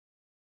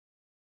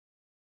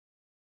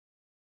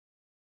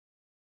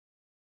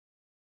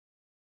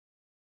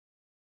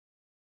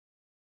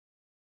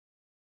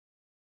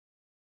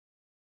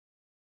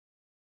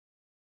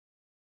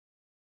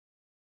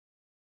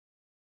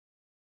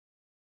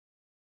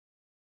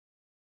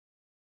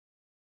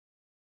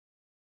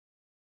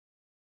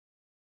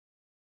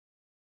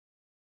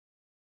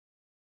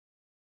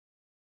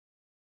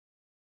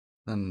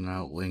Sending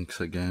out links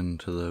again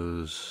to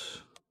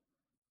those.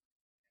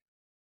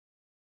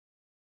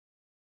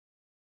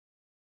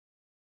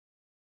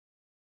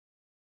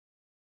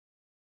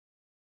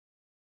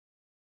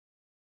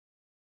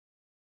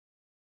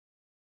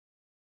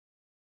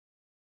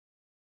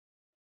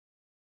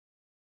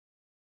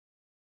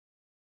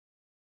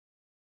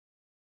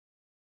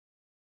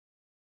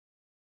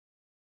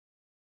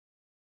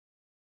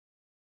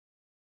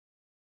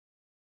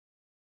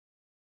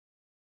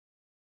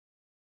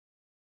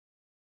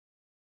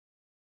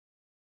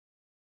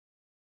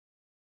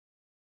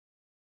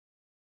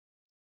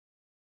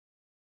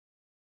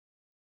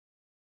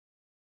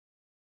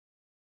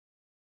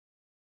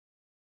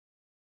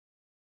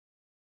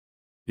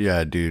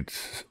 Yeah, dude.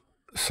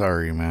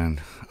 Sorry,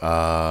 man.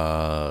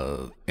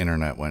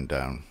 Internet went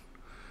down.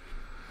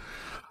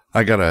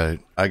 I gotta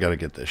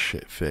get this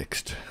shit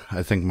fixed.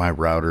 I think my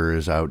router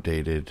is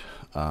outdated.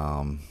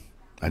 I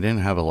didn't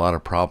have a lot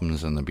of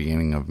problems in the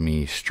beginning of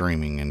me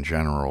streaming in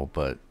general,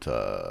 but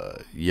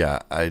yeah,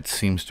 it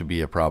seems to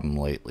be a problem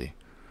lately.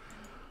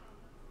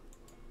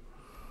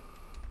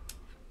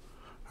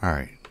 All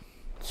right,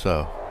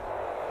 so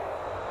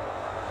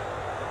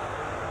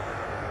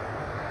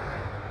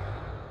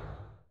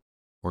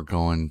we're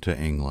going to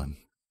England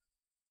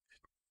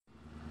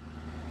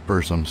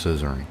for some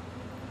scissoring.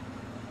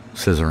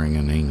 Scissoring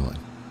in England,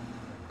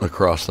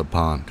 across the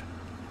pond.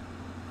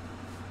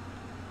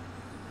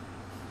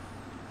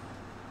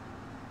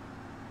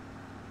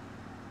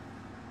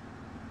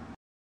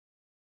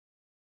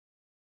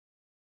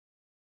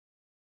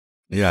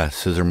 Yeah,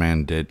 Scissor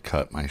Man did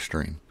cut my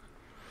stream.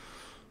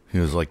 He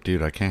was like,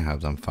 dude, I can't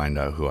have them find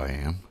out who I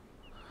am.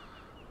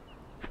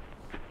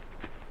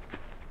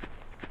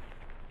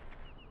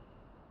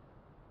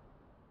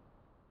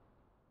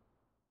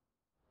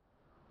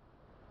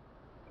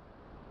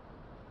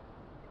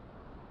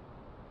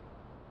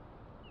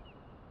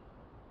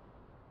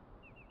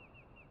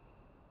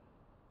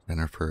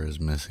 Jennifer is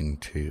missing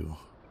too.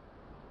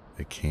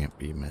 It can't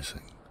be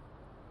missing.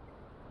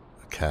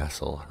 The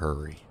castle,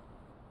 hurry.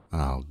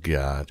 Oh,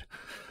 God.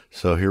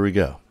 So here we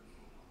go.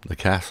 The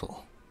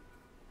castle.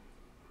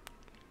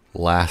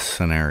 Last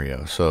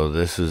scenario. So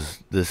this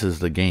is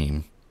the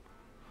game.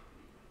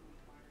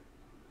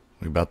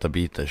 We about to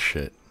beat this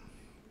shit.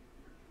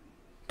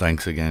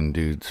 Thanks again,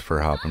 dudes, for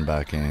hopping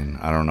back in.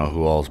 I don't know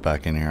who all's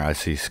back in here. I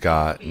see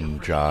Scott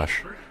and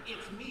Josh.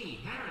 It's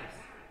me, Harris.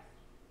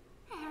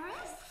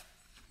 Harris?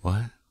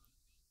 What?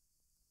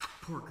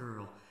 Poor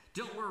girl.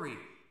 Don't worry.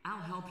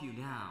 I'll help you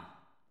now.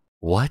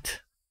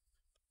 What?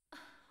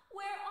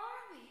 Where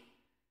are we?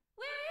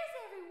 Where is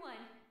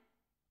everyone?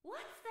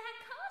 What's that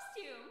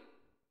costume?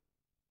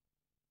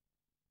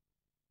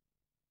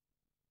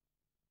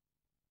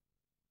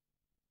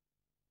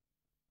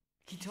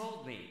 He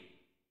told me.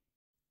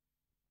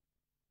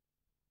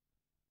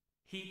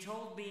 He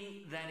told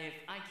me that if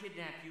I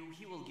kidnap you,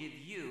 he will give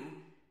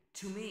you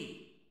to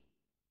me.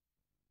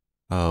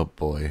 Oh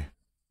boy.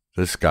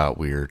 This got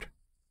weird.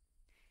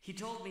 He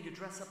told me to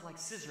dress up like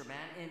Scissor Man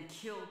and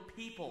kill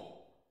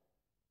people.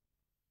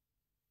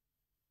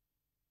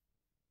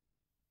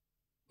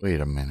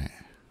 Wait a minute.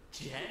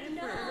 Jennifer?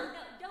 No,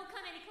 don't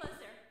come any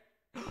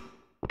closer.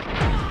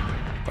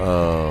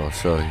 Oh,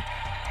 so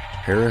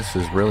Harris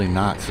is really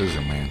not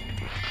Scissor Man.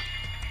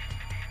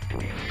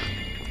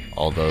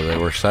 Although they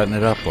were setting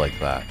it up like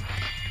that.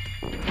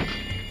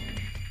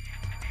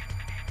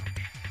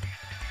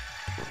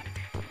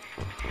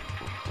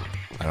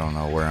 I don't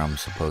know where I'm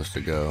supposed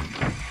to go.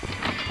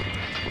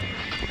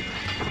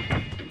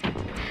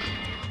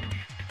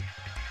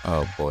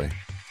 Oh boy.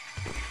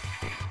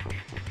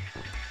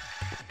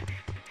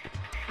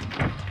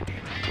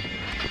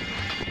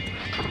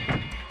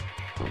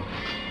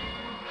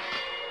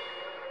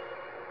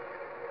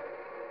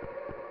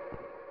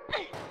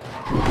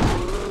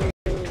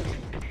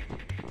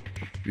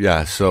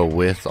 Yeah, so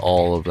with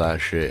all of that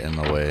shit in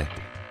the way,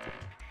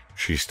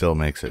 she still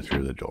makes it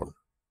through the door.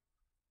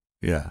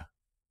 Yeah.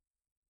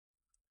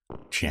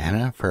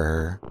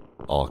 Jennifer,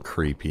 all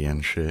creepy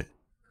and shit.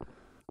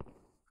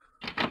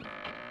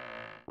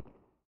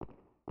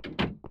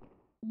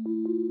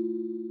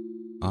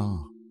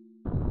 Oh.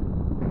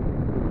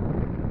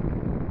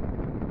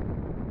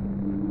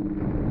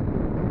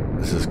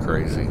 This is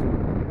crazy.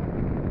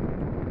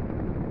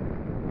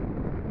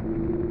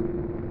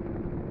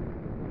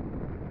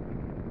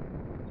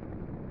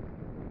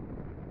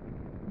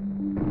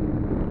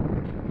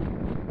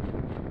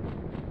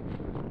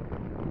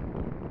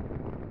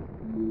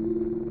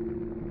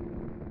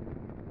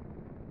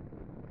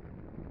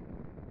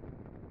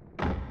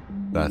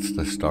 That's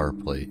the star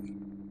plate.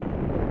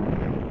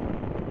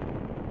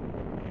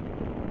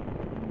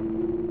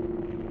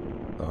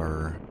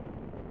 Star,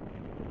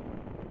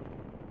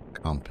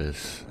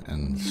 compass,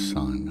 and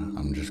sun.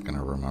 I'm just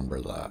gonna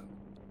remember that.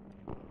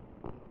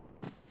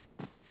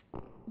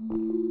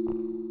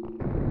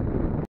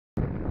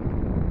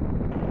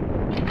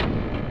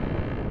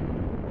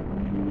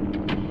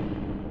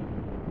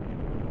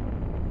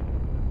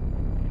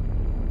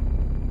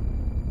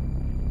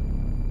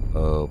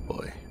 Oh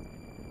boy.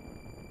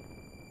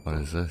 What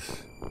is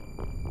this?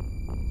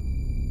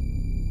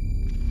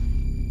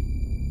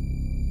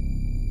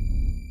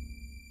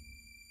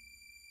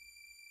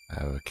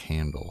 I have a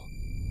candle.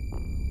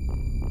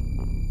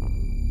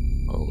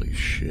 Holy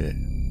shit.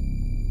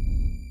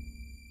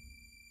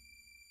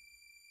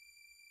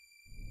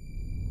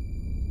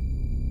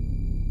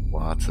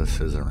 Lots of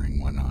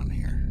scissoring went on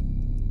here.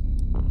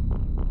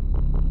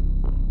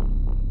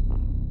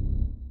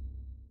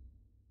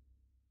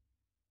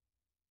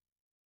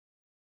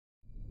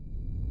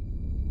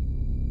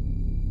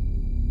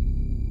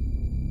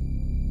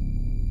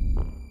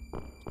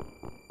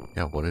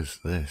 Yeah, what is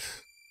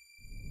this?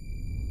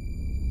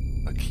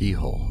 A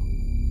keyhole.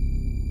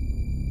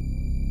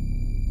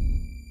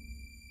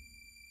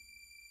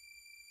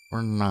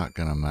 We're not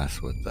gonna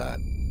mess with that.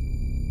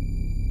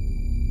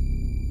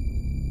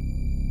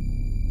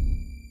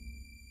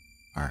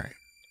 Alright.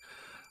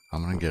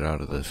 I'm gonna get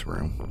out of this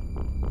room.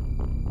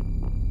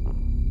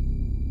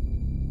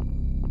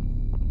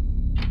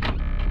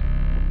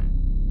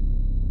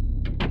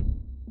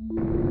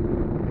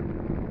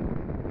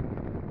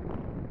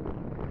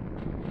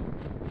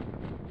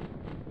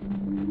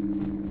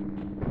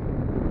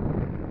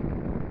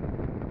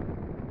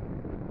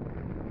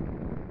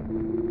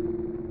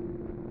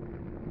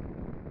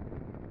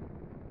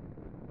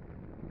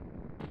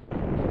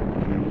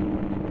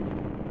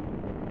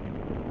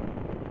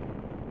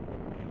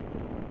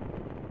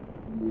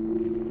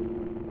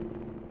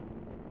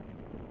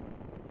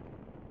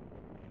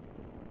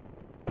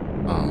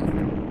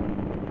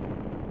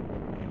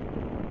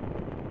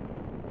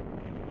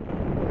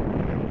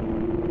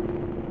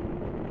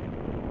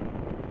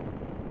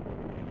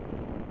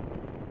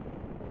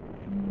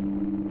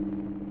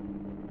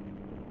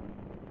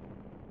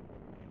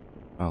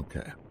 Okay.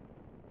 I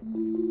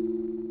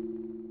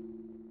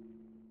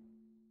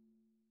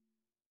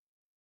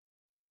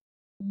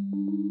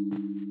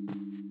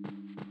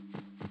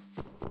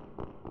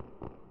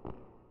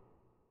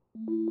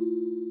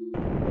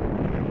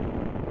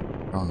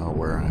don't know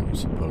where I'm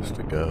supposed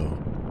to go.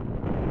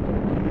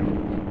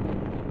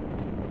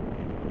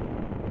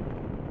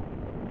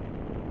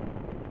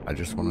 I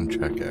just want to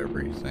check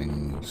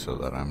everything so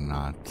that I'm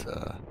not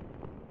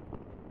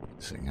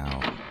missing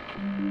out.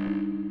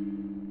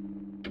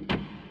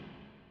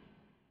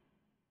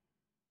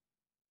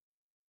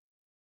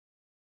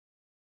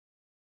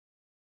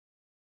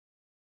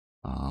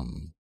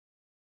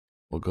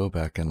 We'll go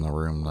back in the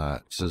room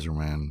that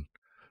Scissorman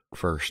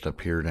first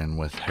appeared in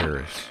with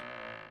Harris.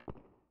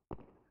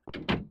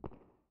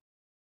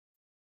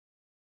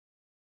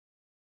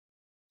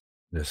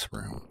 This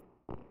room.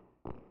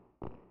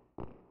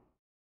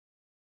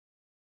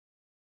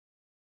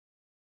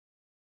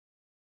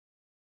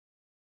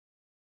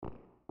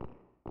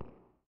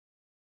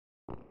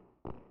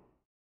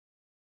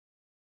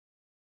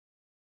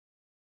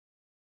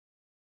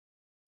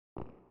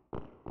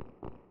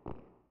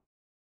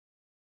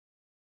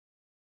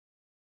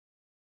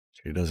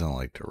 She doesn't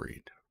like to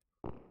read.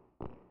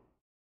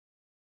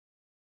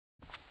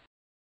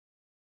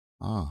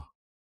 Oh.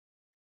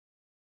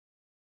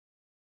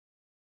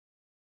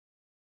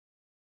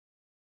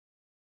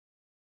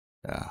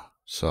 Yeah,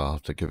 so I'll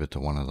have to give it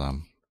to one of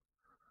them.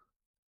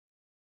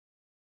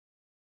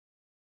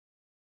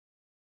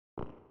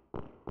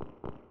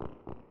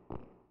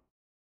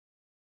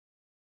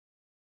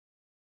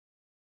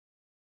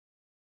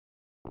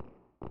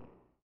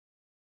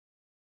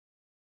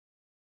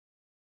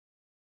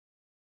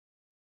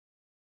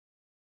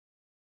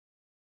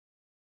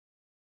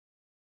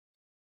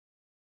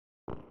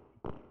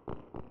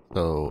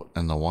 So,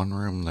 in the one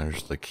room,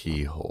 there's the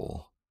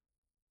keyhole.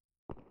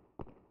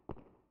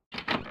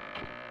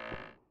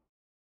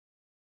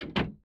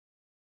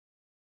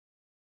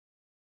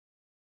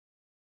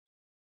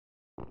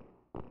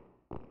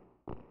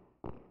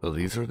 So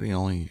these are the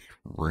only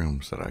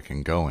rooms that I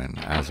can go in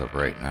as of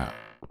right now.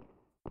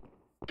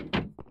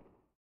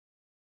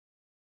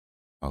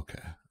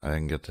 Okay, I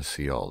didn't get to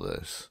see all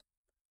this.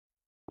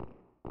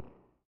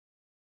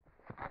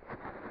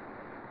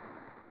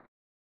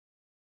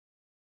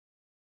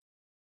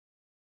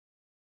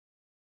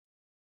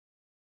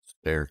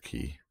 Stair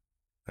key.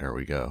 There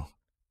we go.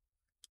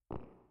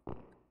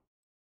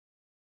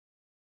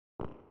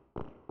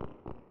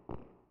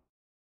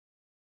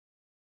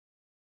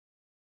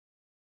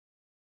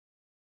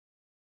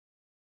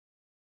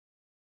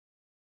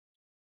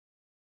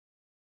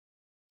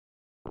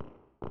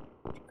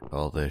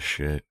 All this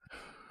shit.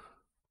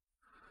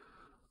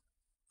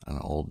 An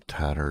old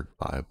tattered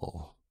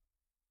Bible.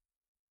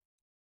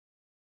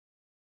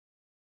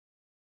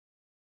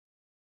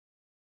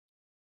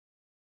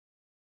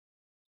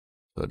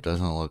 So it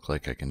doesn't look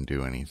like I can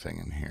do anything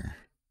in here.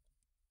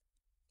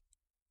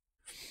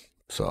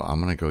 So I'm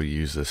gonna go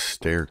use this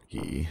stair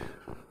key.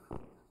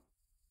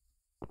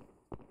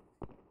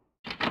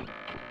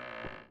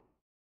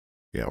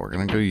 Yeah, we're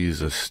gonna go use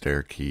this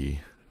stair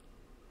key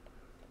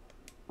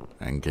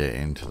and get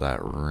into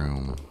that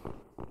room.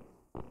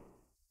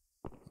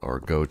 Or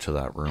go to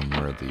that room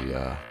where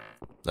the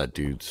that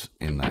dude's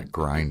in that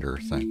grinder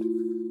thing.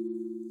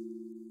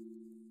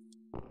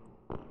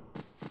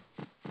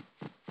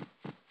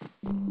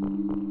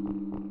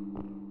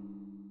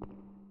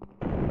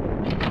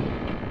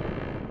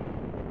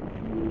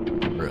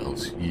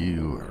 else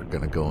you are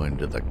gonna go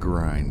into the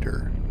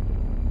grinder.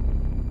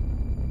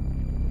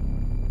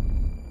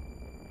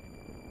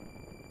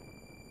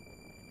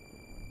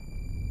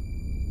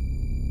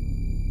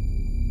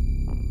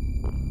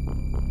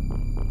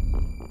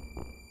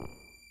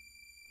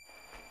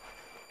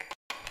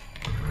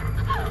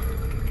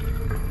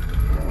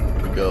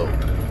 Go.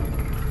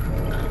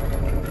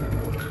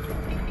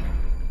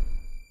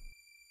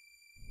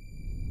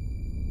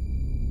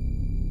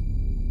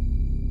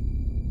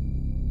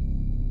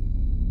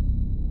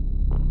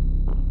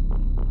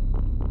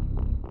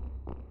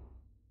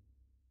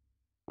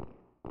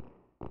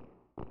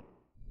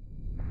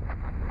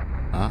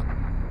 Huh?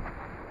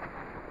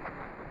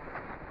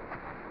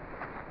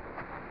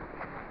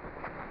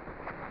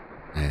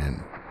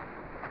 And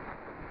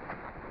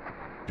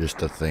just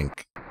to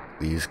think,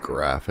 these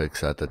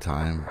graphics at the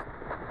time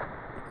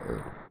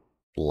are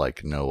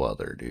like no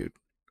other, dude.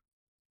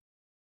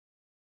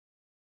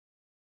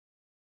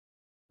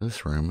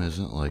 This room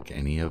isn't like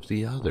any of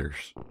the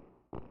others.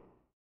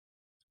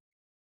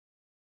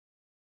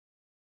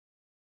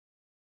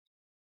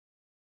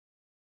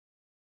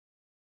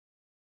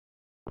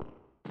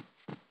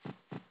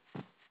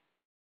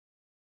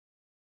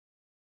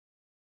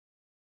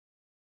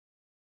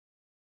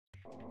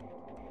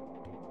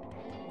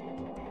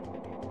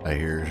 I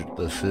hear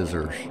the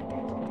scissors.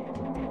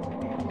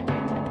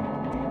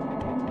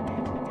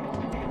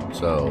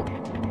 So,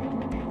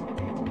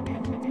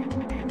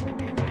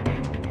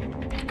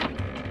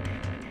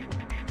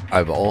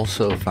 I've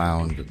also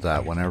found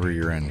that whenever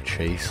you're in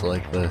chase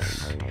like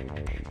this,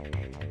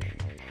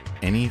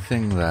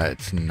 anything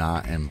that's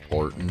not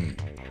important,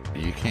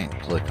 you can't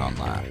click on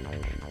that.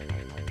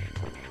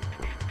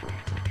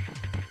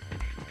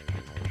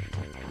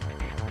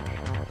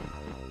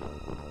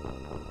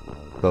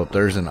 So if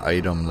there's an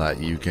item that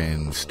you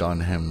can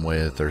stun him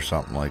with or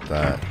something like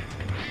that,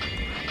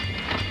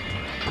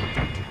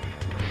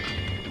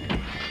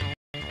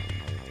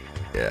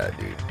 yeah,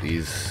 dude,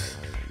 these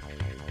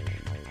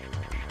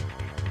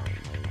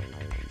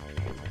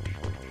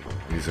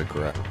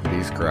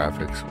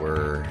graphics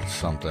were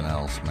something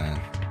else,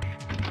 man.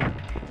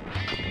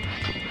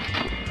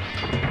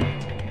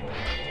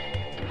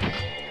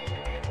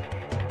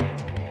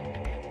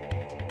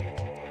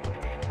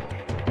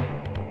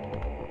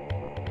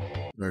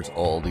 There's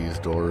all these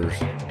doors.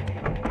 I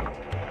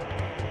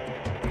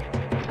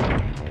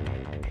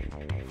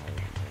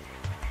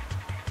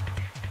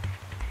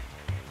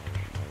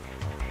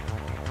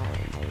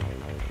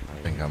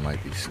think I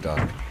might be stuck.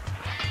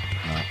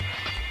 No.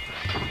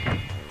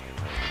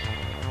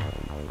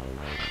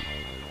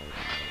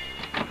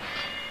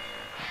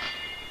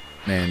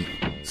 Man,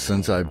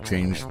 since I've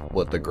changed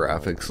what the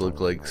graphics look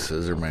like,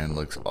 Scissorman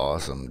looks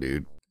awesome,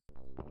 dude.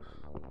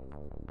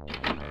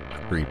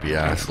 Creepy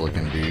ass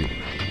looking dude.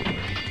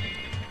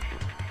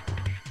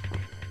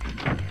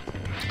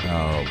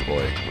 Oh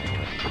boy.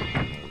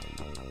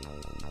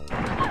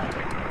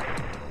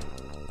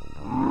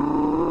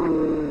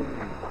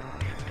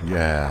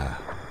 Yeah.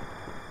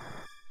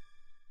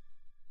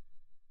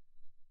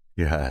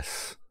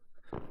 Yes.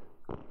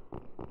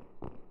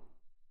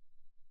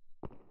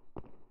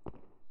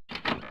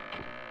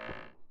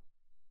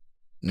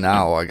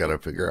 Now I gotta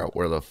figure out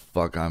where the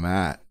fuck I'm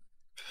at.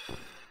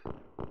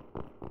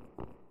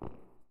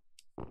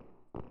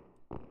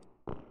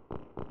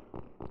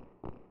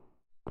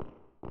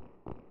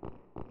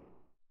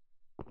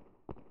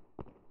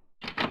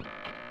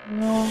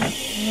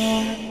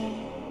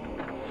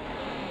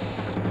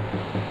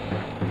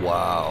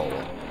 Wow.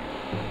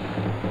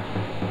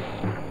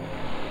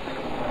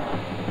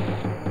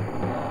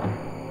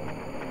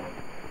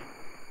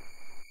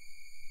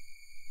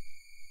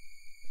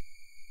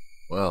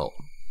 Well,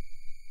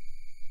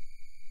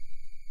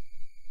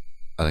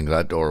 I think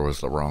that door was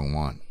the wrong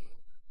one.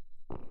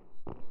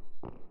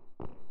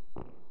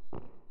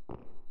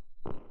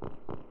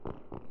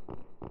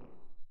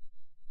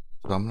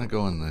 So I'm gonna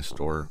go in this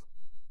door.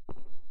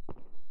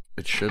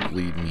 It should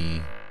lead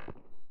me.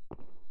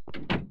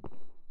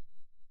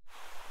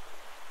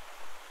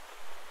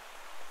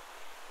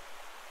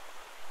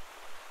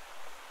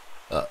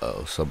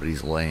 Uh-oh,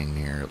 somebody's laying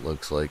here, it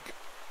looks like.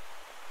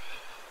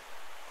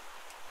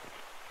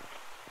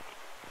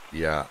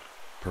 Yeah,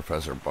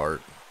 Professor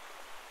Bart.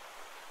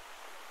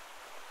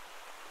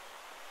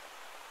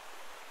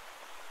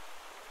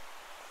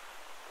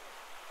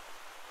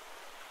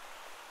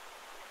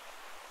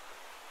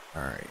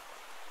 Alright.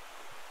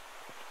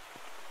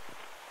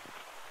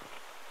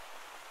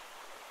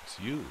 It's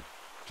you,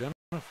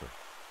 Jennifer.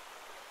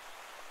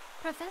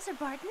 Professor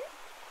Barton?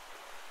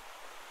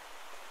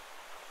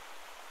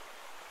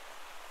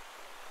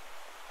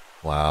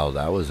 Wow,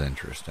 that was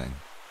interesting.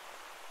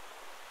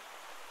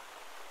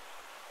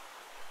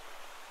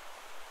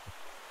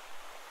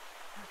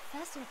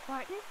 Professor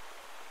Barton,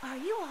 are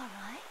you all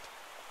right?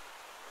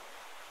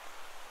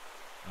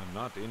 I'm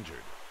not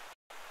injured.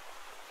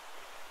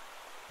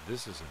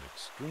 This is an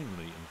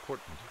extremely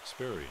important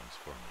experience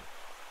for me.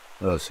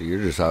 Oh, so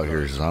you're just out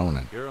here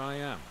zoning. Here I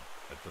am,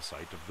 at the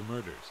site of the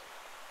murders.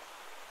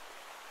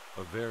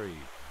 A very,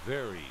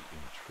 very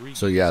intriguing...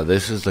 So yeah,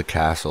 this is the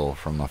castle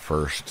from the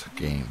first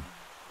game.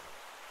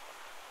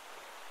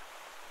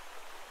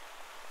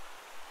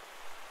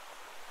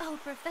 Oh,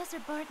 Professor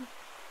Barton,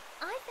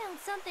 I found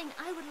something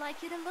I would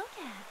like you to look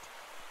at.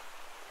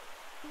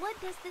 What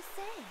does this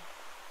say?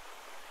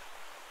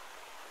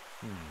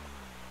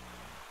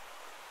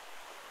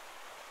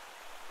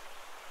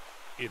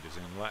 It is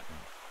in Latin.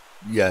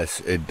 Yes,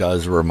 it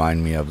does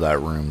remind me of that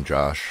room,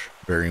 Josh.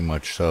 Very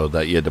much so.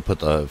 That you had to put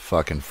the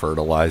fucking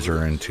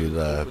fertilizer into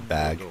the Open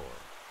bag. door.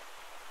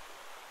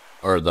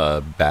 Or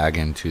the bag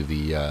into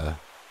the,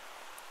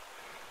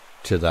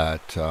 to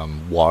that,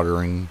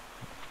 watering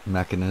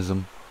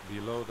mechanism.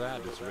 Below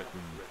that is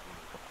written...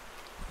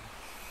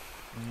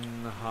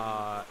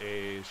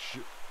 Nha-e-sh...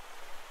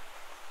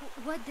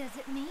 What does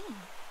it mean?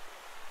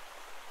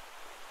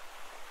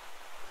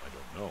 I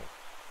don't know.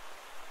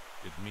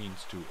 It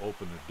means to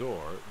open a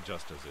door,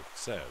 just as it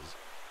says,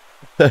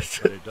 but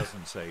it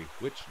doesn't say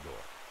which door.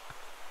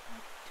 A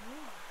door.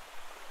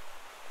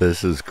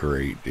 This is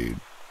great,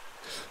 dude.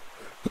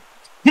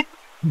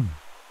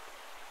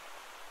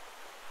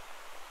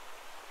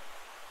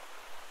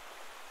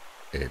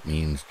 It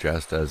means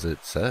just as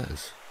it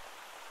says.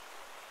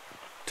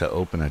 To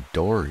open a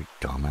door, you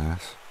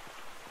dumbass.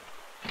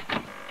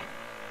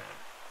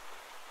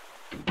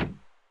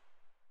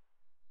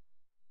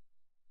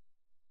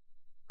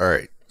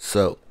 Alright,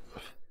 so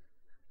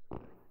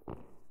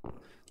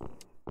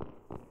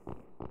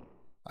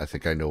I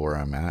think I know where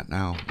I'm at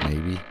now.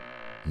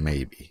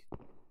 Maybe.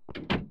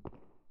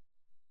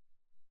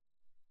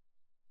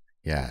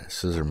 Yeah,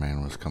 Scissor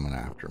Man was coming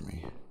after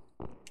me.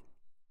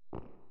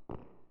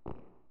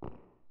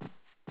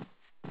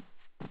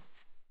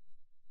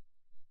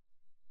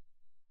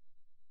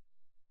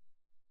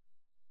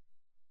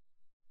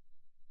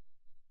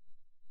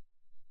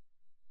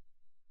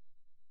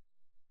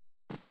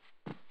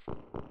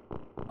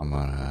 I'm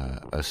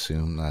gonna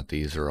assume that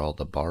these are all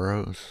the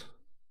burrows.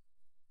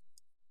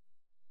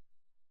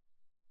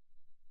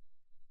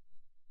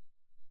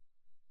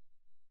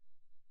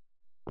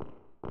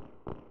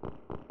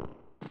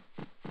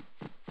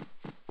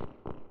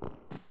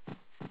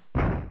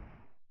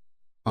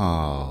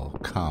 Oh,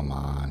 come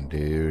on,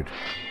 dude.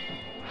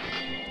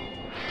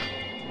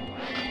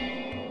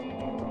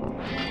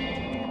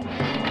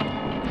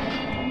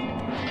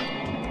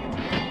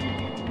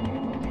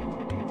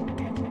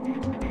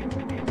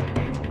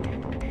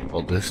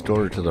 Well, this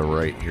door to the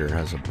right here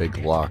has a big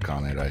lock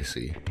on it, I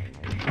see.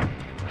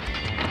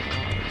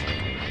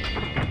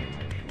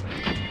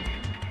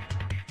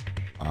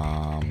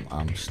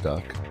 I'm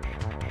stuck.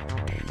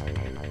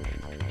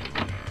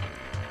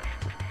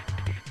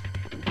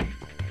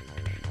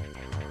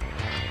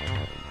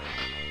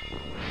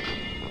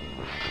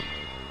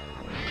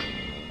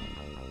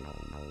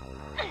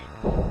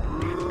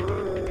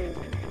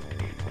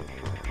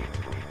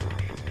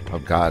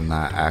 I've gotten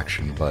that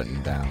action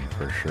button down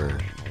for sure.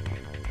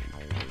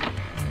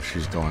 And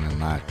she's going in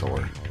that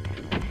door.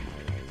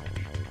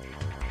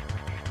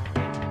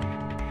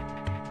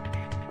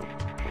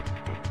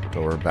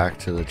 So we're back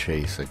to the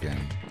chase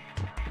again.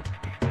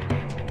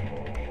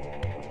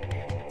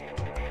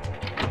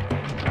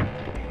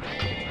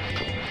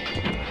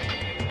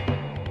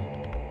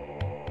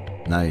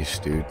 Nice,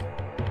 dude.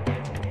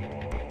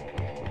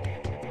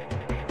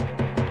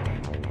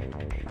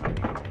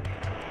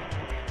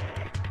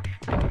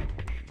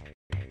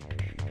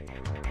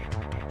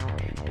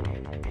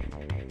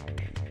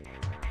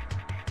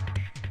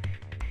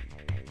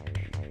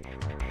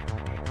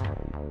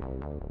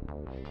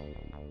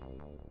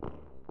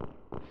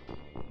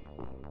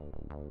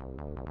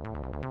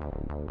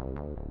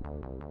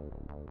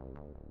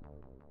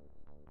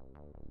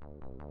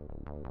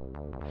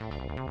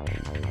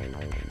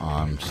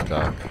 I'm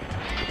stuck.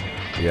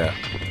 Yeah.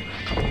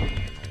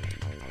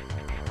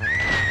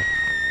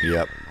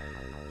 Yep.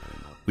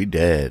 We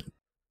dead.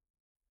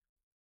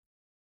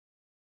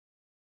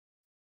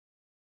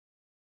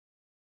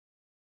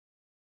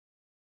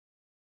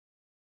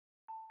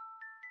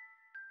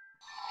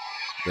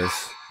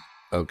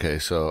 Okay,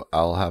 so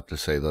I'll have to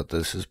say that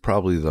this is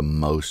probably the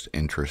most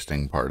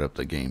interesting part of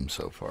the game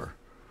so far.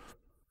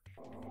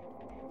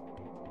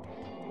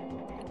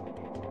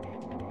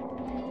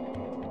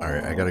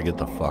 Alright, I gotta get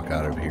the fuck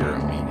out of here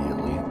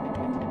immediately.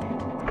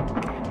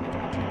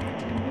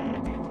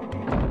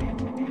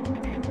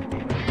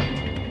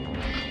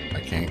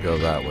 I can't go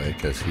that way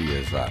because he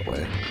is that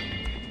way.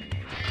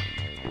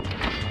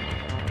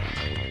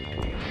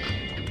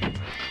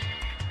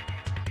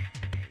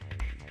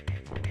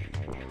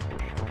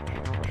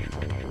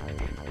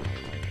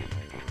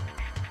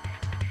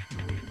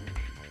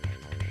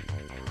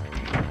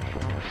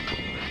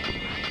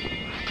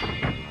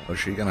 Was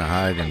she gonna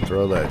hide and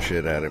throw that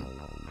shit at him?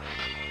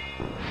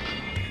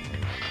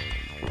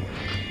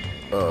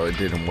 Oh, it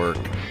didn't work.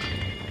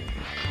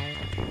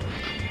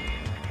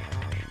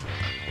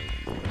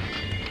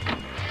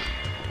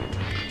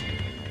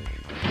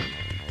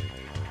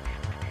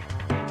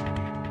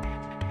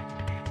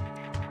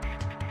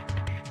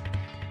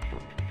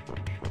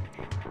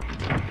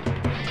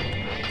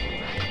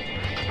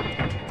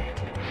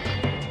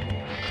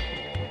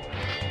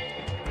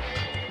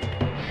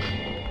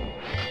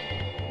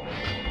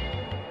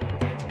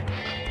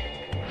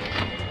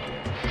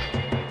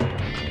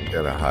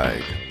 gotta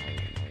hide.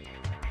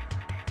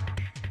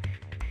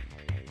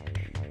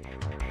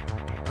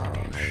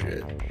 Oh,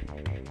 shit.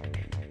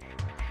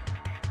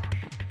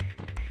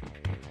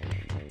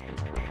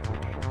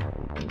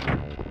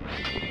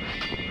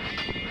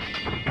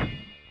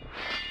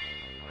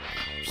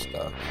 I'm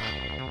stuck.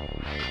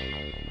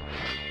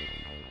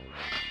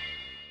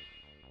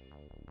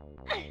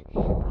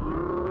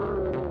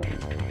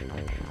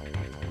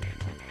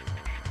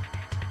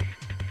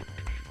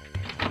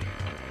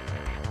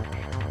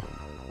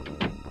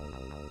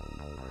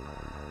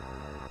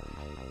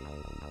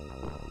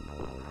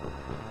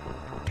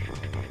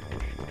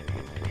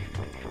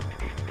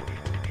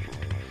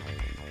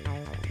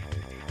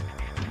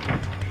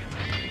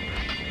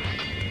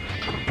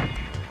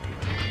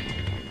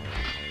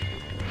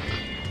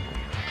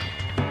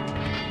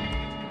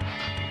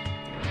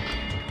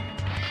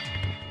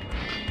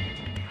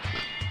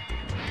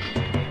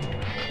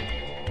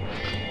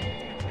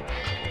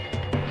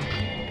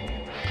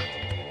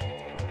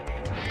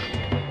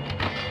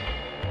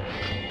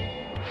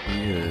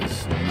 He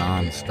is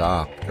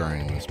non-stop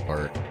during this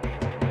part.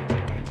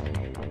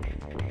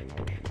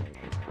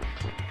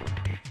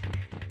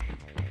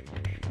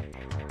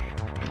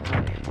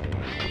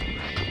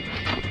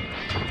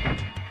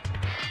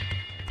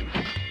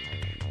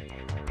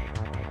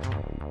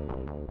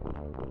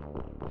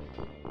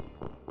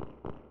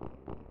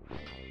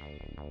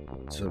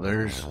 So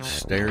there's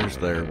stairs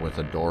there with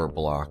a door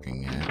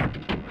blocking it.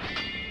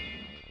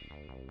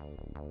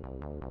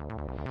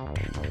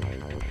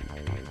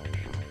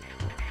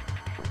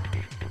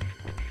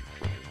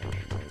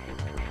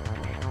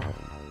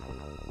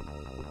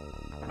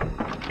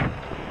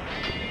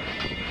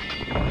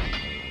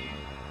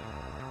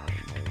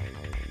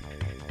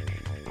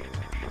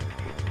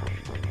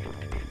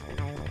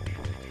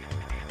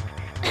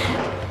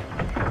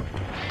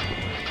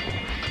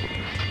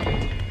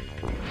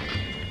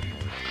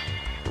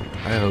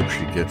 I hope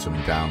she gets him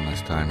down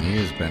this time. He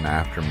has been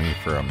after me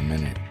for a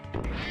minute.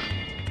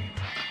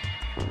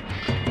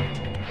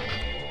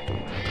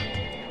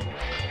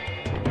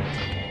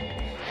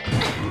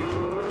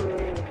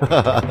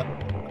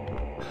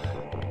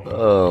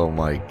 Oh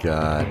my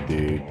god,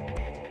 dude.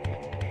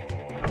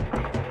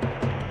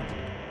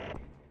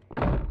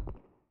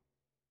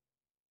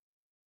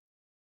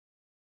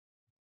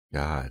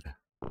 God.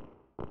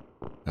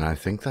 And I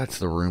think that's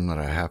the room that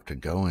I have to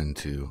go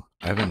into.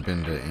 I haven't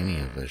been to any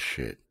of this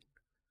shit.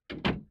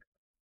 I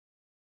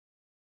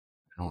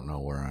don't know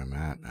where I'm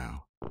at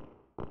now.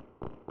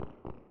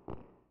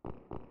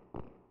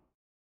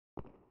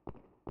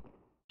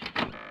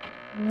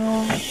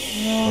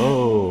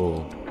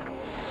 Oh.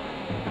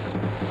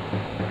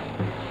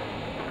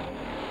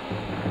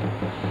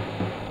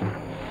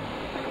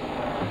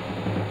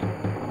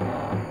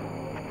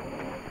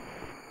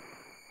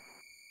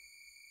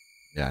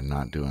 Yeah,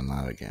 not doing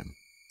that again.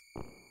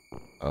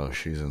 Oh,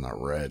 she's in the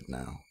red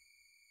now.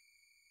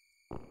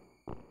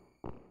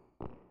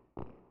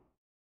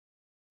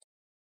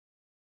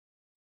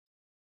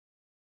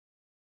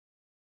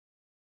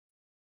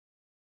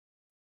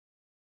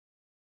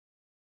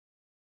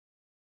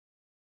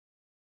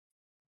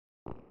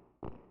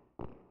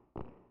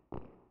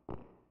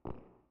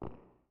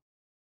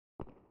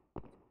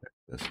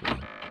 This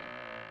one.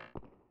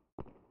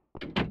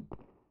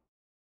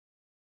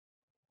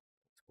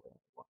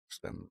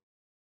 Watched them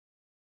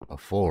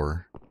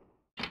before.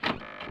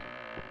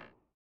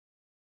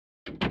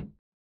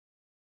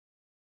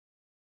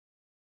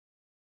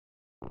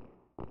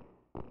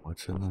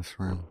 What's in this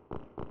room?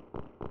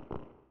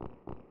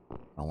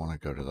 I want to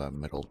go to that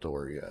middle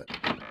door yet.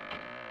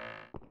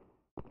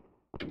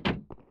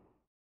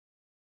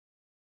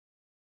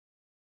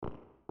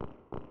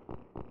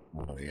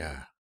 Oh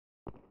yeah.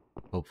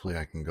 Hopefully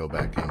I can go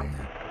back in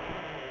here.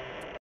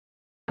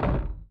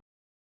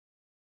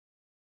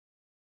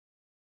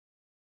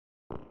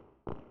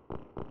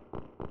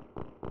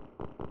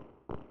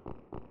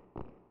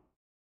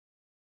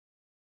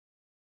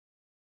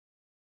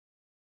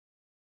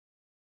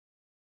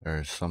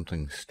 There's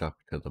something stuck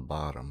to the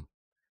bottom.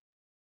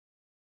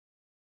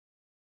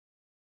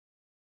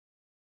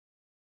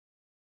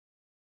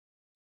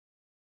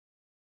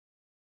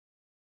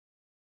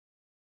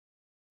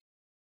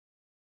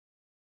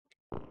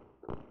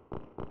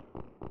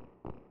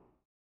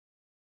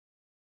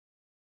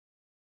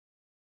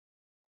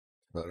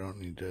 I don't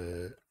need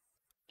to...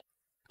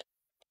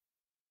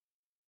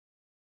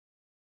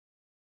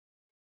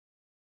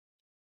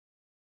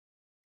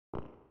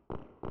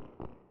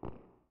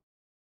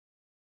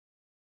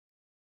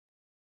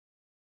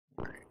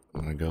 I'm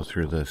gonna go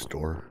through this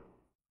door.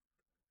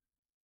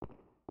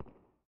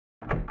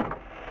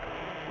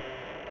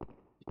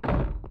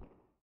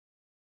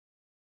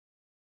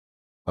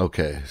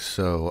 Okay,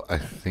 so I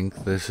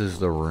think this is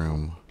the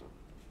room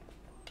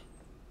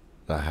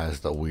that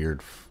has the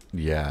weird...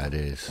 Yeah, it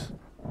is.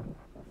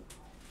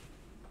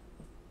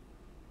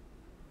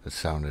 It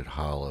sounded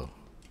hollow.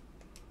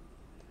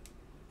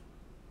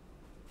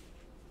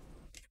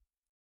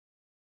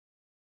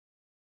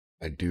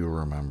 I do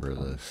remember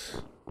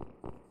this.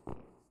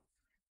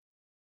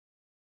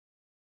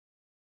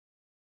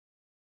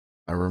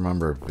 I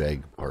remember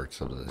vague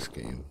parts of this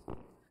game.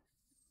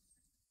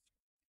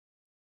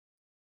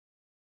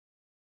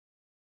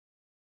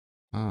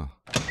 Oh.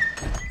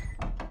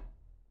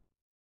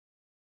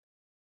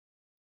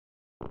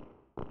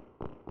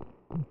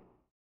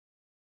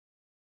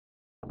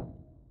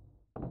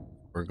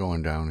 We're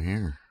going down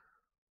here.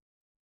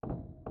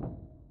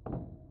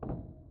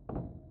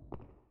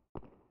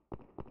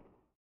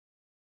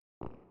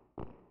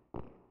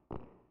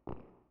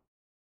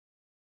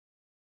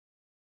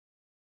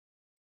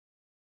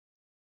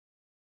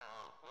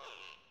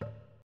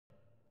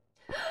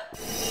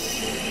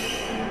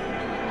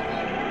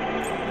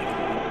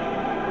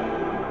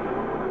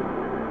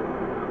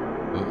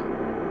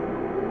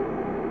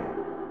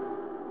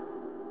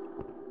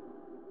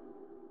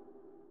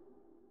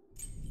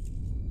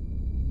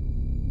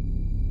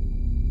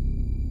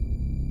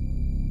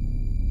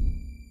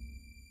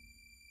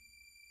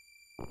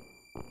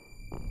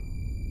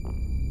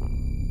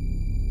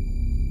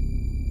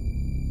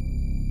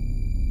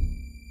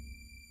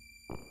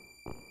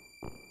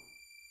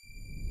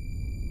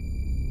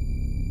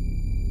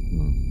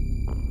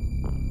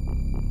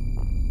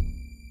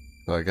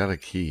 So I got a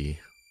key.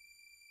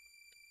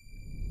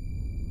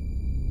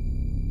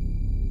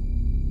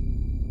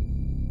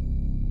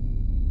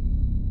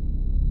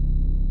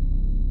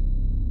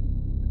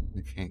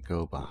 We can't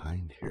go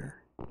behind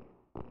here.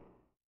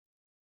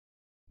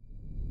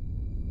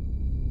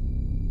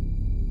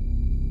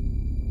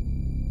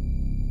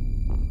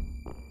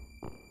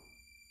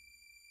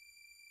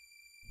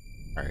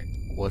 Alright,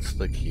 what's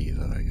the key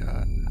that I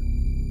got?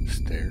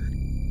 Stairs.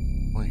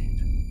 Wait.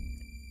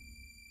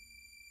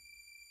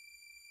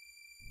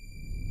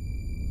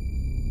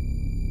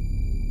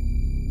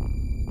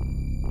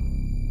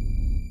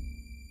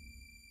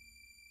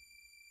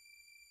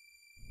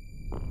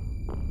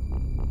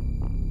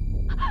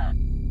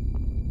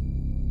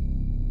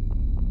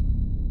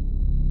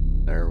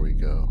 There we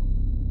go.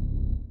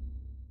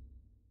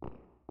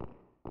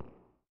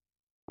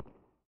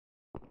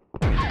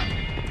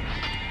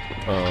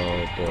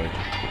 Oh boy.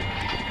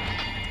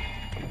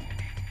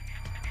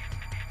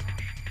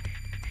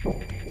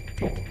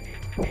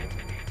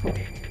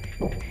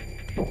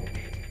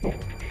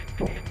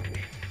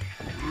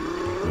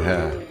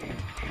 Yeah.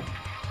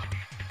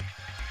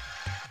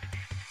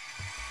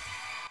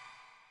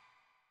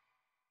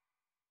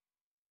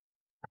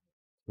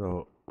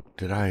 So,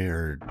 did I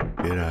or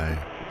did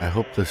I? I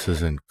hope this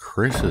isn't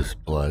Chris's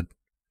blood.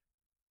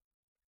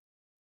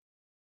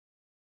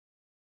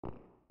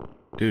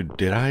 Dude,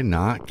 did I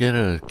not get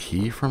a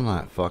key from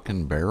that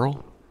fucking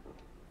barrel?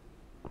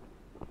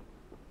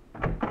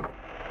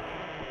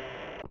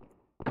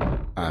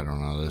 I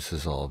don't know, this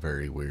is all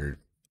very weird.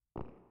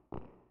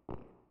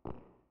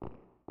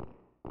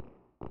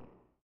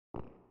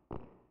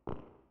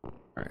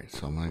 Alright,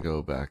 so I'm gonna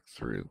go back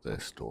through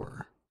this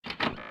door.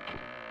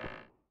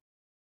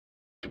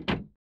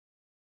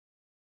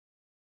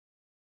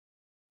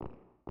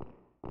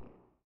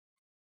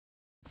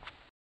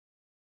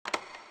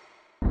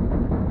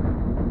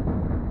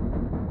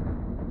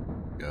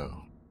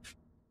 Go.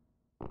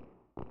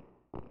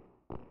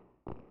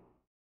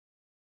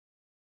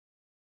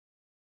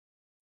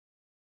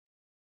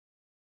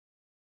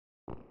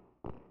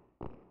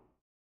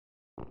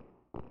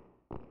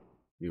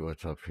 See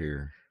what's up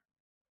here.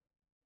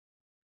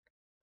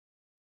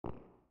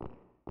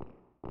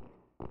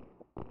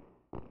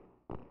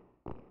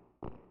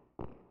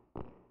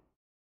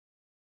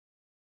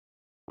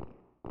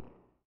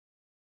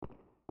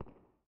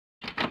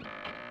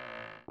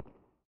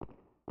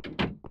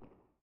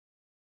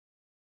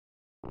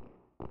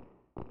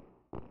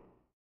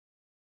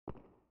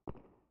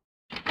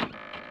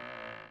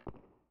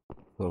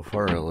 So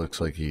far, it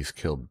looks like he's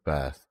killed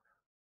Beth.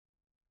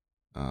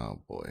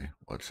 Oh boy,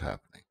 what's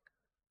happening?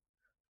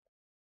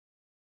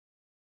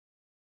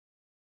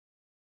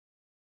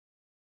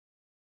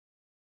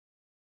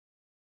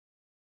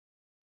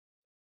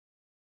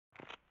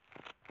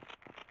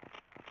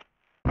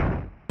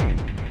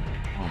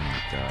 Oh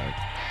my god.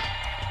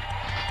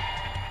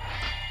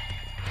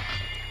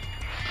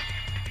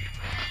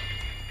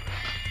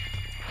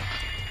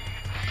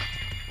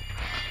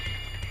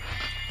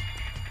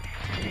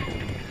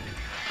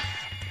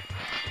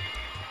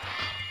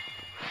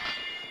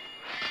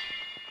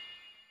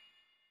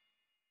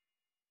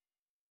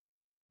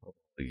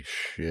 Holy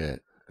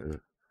shit.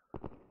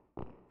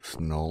 It's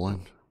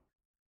Nolan?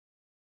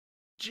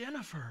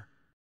 Jennifer!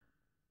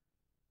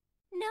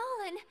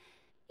 Nolan,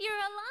 you're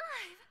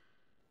alive!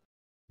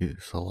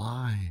 He's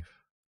alive.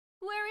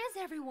 Where is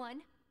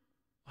everyone?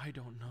 I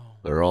don't know.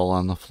 They're all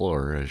on the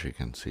floor, as you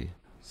can see.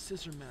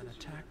 Scissorman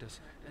attacked us,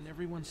 and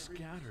everyone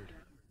scattered.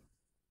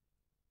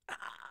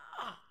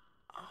 Ah!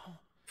 Ow.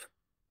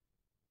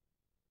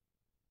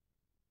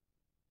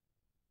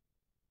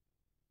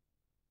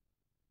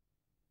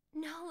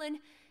 Nolan,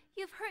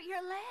 you've hurt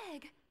your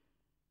leg.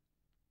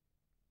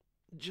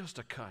 Just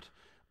a cut.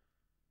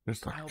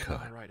 There's the I'll be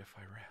cut. all right if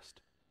I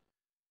rest.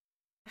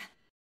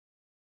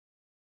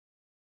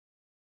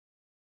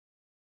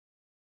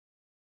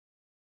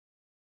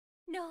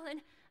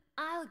 Nolan,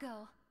 I'll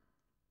go.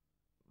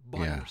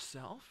 By Yeah.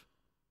 yourself?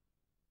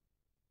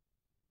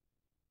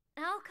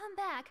 I'll come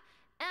back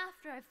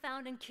after I've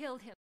found and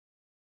killed him.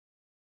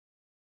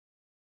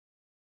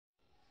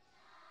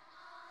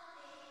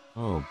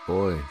 Oh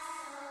boy.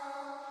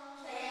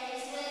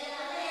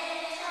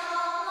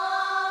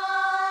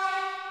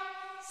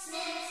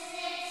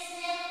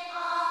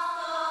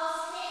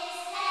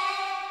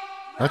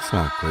 That's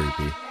not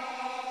creepy.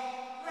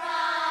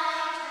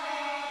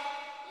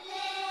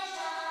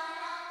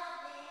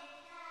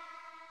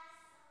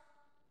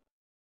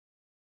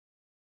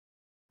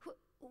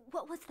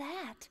 What was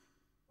that?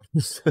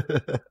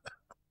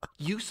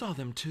 You saw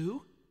them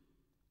too?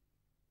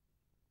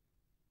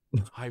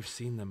 I've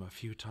seen them a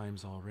few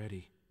times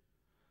already.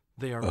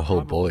 They are Oh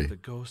probably boy. the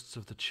ghosts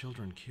of the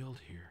children killed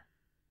here.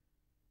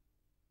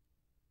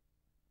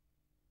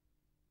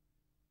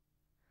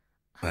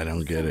 I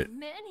don't get So it.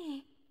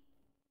 many.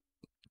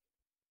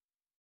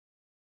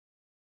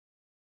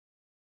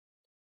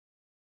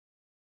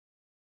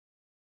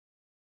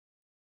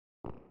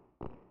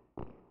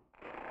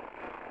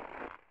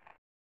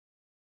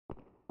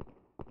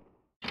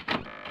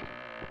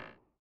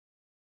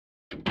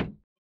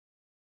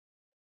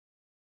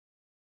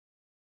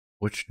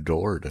 Which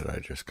door did I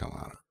just come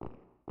out of?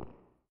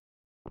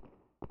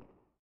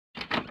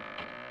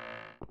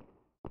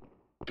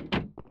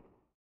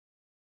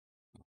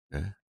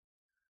 Okay.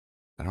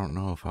 I don't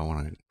know if I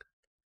want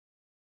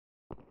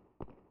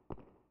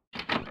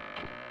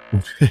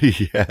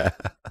to. Yeah.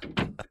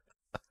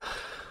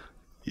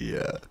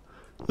 Yeah.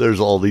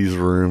 There's all these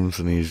rooms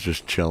and he's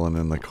just chilling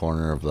in the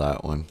corner of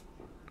that one.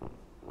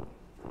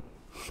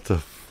 What the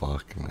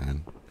fuck,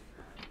 man?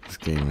 This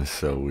game is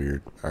so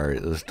weird.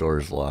 Alright, this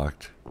door's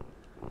locked.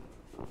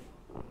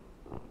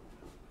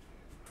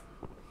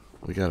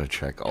 We gotta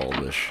check all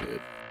this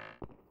shit.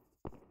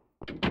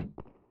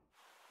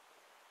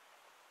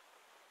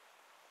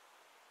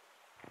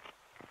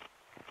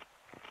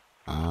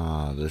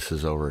 Ah, this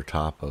is over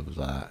top of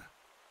that.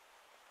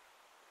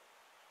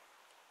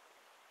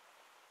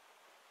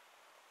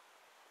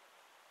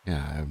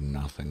 Yeah, I have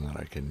nothing that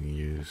I can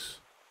use.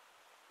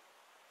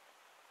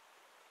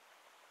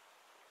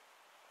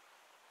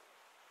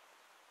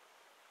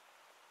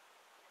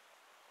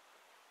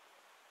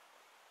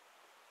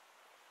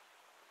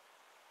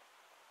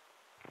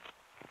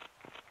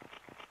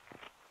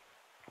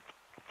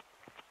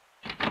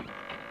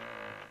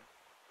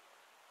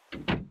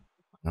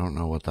 I don't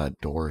know what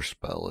that door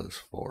spell is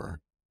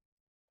for.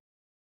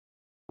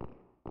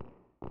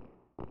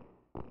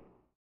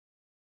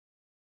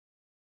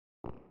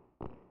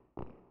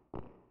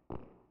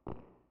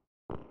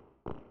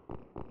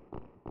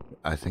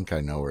 I think I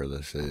know where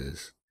this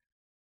is.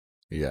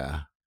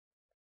 Yeah.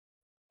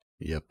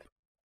 Yep.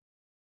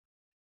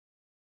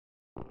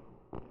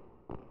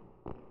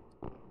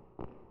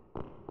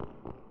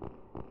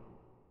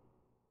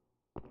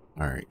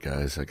 Alright,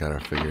 guys, I gotta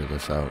figure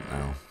this out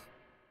now.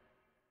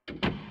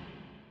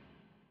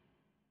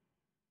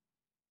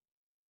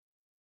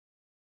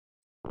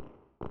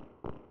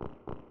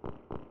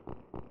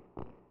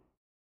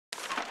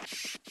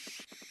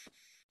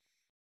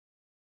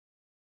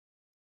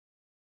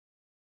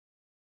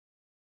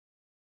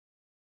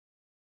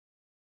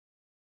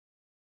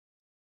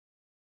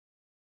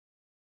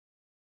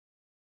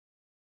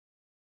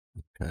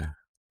 Okay.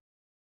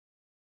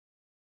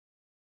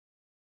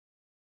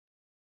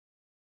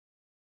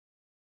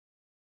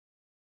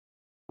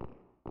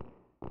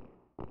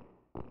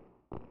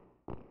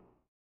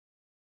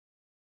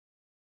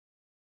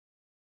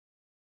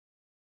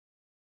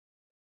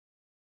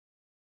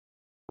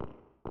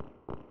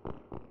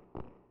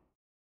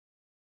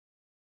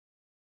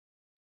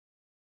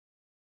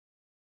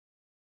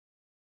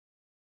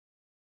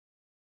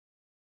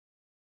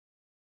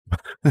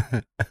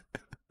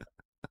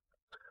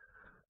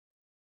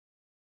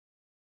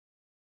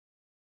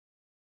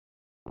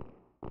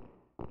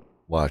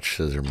 Watch,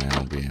 Scissor Man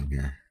will be in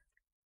here.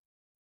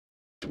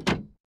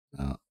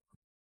 Oh.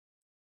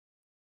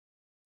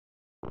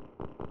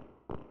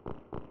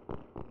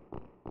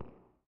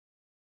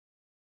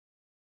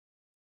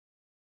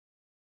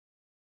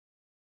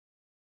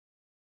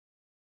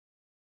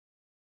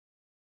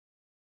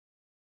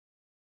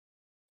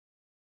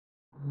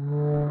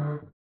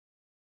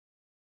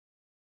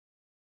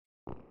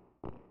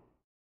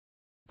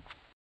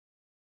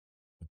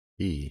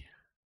 Key.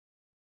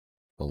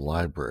 The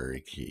library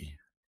key.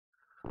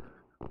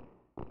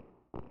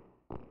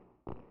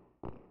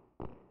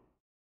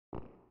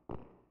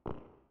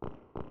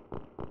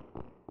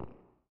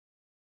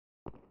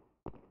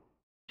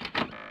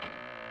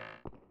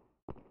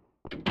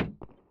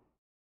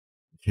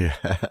 Yeah,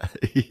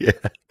 yeah,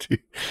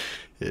 dude.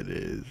 It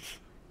is.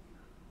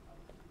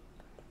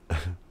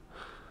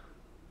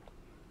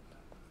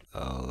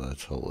 Oh,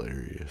 that's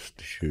hilarious,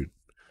 dude.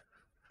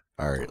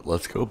 Alright,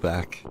 let's go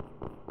back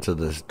to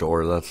this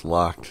door that's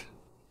locked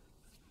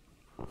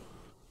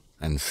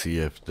and see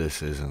if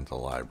this isn't the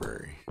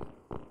library.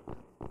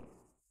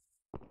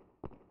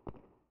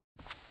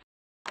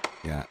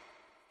 Yeah.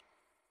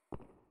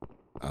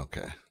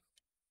 Okay.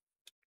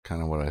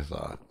 Kind of what I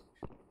thought.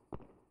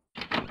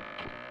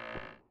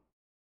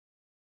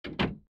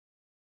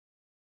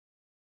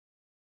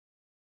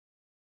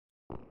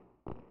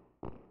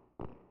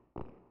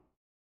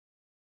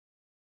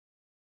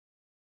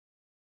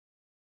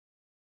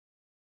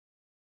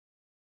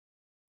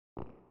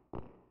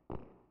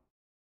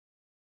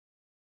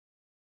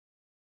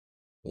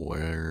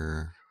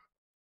 Where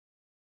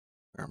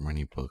are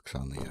many books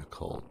on the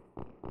occult?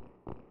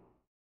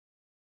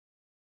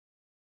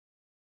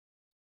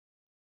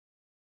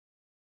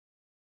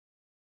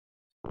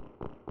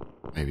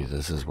 Maybe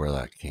this is where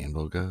that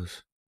candle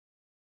goes?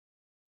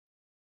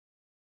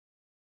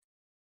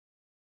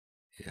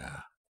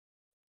 Yeah.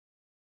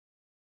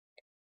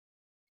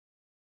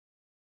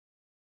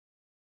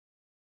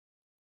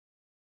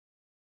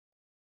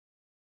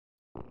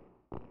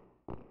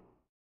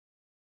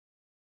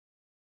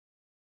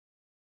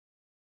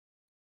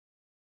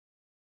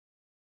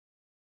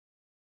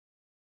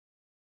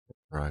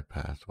 Right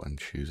path when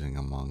choosing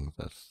among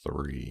the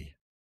three.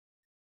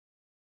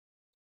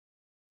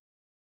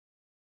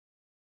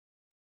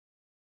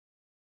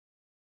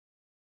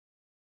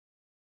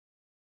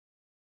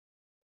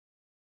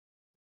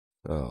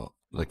 So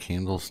the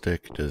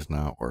candlestick does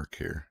not work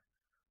here.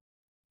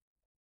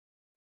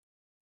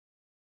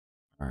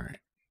 All right.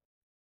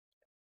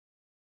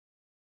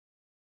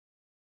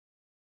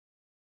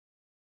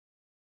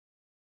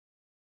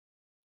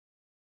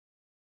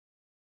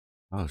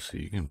 Oh, so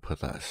you can put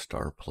that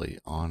star plate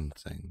on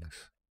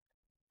things.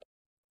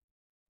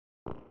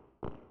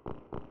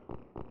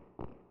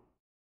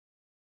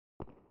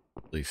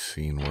 At least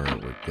seeing where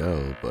it would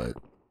go, but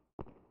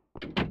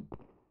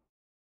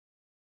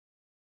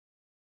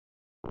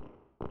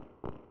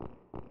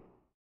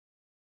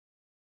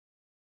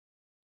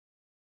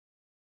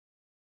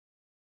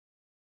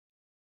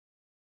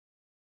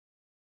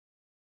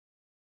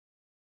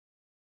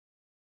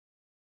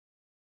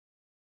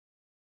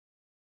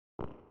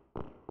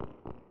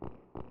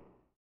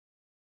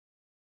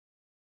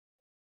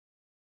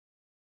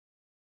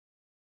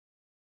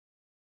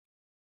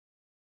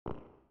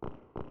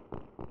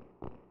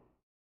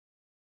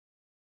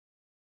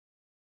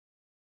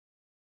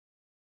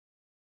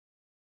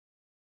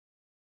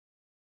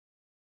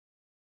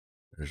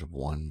there's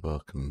one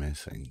book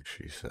missing,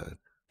 she said.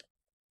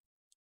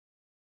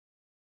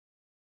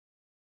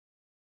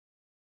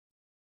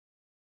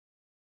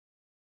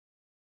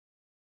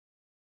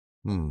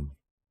 Hmm.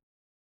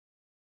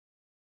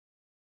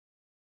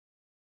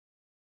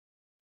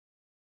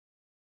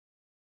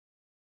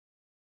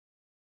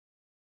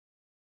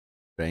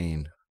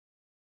 Bane.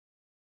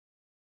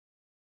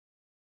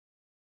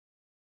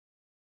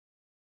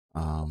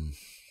 Um.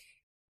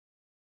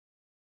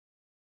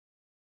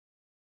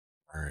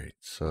 Alright,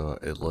 so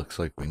it looks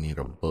like we need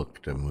a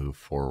book to move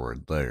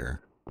forward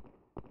there.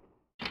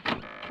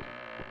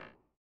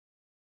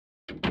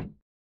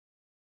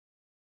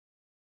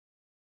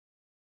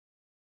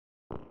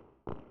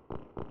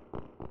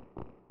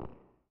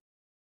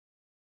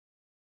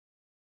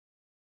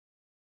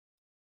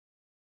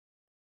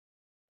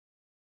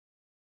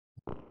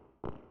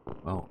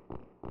 Well,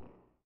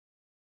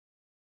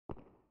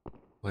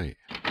 wait.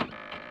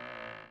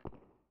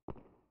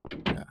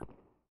 Yeah,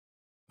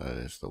 that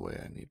is the way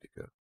I need to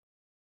go.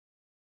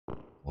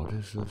 What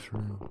is this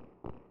room?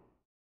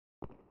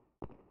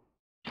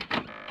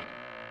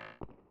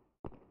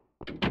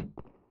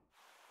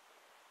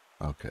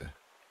 Okay.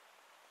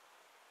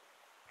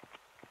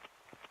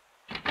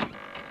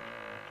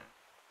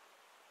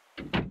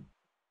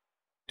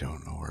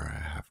 Don't know where I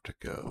have to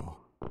go.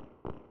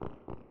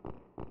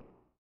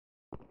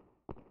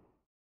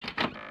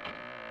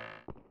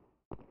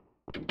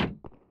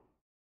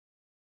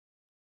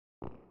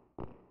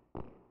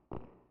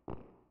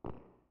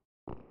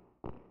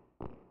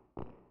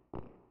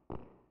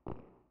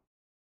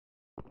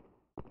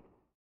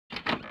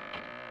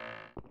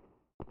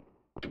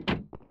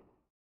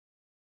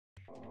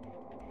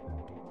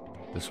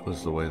 This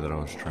was the way that I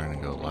was trying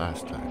to go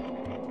last time.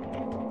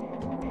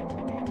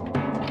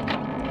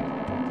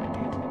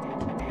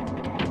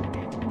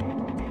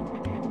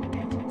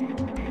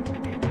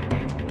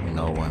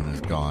 No one is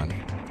gone.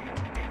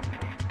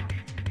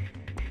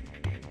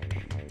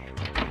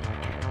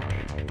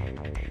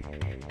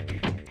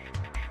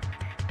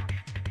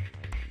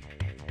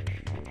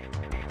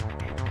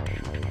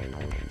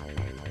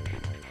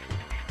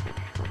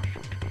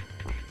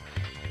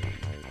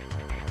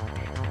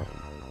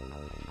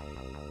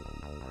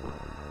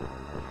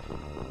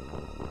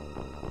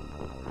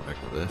 Back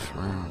to this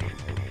room.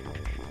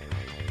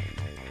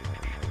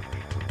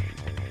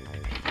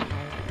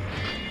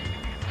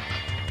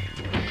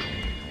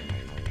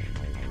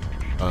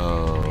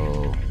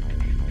 Oh.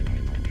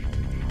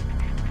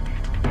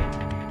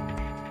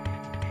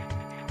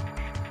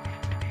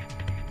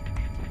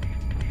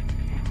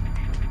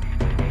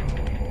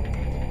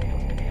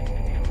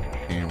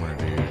 Camera,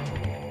 dude.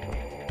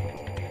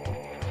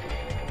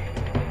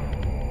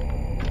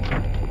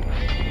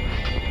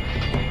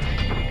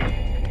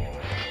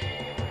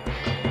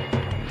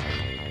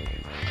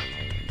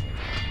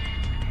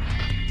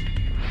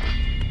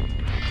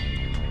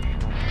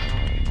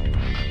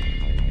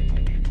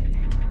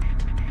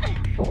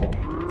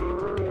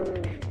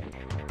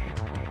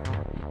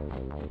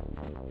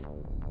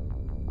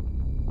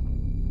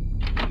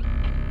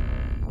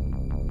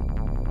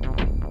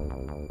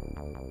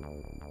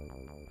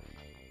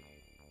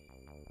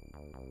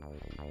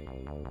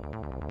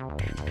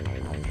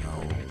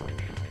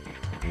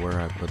 where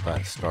I put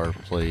that star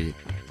plate.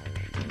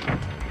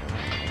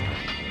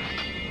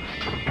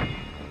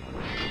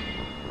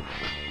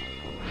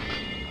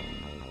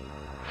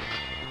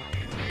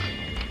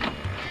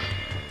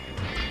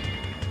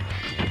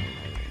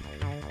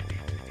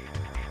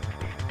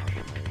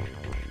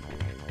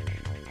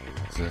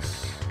 Is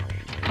this...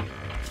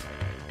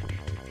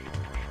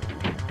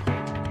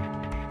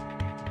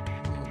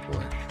 Oh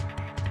boy.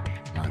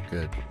 Not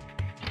good.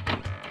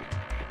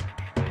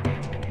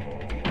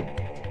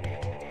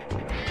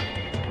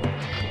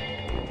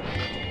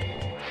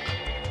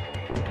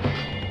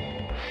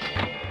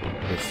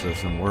 This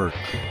doesn't work.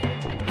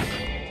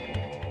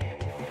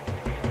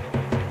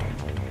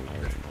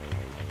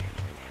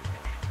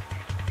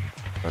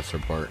 Professor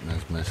Barton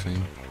is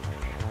missing.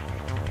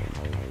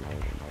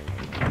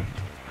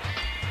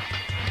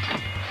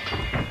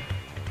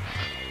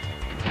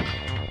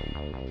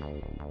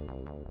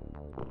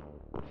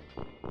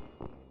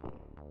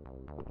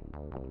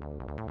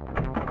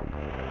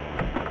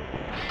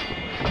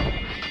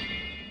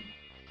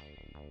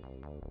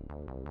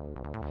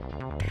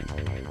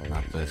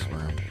 Not this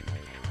room.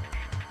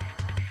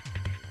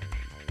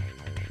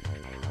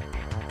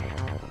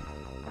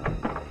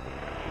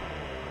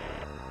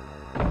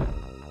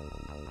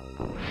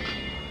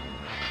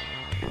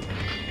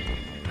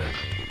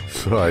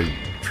 So I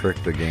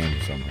tricked the game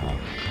somehow.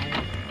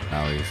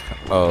 Now he's...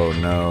 Oh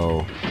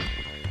no.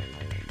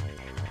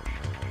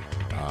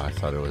 Oh, I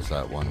thought it was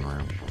that one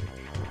room.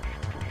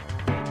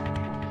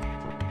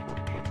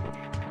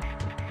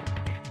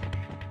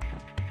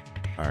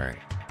 Alright.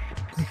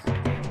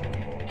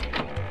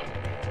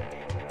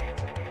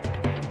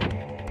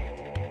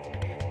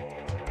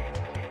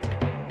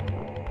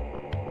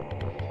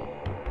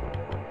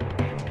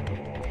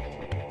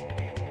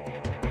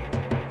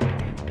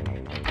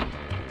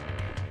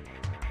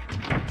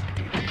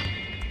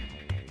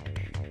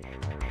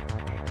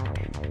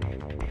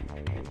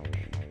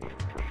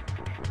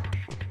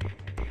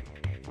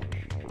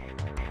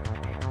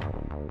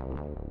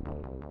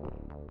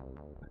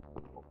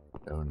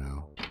 Oh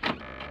no.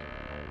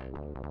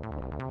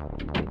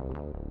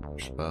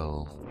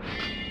 Spell.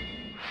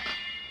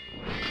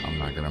 I'm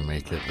not gonna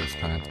make it this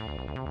time.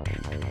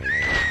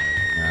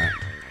 Nah.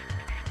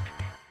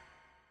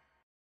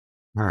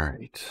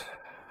 Alright.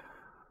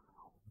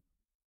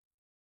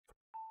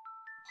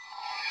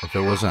 If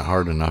it wasn't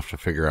hard enough to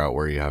figure out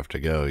where you have to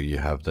go, you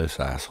have this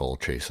asshole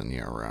chasing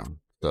you around.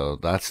 So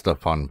that's the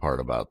fun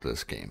part about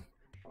this game.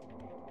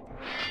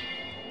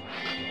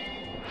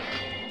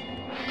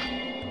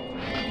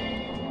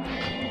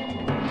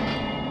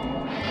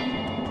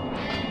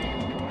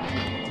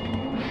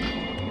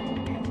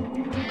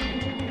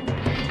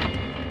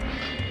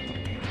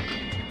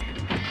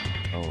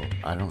 Oh,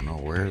 I don't know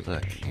where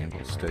that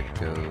candlestick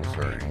goes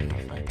or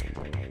anything.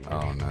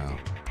 Oh no.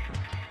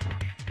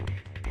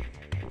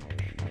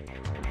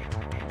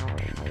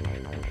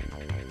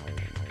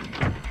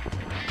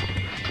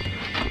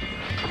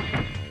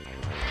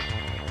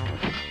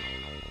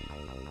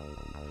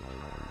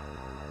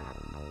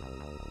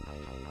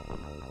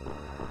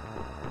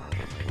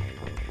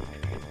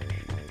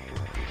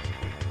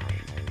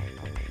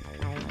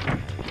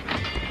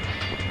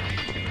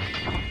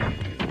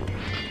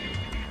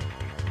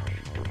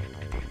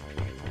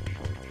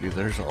 Dude,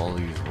 there's all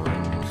these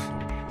rooms.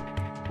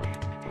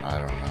 I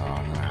don't know.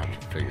 I'm gonna have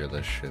to figure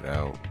this shit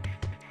out.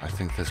 I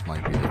think this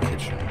might be the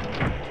kitchen.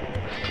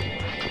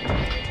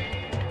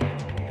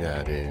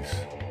 Yeah, it is.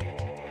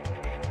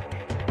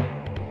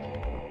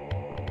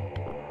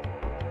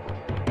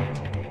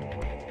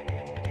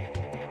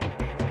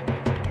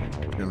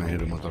 I'm gonna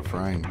hit him with a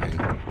frying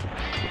pan.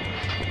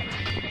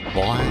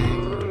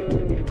 Blang!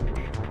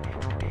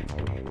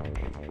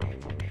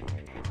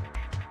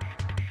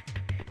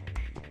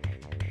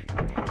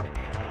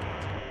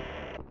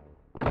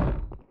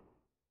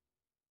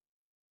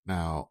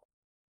 Now,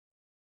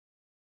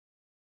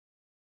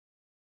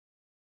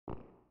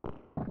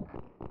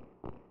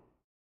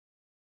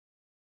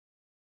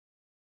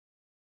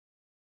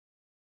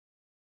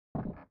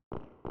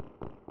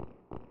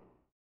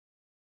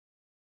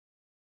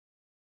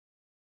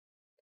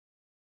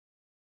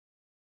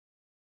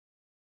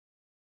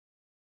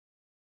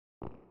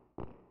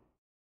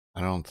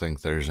 I don't think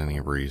there's any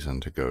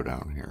reason to go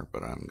down here,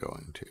 but I'm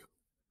going to.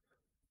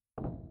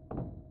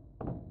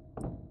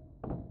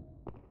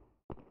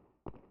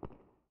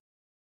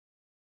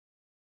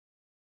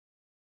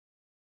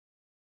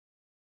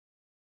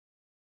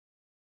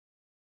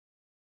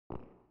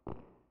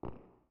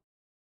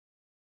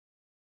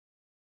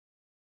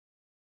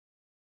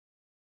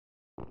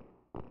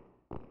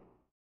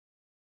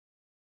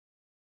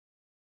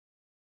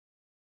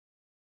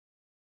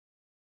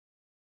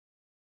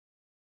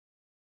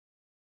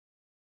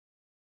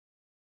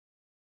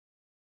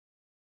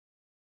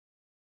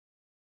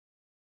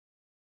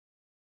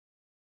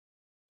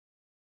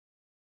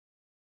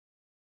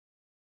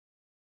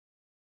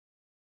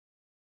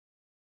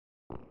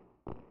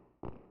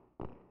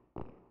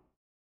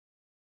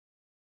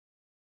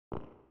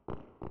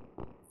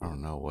 I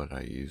don't know what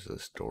I use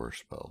this door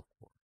spell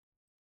for.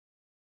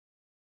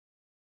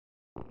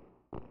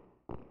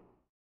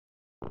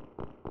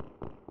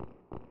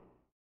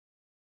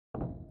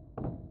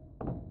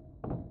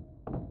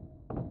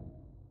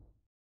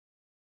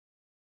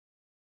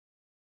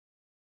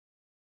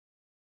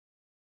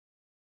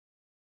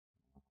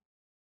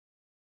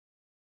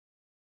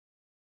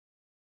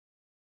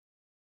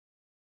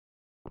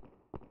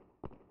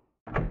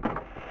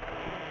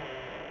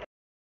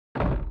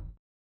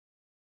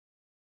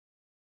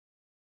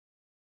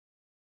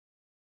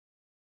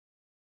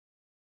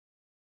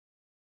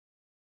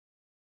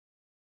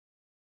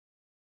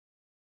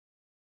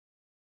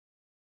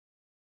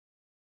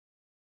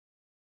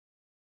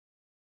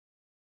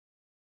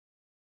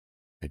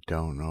 I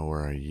don't know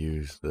where I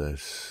use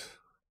this.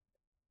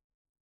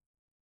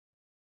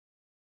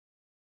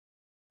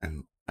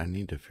 And I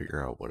need to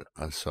figure out what.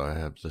 So I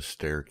have the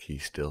stair key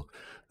still.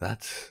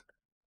 That's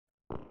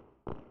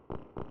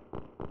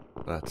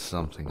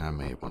something I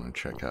may want to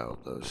check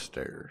out. Those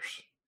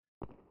stairs.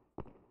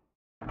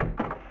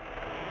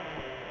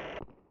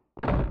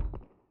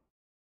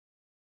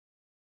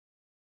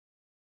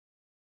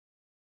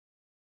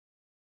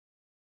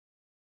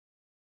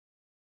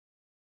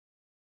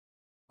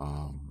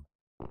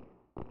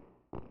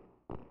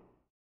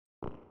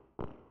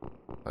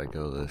 If I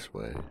go this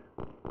way.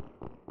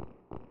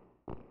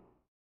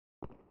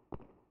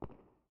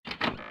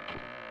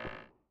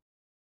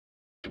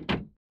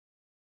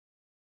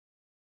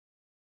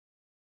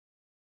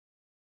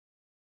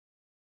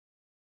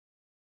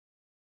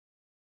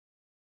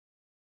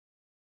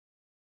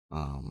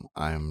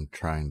 I'm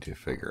trying to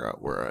figure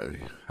out where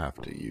I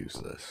have to use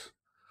this.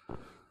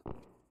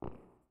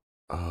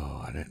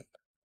 Oh, I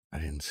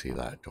didn't see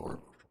that door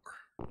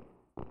before.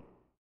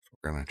 So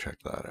we're gonna check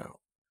that out.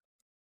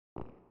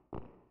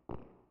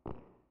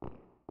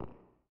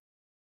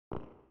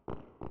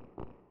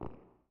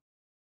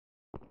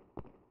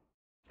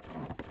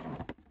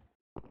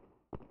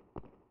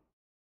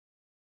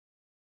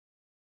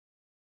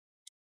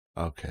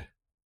 Okay.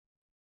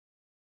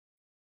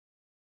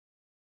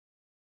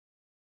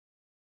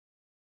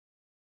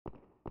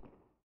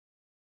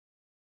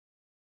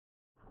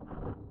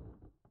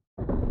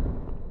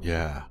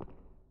 Yeah.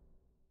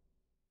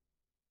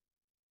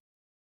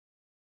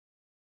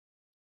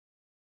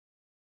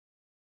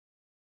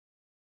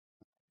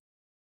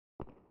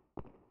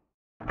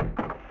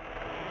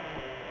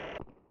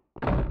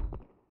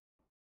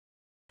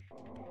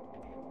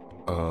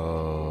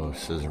 Oh,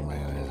 Scissor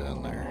Man is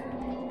in there.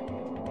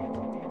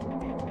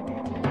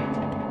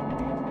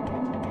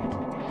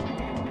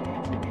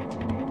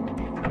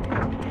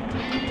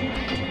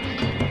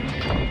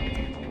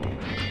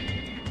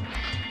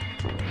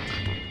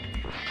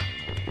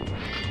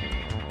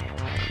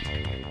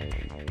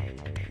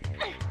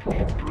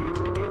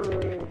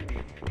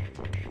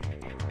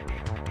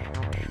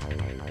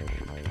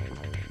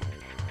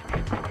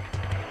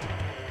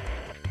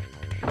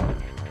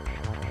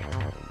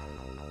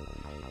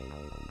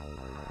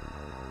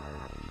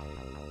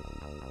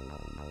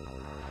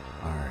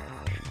 Alright.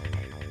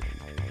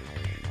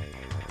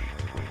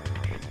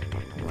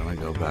 I'm gonna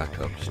go back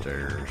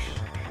upstairs.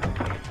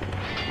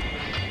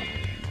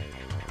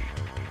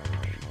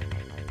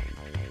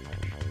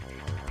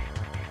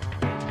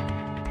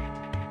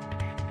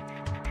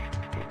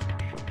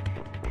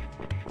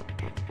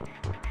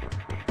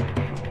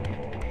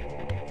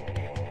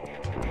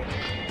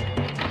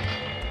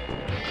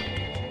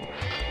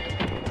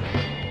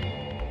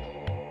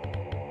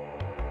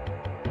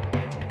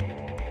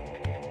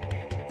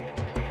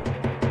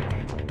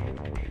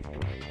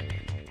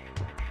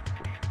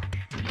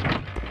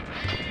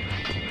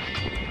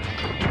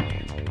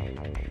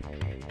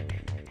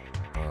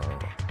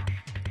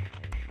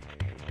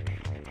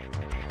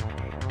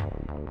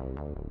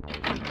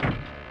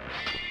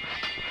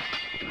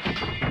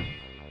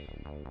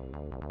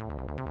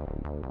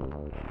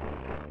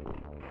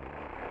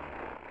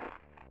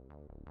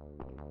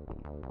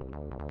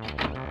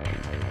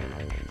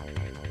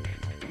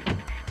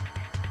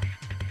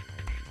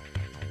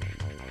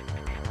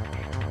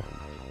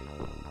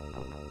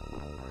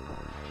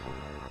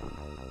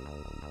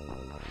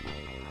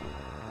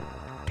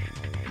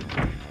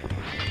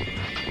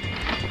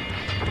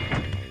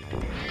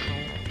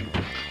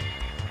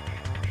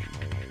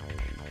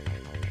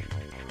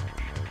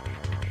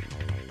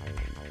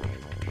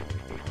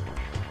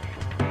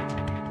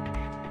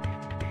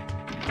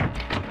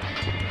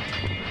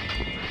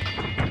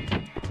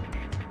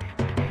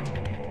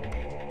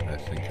 I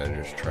think I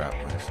just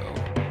trapped myself.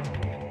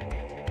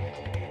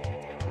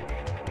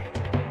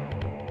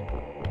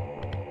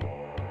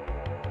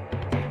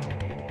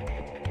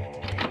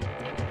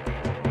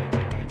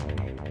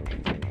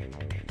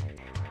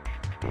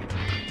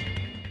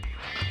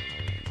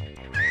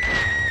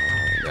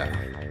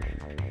 Yeah.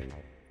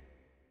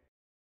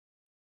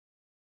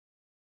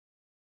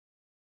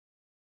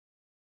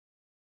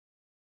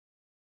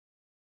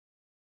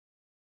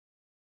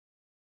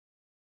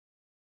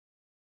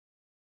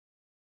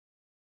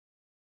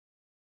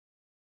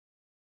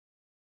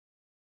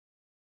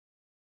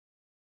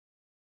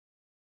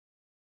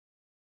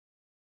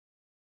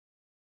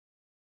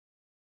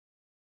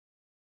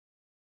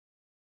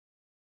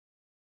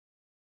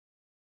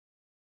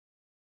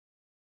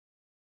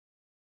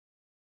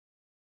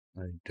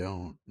 I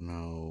don't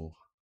know.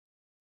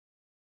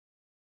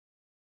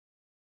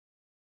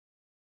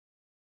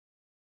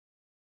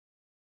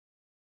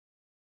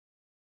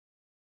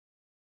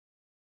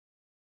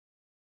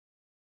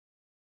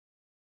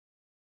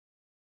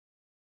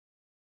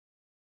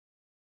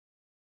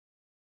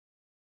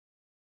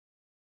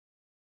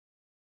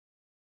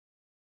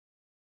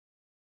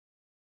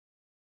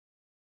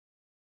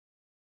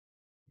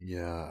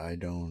 Yeah, I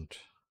don't.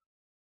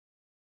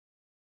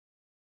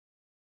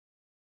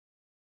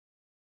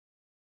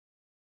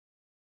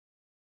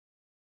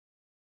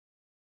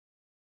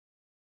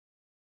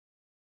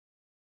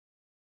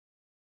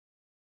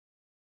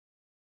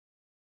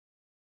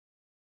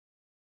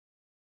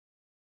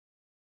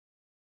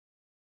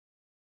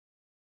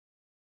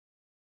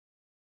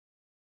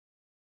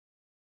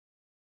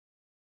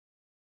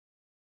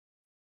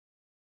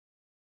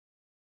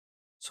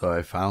 So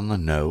I found the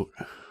note.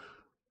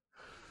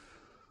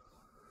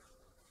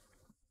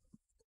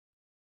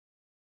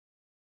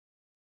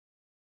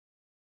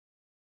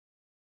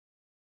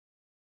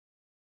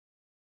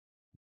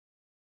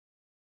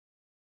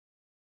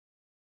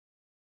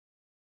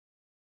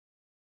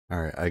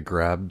 All right, I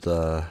grabbed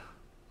the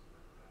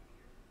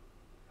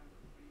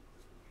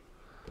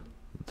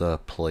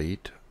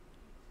plate.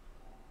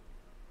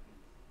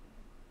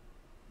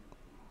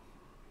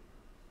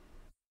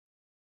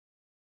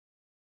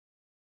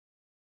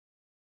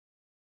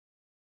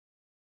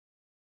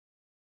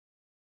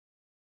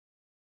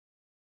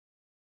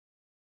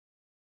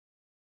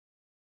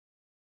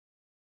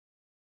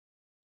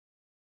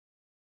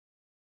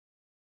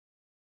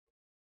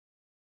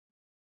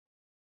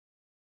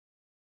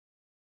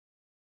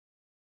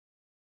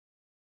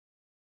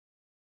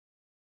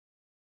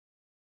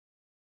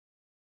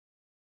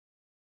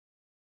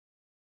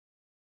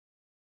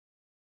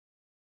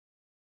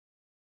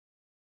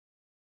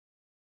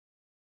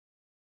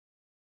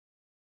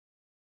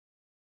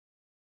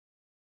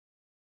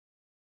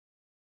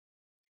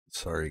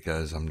 Sorry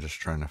guys, I'm just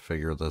trying to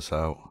figure this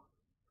out.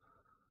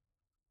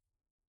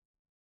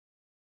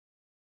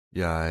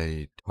 Yeah,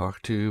 I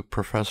talked to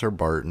Professor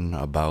Barton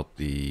about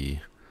the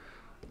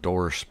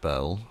door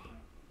spell.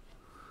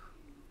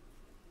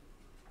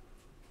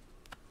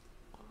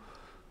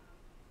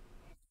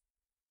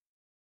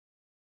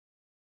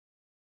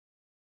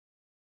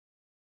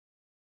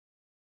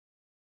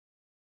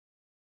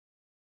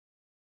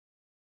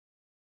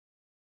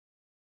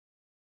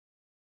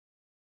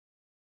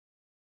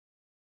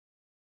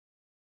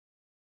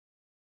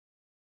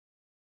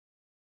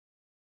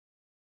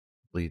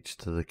 Leads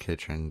to the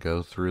kitchen.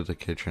 Go through the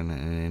kitchen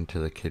and into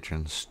the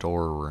kitchen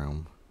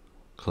storeroom.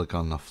 Click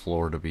on the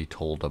floor to be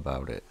told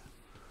about it.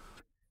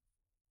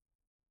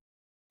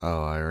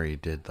 Oh, I already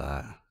did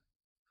that.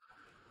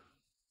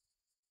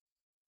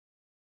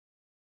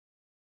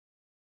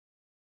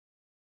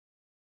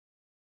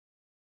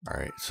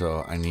 Alright,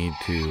 so I need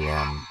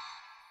to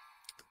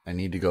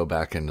go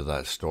back into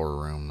that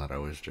storeroom that I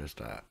was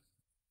just at.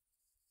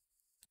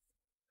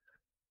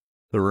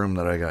 The room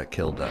that I got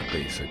killed at,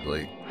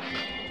 basically.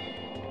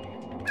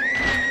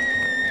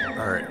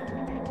 Alright.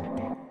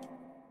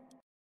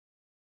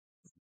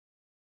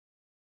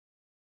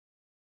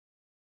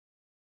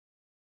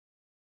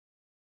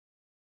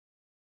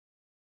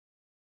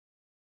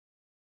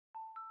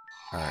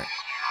 Alright.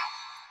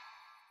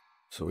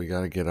 So we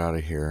gotta get out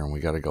of here and we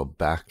gotta go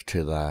back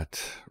to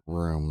that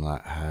room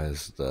that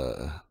has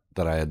that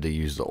I had to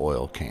use the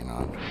oil can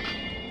on.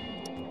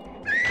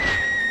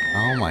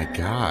 Oh my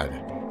god.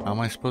 How am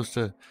I supposed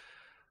to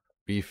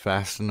be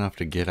fast enough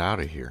to get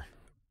out of here?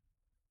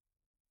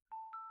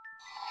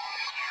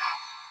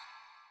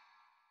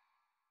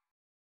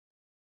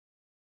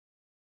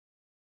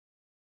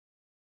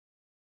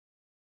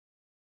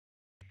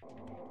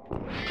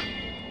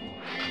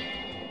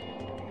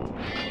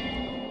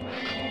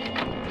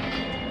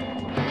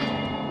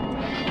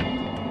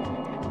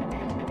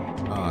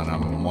 Oh, and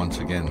I'm once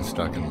again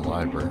stuck in the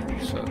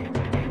library, so...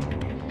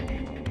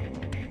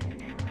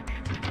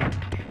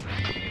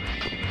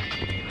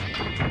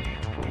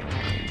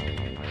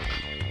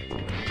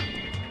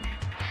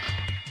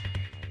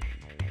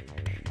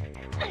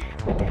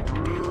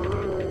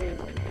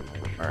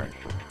 Alright.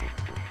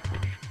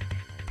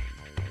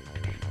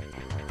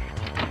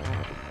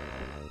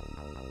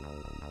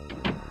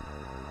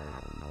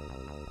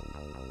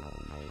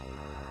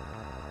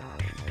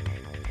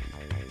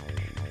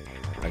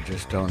 I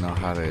just don't know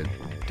how to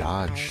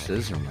dodge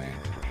Scissor Man.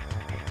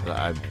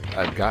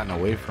 I've gotten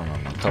away from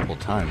him a couple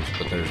times,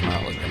 but there's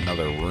not like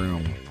another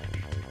room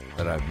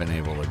that I've been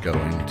able to go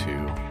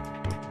into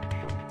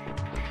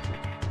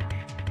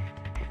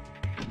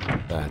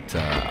that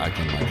I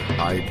can like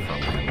hide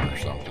from him or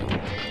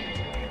something.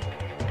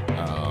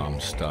 Oh, I'm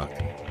stuck.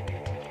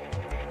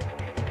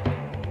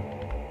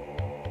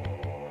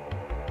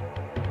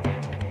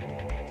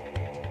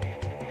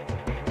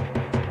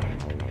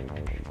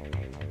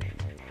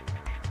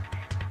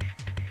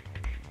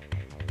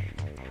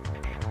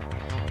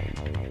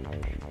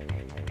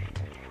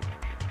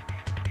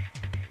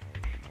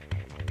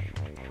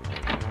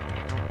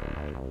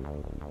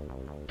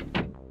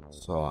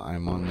 So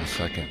I'm on the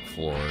second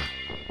floor.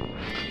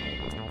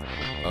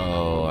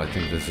 Oh, I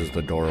think this is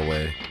the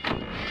doorway.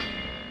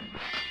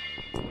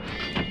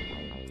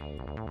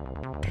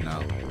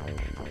 No.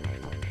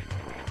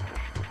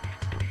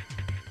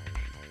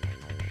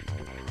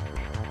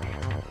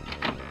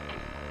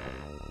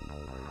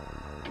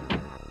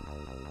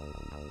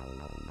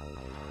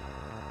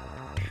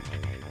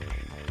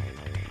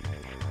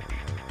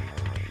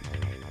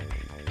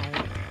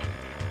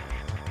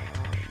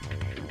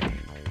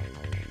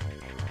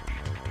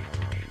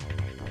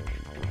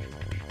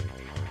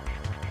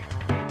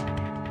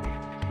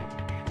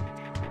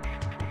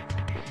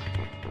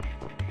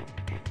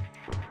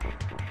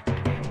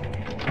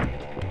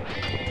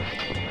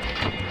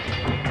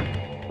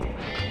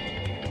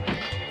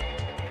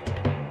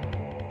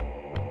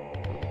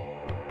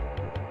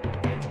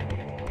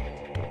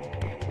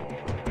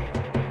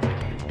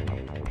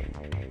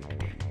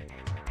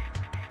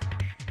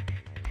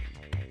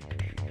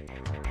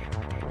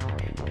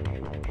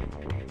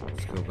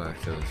 back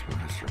to this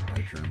master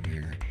bedroom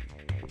here.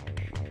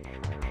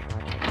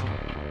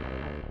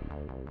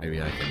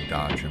 Maybe I can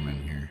dodge him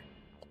in here.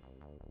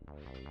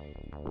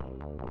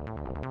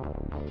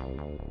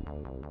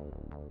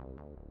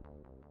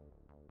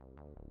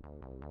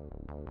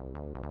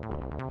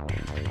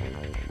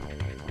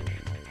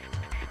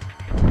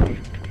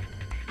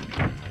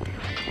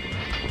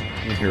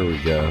 And here we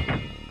go.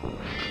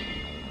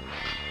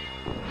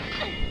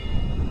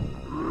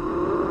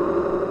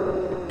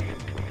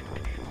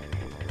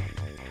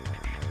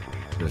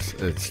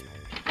 It's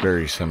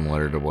very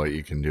similar to what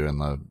you can do in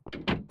the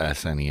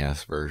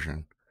SNES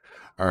version.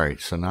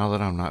 Alright, so now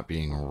that I'm not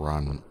being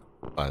run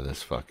by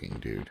this fucking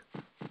dude,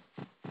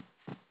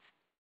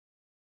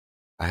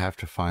 I have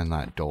to find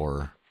that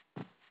door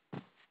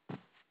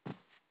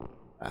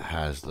that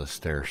has the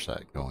stair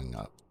set going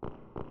up.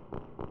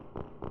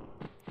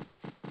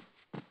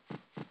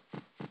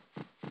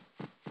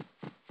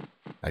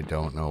 I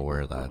don't know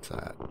where that's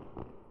at.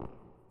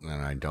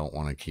 And I don't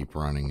want to keep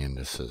running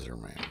into Scissor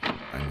Man.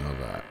 I know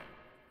that.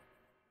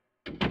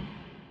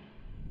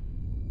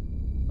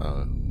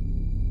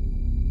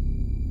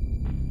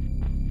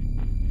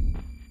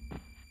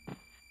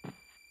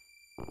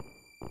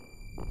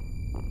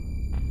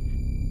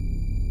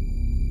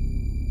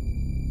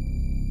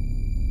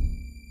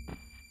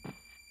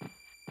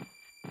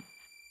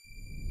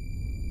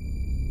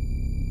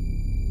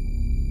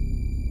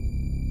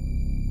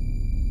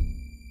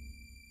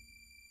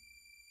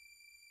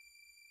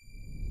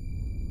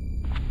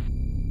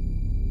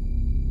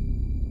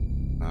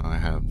 Now I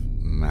have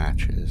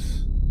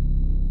matches.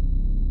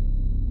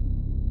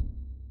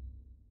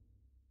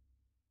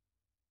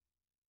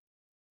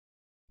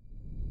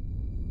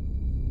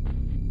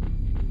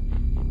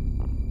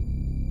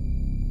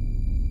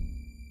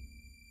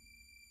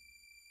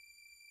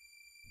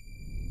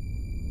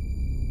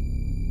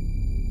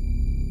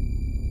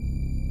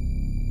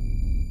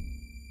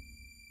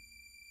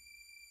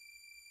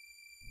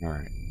 All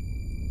right.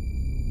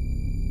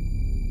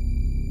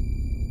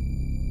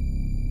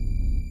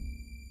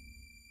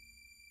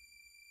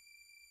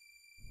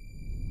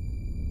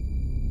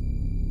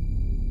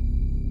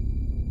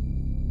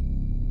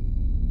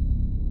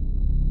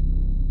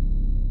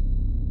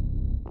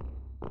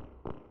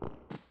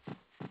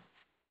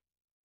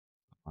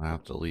 I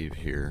have to leave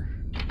here.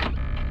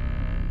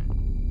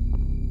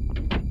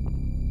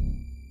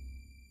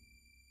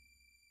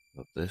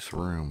 But this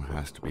room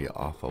has to be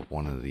off of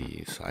one of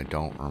these. I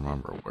don't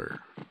remember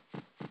where.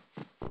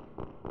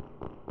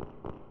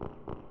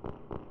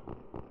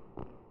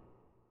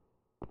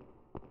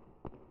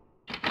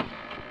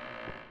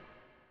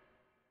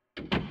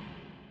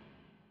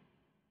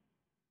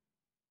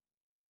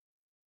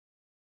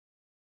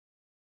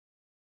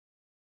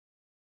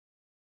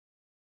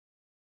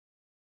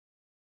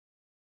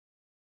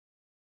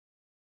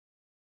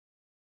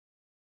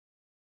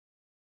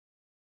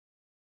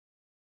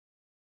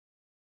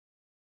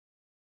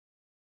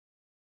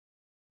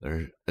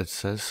 It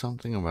says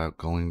something about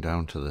going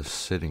down to the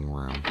sitting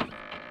room.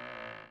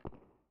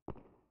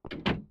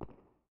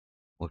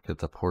 Look at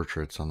the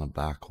portraits on the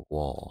back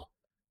wall.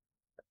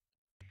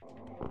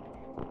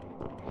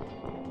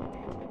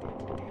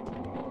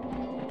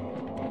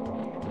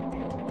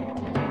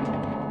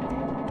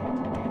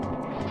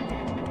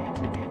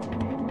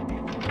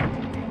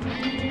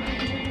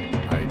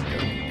 I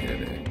don't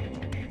get it.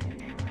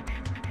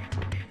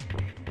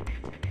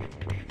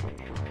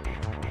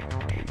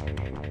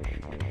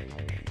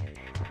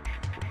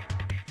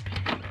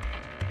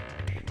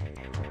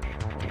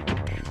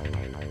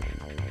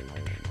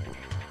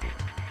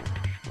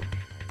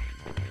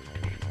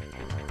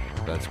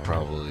 That's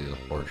probably the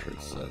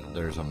portrait set.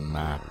 There's a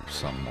map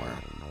somewhere.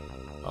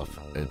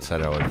 It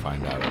said I would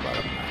find out about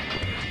a map.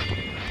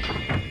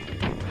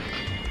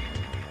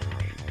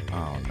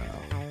 Oh no.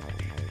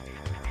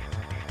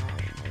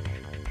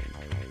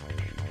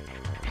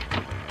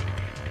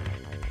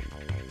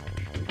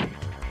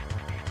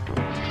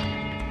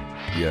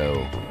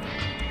 Yo.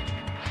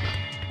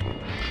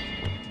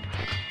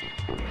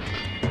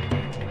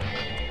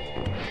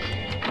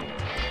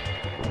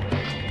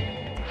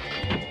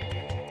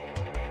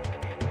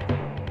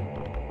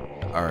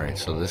 Alright,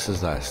 so this is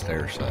that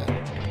stair set.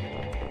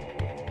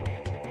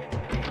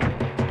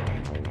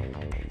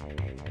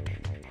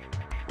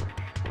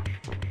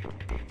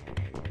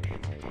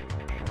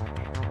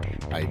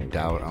 I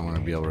doubt I'm going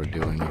to be able to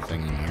do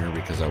anything in here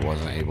because I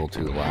wasn't able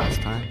to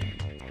last time.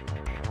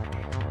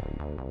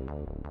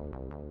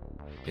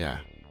 Yeah.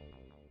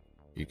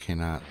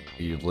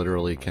 You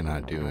literally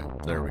cannot do it.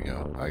 There we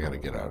go. I gotta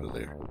get out of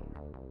there.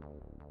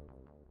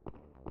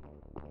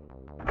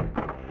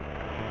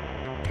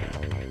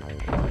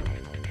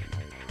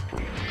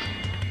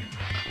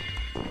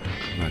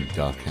 I'm gonna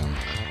duck him.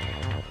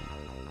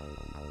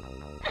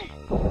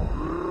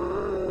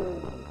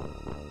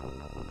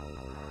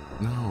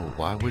 No,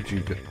 why would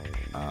you go?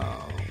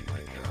 Oh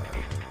my god.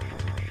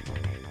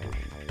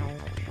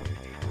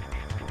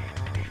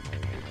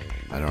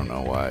 I don't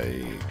know why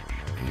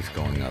he's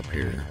going up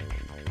here.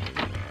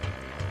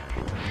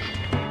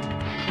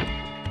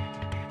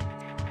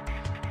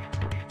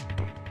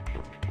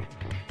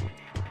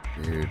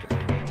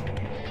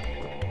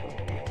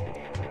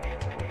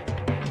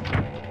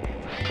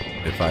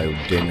 if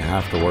I didn't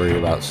have to worry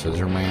about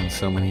Scissor Man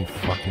so many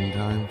fucking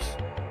times.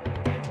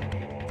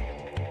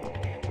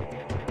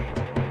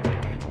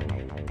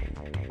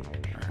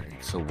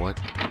 Alright, so what?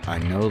 I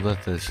know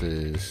that this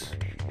is...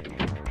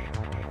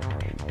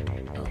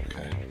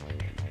 Okay.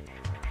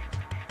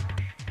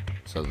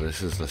 So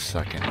this is the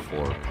second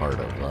floor part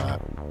of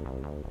that.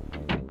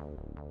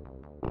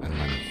 And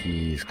then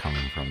he's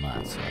coming from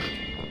that side.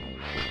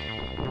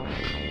 Oh,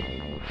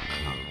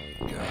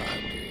 God, dude.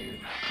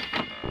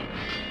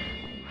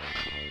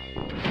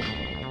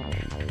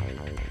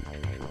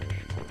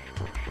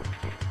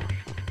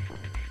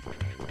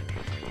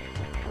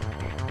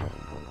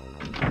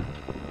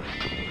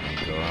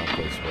 Go out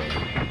this way.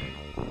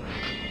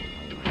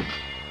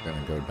 I'm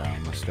gonna go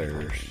down the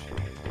stairs.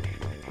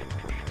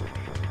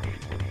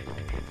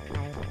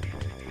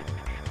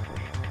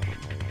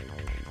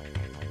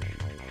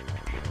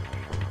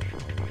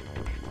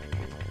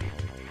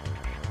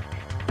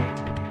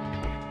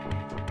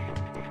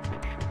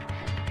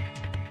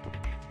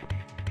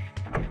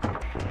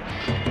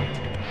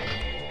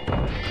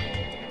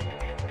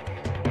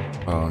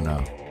 Oh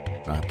no,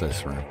 not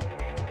this room.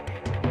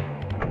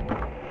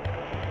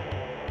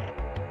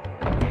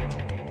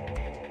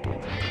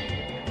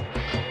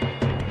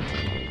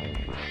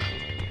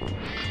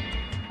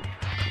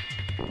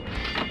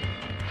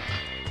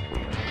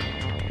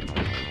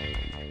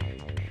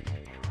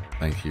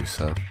 Thank you,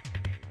 Seth.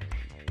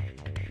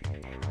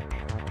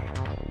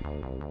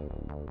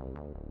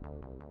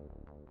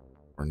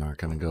 We're not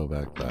gonna go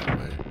back that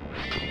way.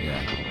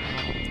 Yeah.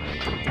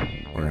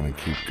 We're gonna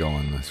keep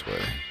going this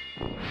way.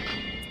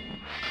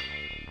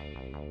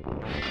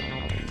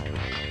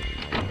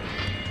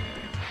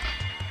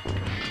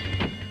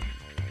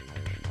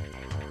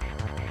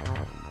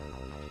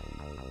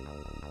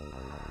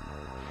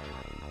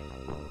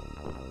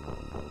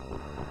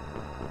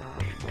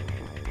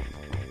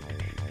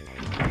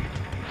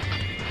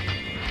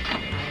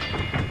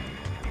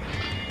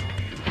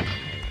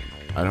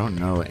 I don't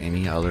know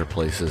any other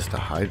places to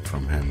hide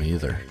from him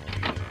either.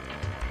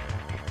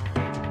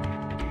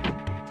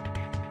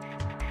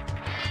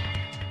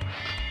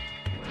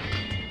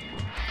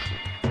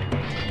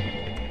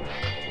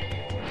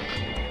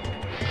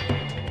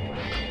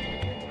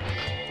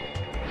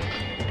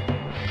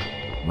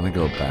 I'm gonna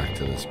go back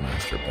to this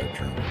master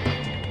bedroom.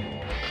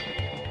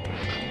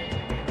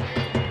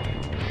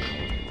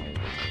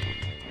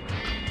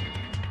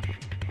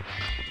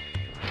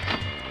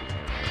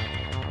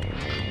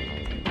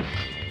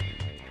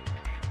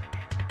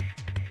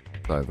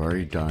 So I've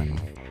already done.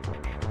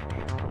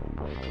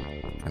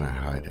 Can I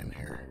hide in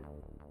here?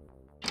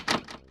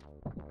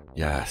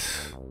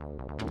 Yes.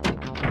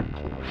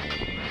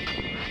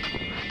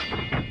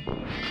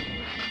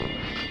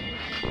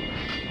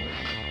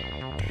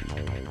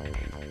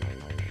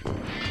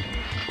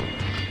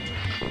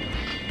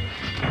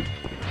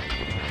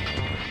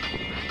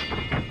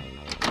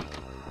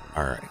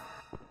 Alright.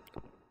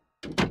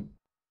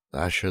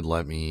 That should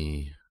let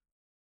me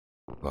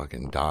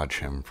fucking dodge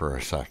him for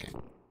a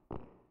second.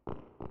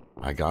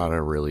 I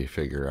gotta really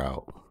figure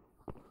out.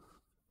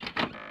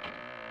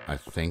 I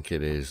think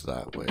it is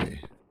that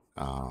way.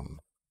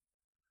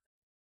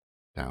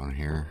 Down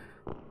here.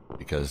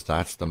 Because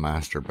that's the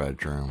master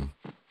bedroom.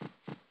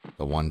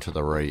 The one to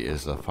the right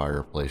is the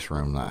fireplace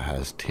room that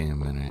has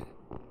Tim in it.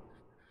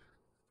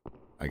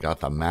 I got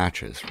the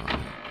matches from it.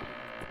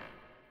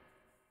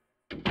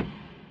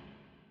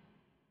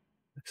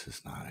 This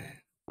is not it.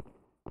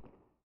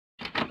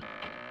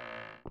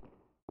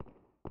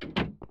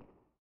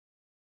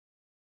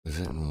 Is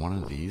it in one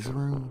of these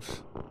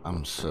rooms?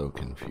 I'm so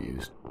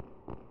confused.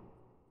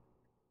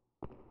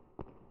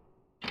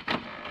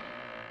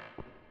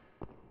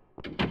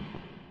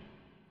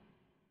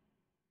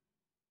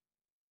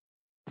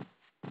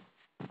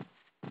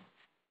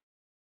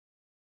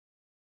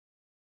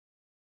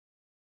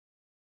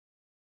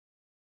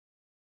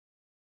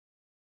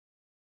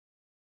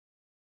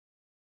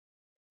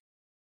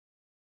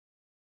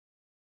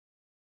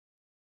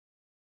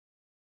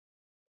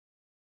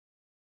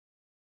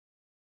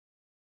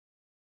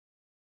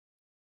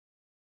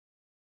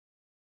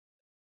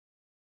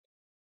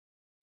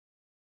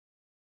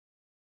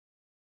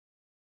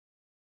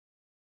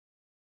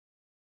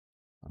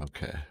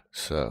 Okay,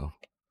 so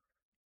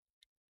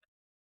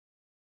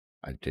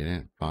I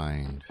didn't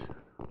find.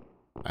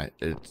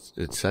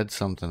 It said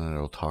something that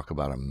it'll talk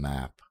about a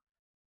map.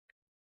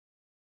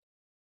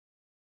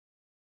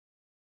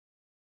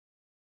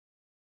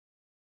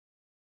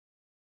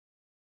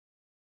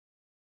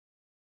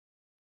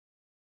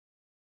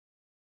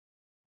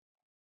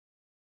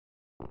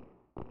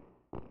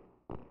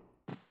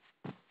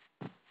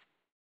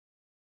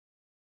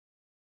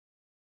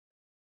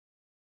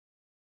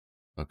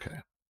 Okay.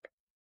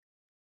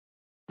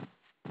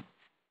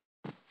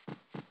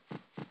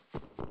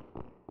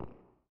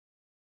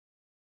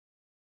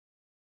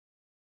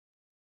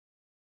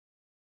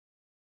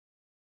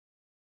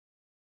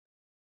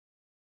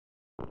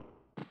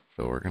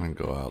 So we're gonna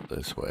go out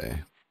this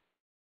way.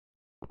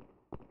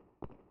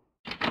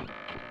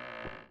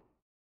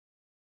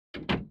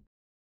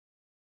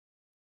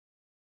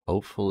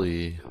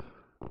 Hopefully,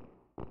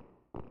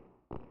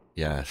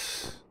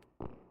 yes.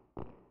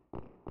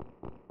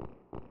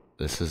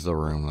 This is the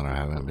room that I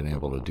haven't been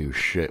able to do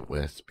shit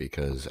with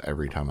because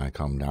every time I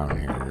come down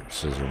here,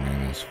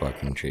 Scissorman is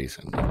fucking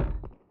chasing me.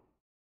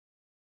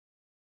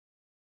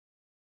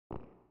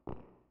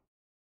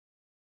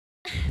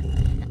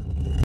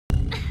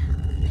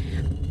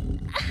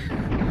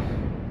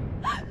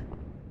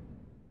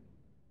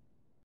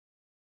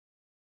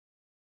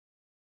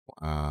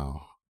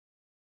 Wow.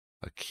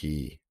 A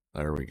key.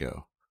 There we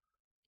go.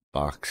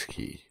 Box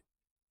key.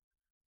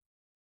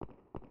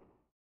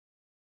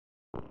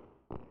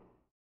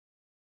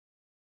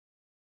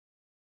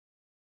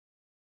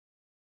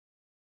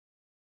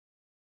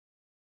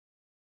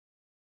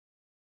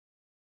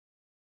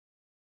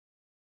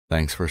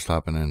 Thanks for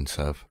stopping in,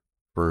 Sev.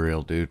 For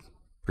real, dude.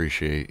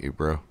 Appreciate you,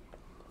 bro.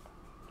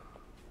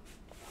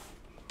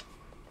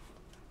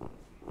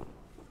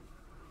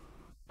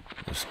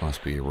 This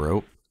must be a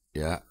rope.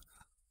 Yeah.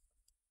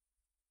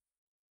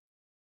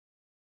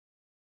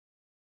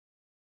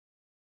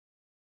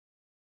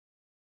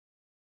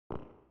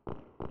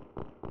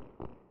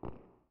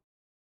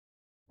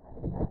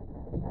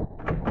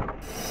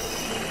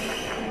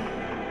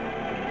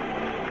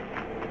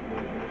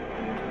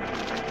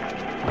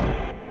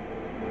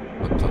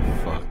 What the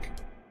fuck?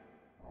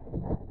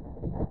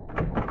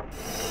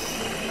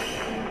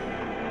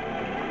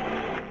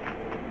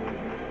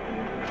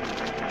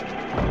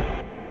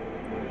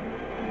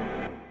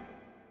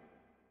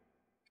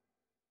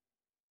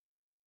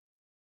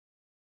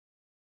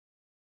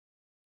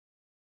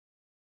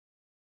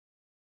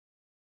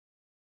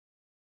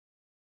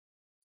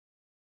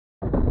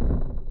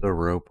 The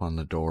rope on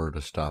the door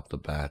to stop the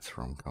bats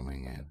from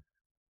coming in.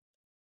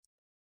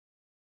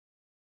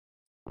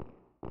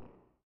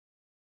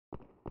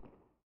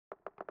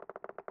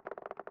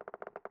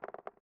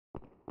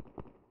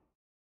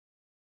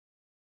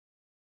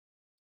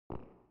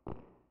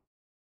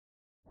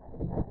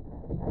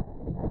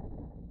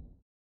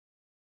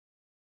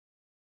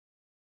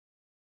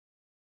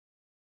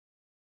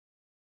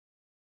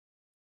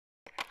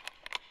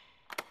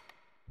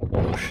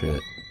 Oh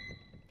shit.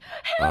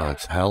 Oh,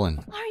 it's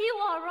Helen. Are you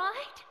all right?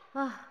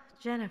 Oh,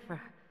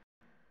 Jennifer.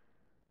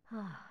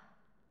 Oh.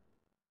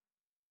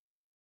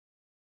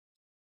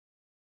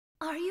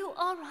 Are you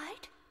all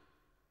right?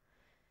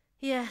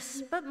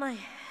 Yes, but my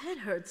head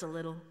hurts a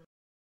little.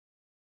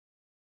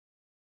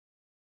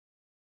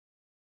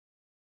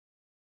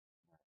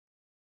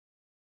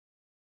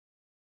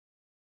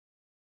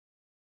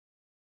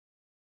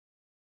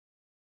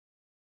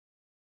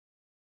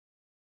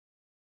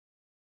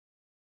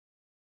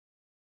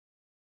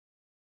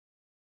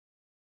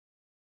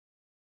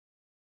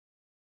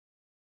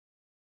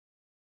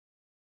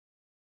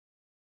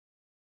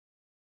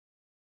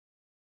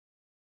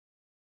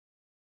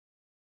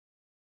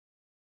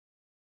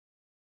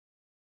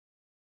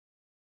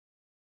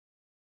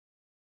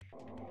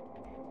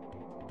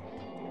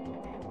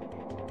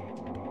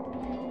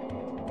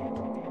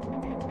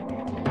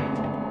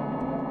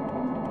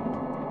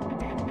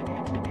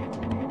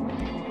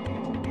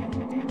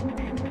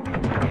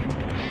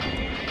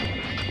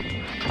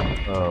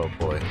 Oh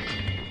boy.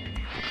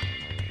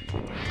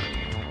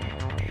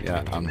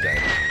 Yeah, I'm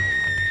dead.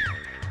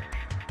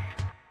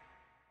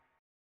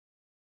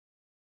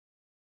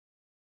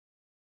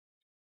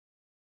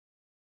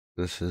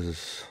 This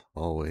is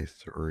hallway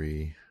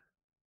 3.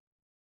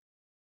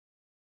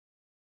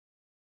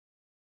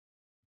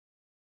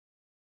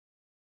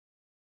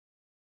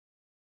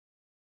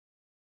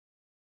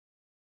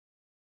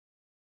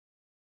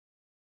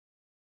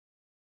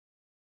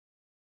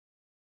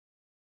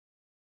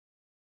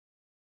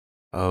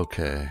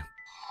 Okay.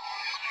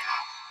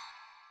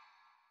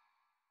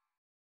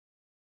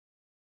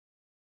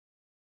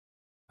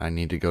 I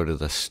need to go to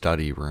the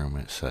study room,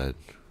 it said.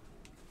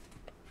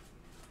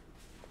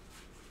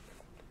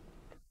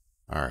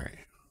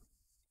 Alright.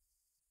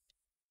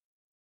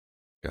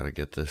 Gotta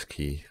get this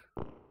key.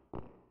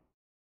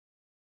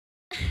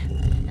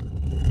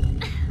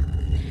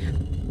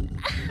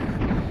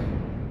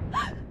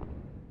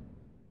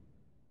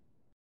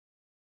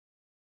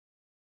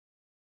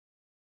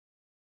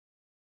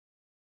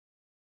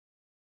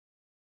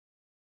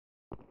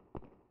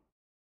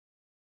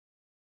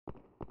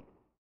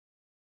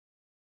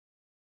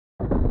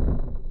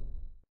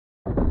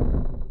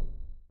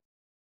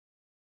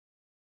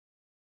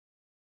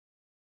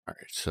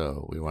 Alright,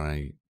 so we want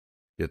to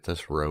get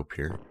this rope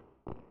here.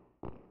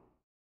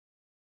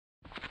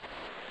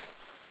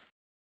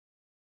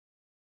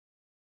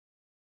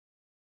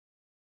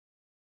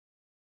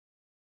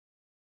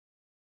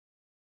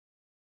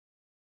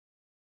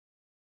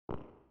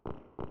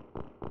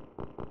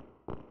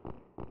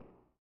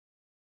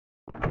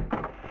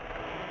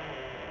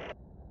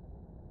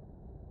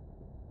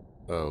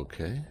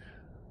 Okay.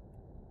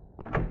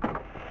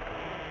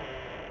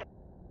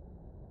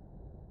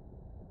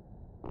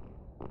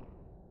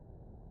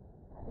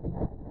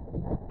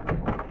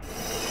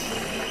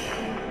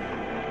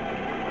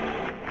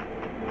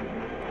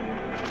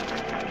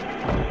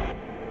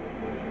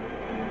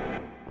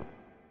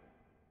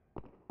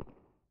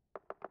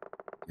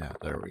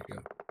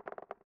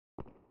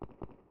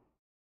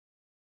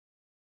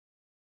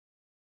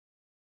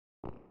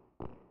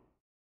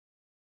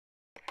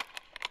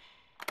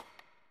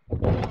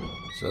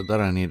 Said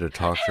that I need to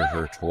talk to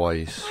her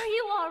twice. Are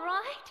you all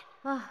right?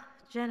 Oh,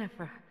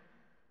 Jennifer.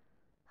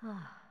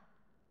 Oh.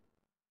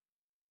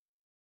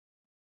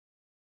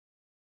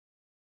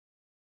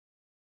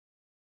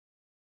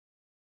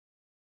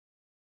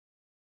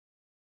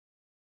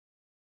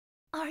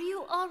 Are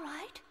you all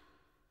right?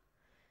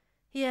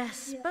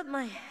 Yes, but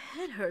my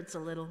head hurts a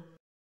little.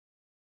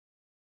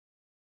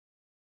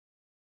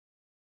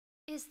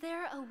 Is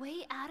there a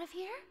way out of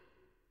here?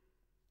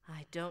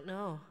 I don't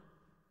know.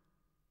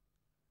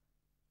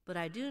 But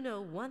I do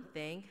know one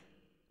thing.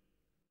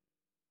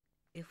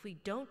 If we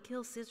don't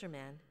kill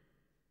Scissorman,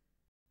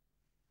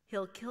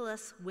 he'll kill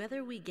us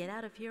whether we get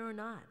out of here or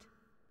not.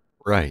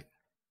 Right.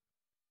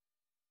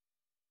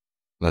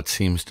 That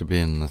seems to be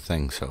in the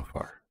thing so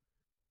far.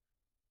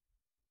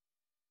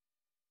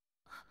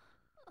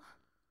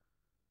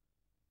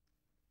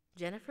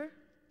 Jennifer,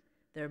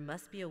 there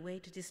must be a way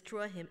to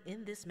destroy him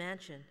in this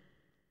mansion,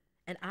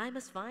 and I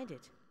must find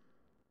it.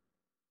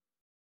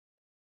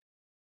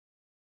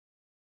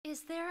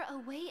 Is there a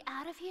way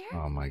out of here?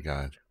 Oh my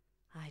god.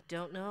 I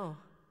don't know.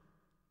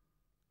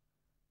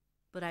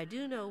 But I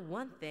do know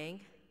one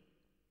thing.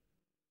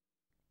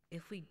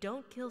 If we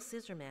don't kill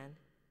Scissorman,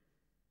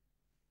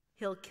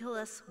 he'll kill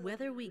us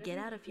whether we get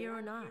out of here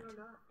or not.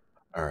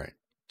 Alright,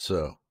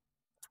 so.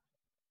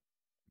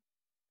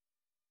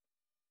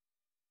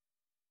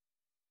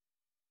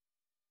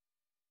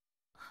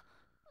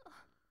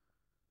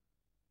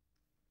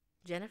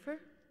 Jennifer,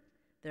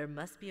 there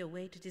must be a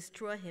way to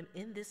destroy him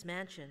in this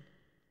mansion,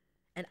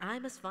 and I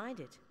must find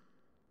it.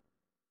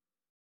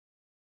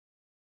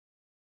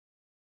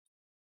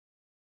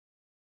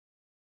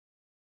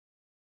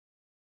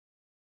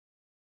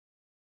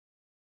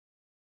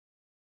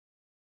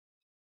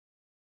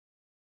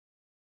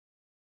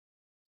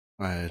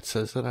 It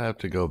says that I have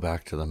to go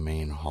back to the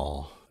main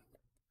hall.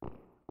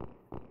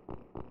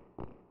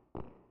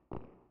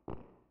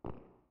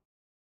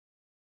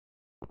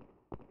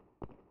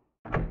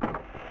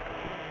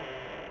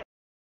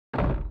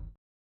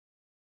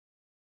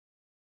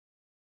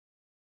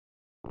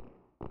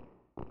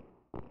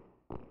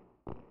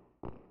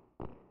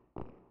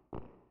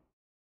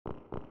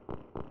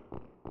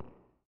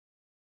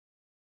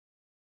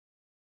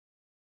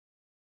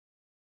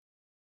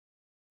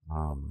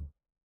 Um,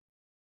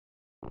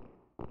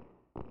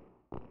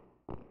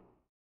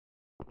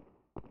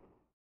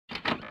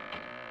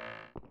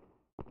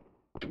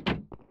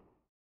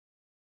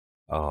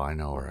 oh, I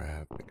know where I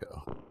have to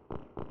go.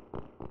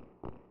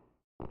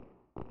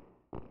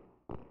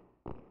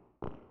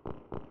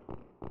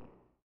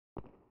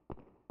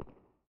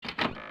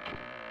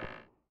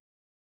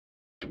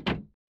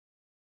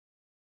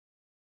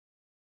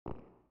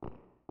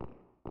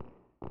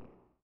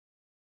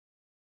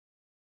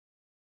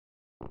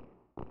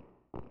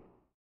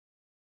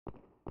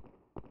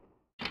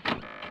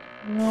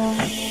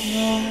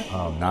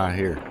 Oh, not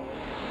here.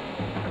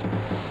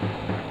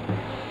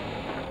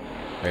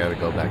 I gotta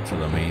go back to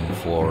the main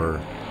floor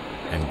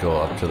and go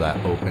up to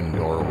that open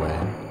doorway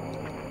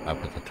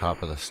up at the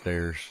top of the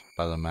stairs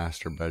by the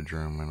master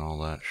bedroom and all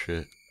that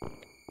shit.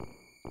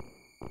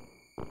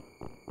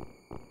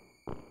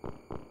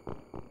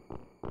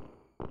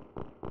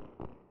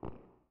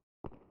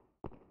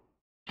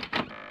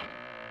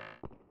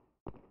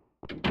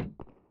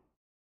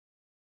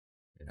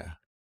 Yeah.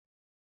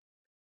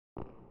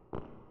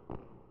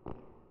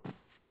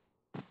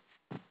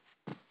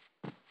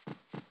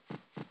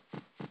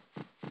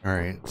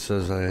 Alright, it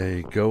says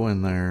I go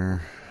in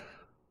there.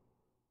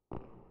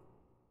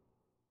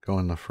 Go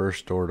in the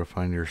first door to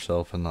find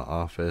yourself in the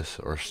office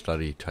or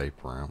study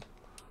type room.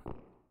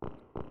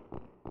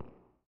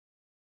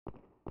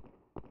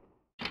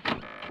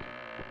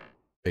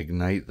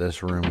 Ignite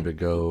this room to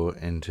go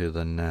into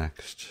the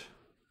next.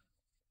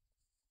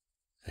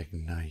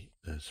 Ignite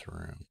this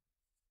room.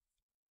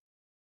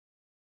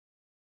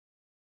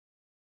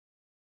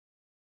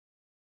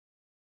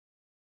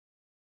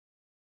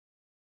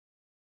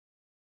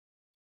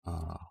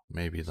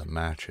 Maybe the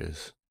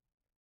matches.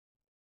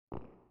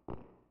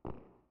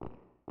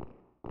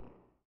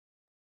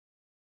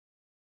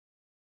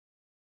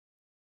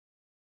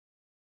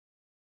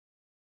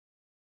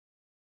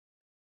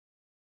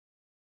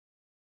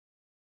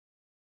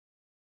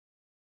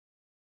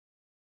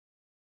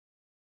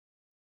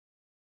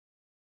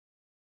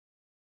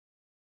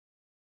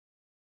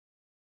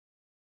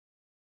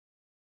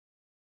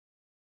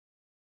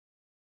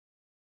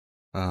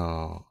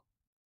 Oh.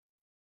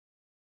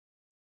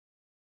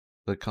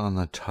 Click on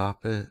the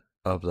top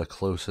of the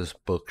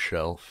closest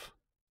bookshelf.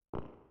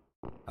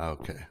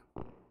 Okay.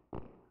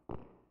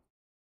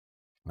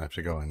 I have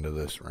to go into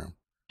this room.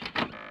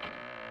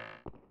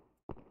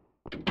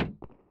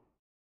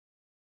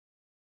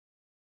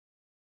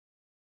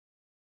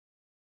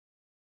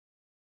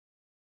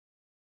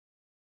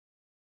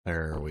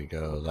 There we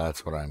go.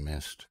 That's what I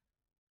missed.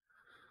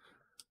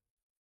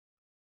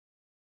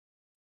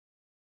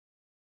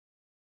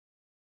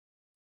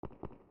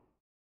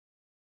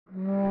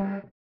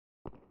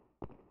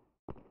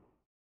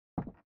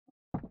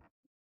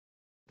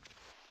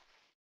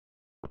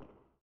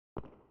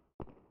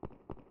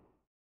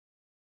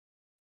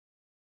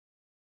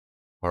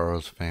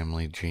 Poirot's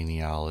family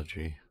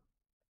genealogy.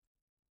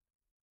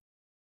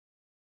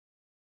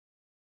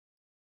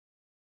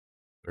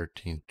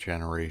 Thirteenth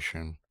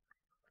generation.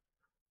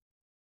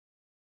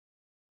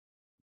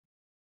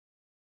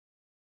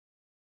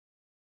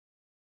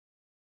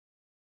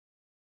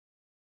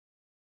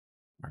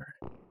 All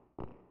right.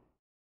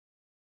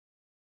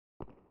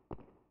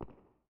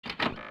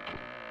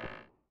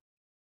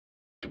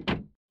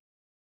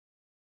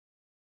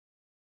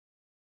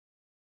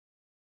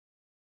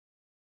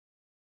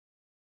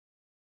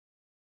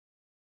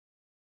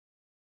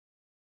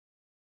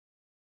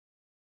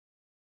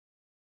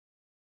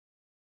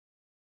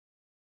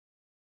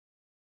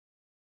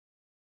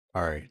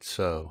 All right,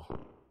 so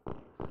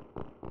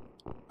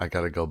I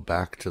gotta go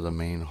back to the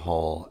main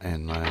hall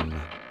and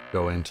then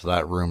go into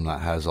that room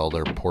that has all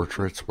their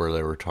portraits where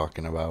they were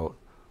talking about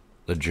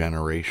the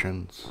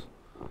generations.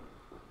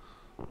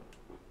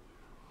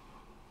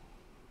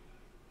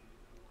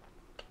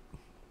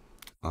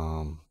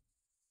 Um,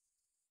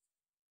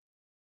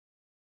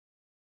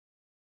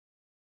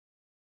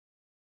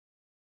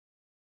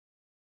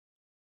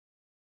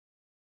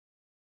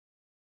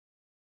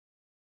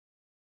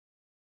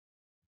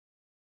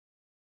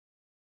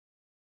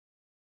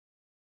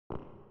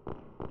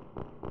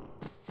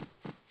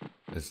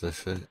 is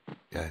this it?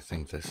 Yeah, I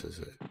think this is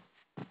it.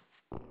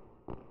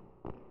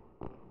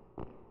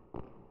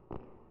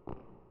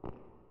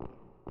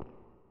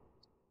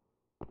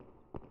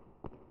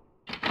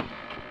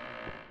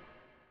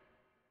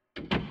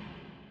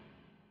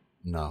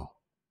 No,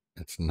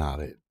 it's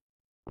not it.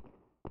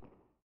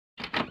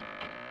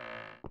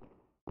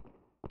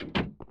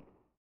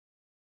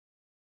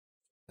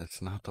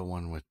 It's not the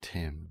one with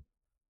Tim.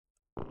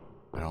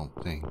 I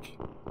don't think.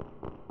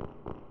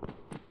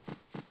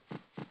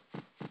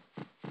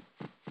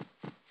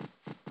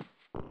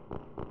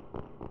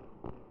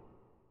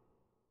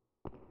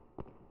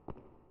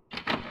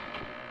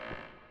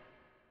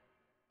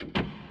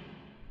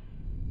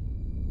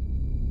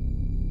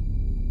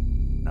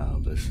 No,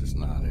 this is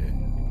not it.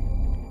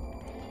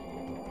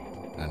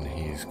 And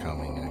he's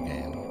coming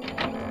again.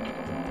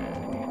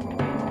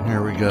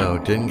 Here we go.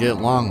 Didn't get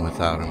long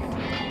without him.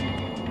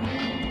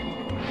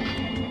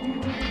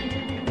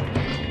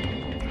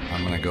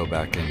 I'm gonna go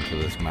back into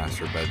this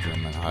master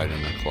bedroom and hide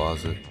in the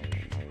closet.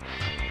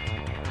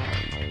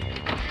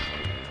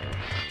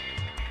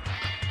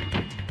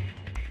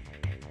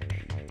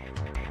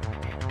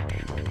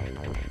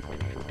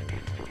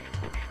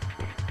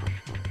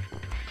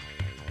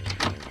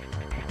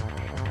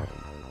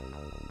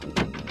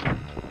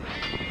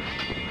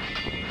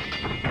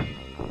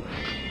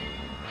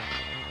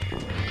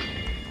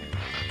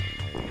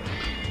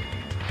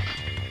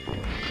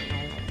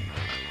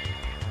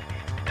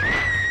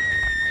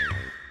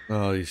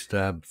 Oh, he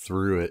stabbed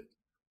through it.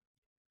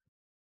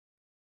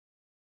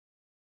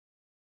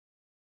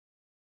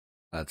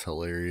 That's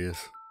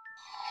hilarious.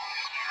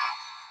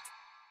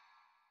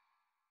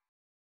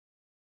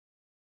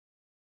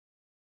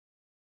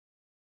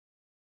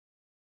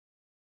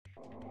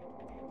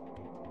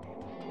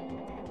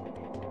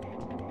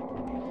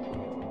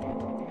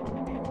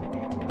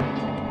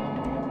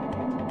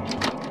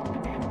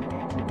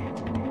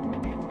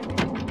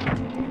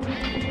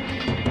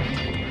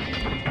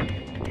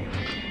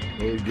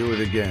 We'll do it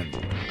again.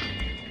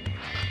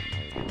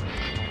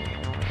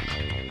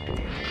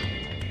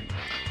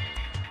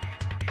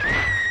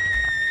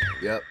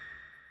 Yep.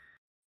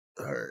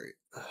 Alright.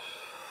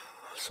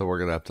 So we're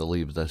gonna have to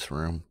leave this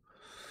room.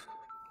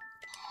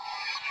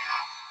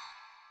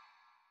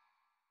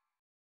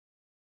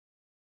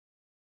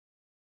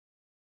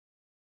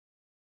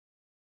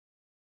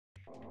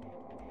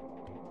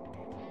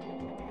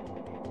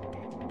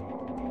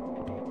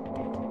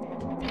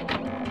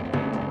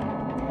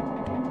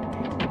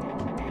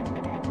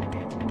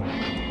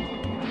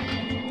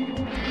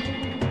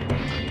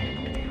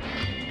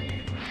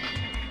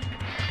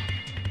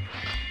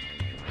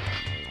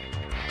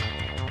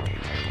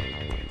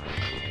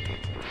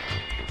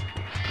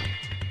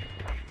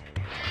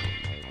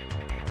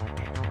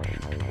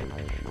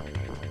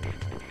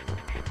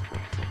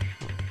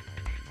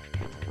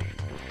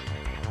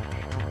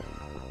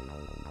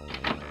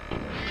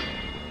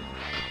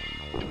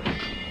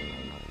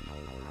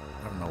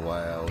 I don't know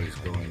why I always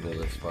go into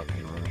this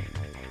fucking room.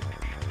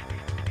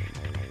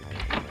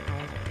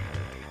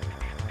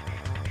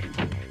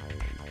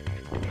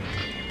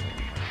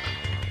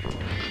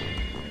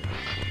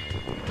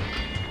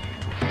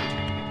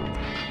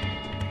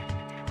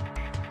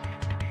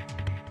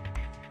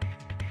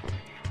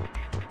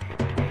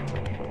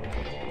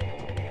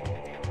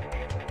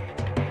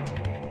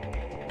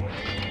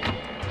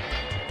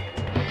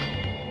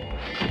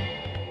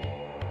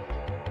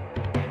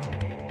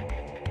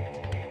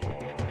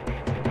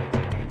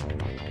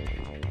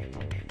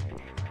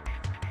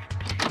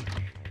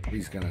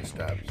 He's gonna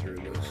stab through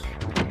this.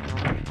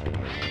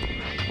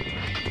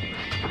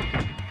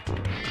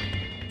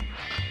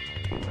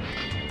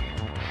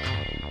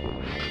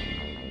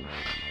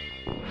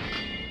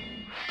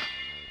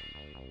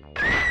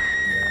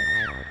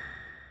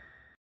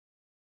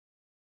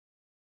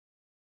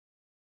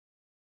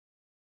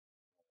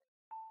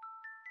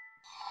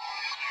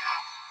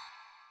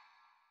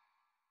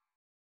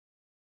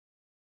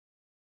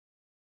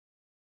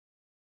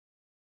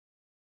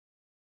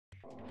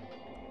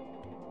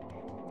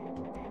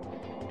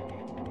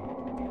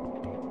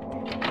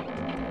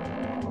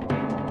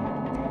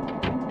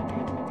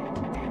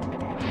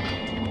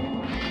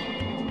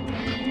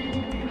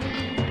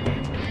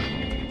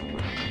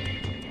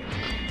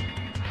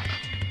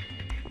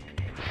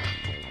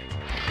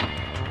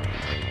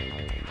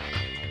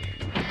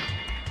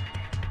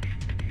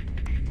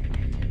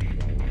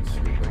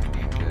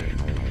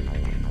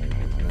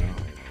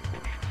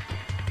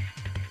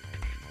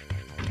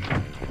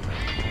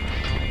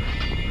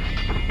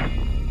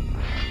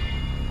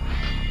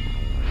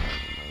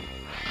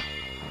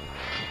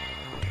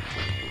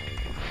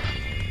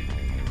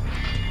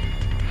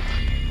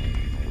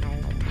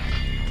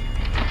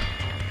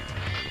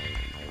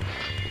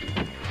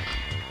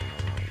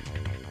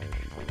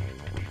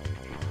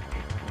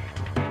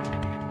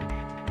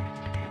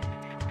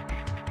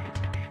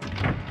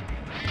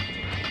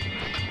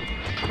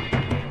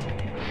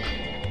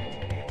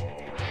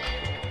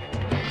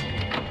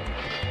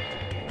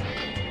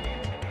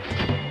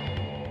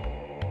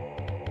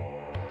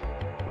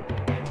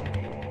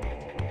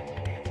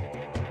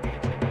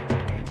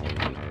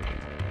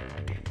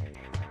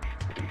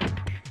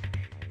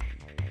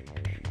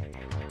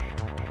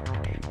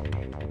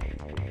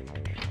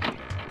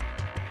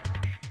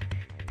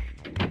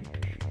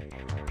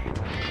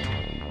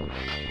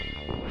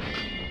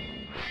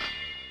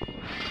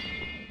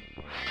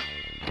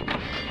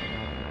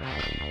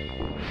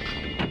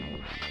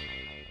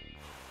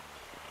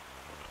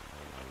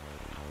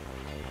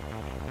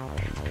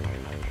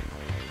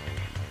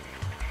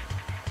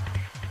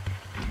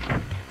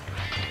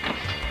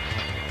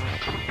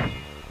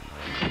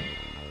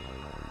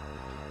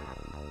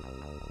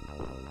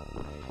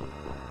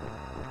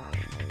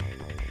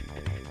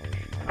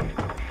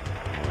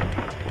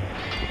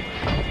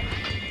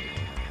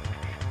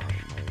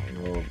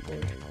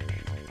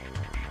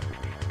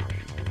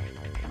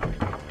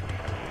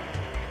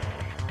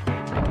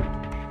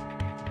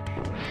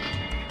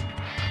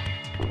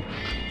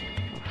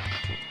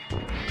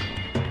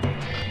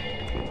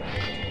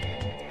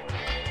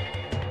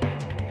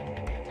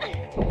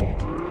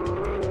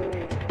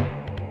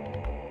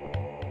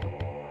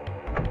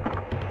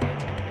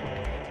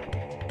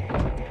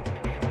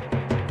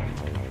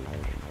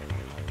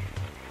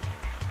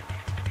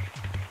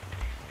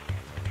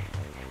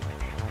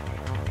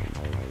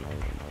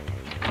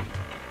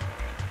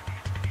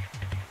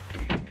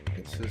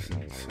 This is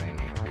insane,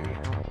 dude.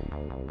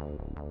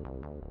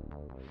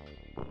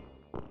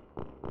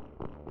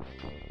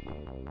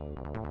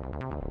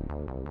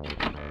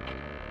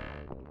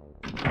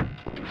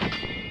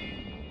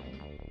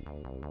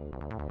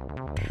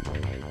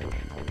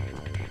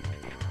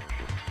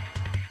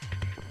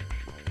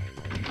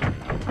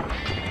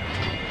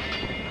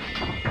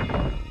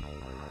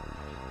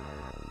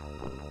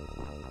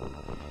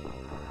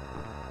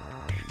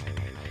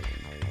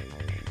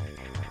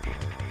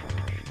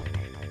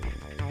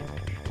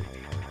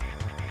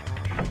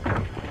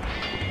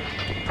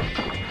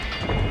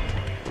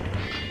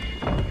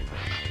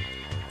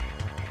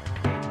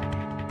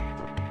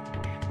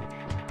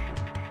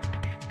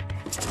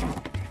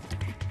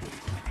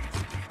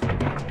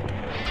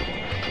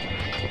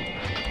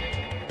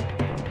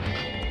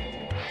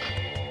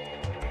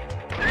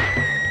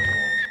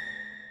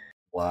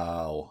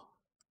 Wow.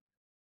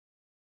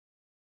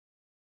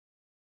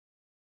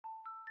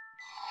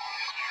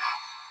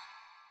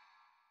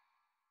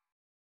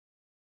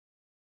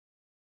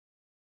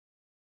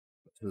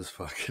 This is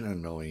fucking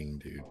annoying,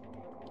 dude.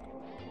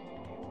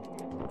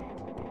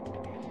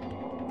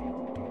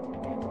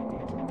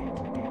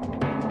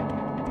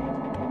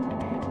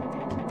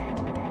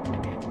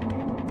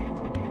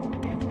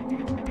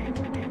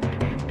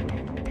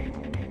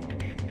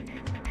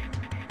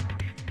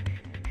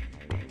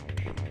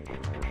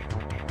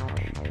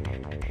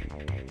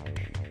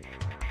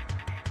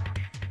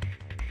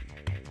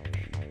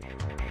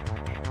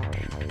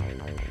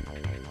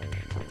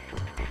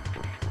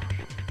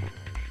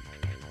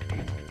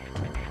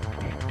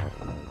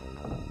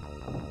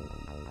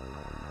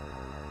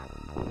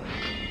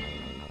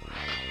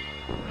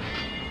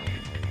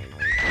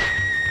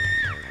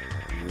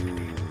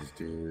 Jeez,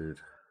 dude.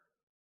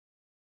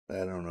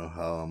 I don't know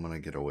how I'm gonna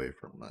get away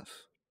from this.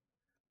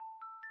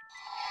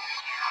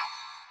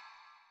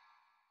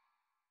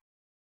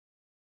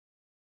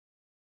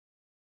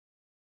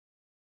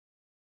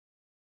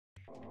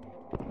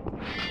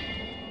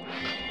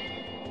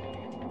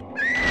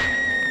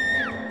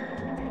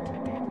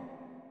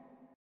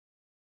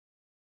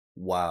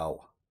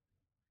 Wow.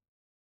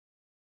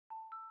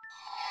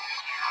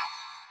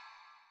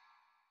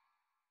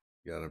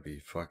 You gotta be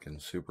fucking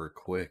super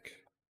quick.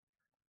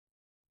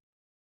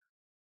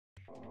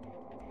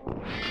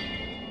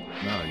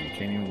 No, you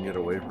can't even get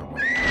away from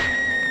it.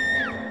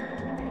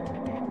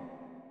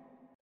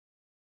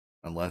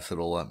 Unless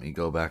it'll let me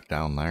go back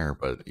down there,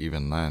 but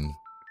even then.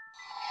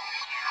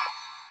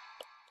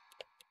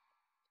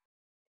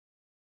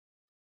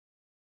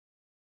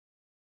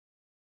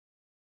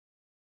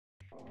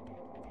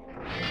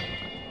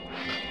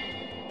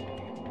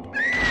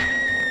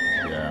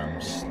 Yeah,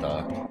 I'm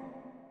stuck.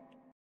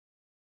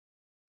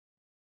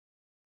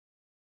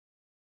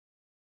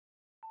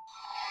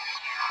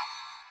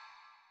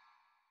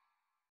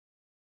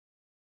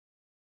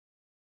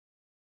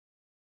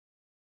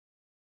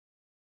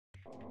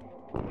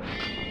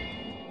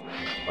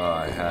 Oh,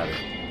 I had it.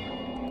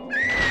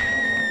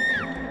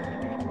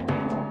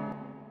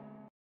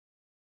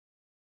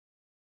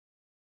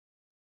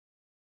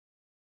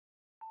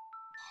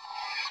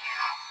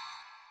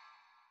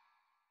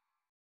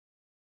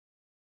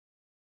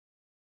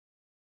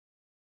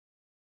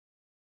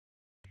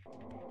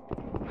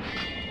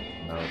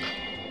 No.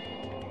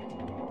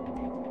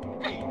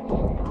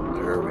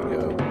 There we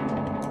go.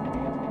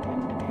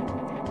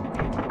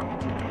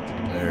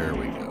 There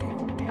we go.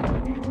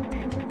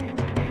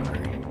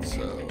 Alright,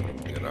 so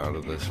get out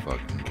of this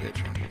fucking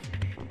kitchen.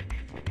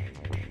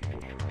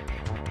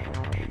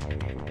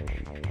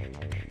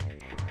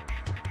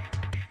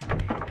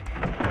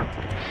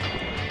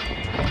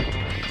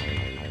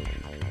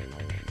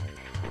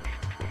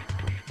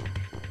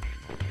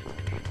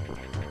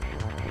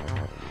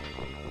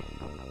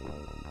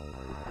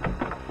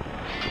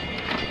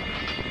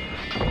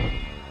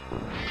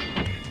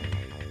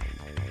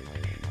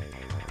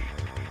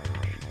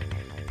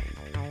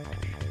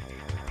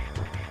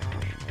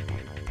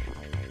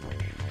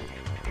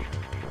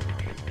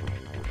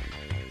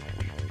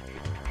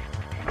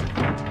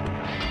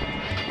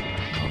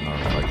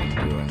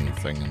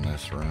 In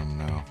this room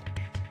now.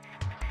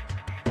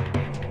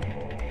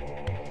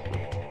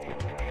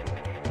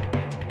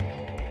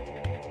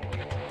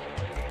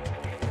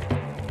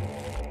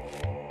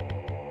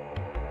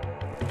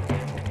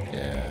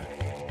 Yeah.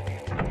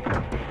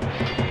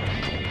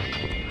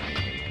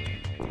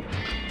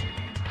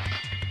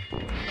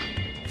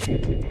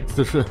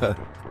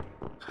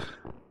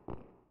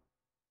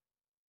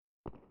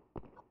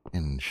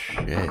 And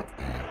shit,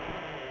 man.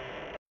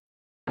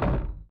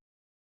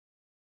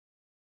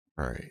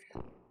 Alright.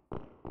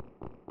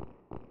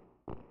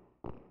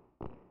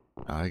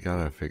 I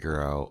gotta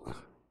figure out.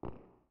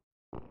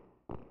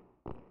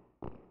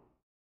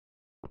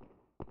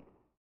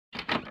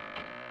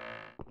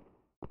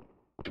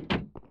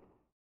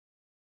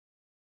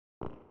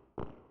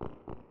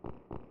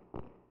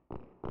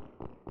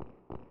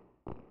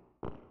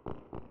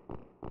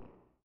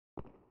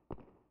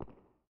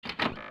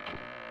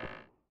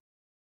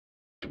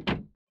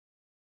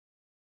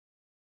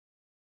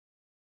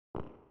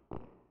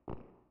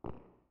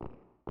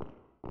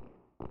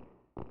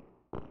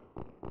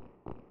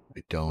 I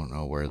don't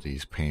know where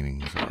these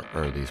paintings are,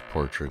 or these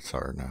portraits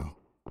are now.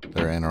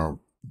 They're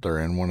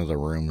in one of the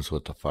rooms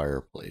with the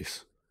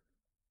fireplace.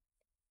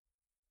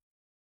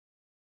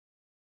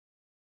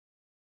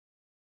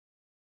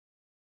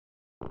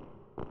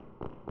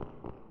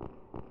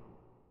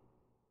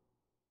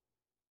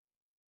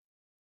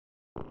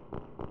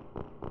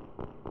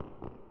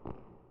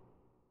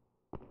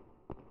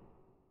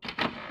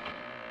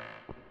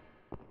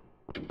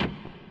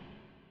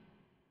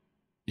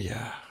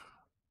 Yeah.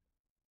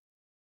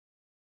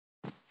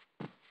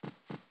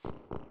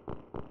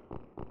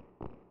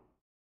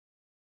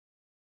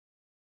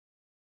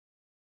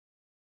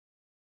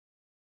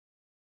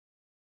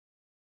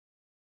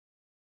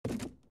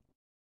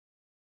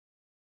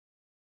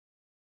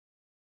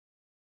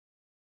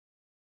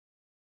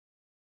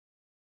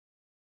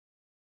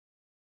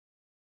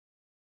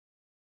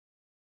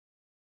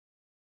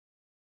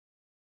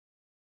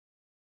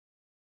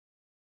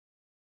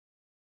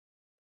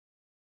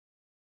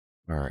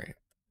 All right.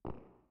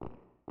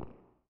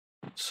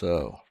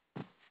 So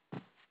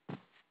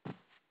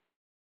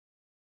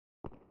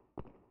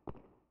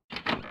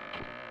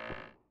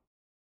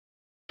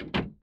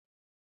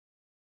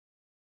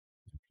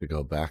we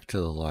go back to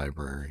the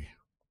library.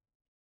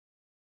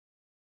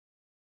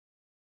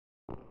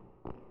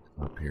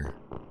 Up here.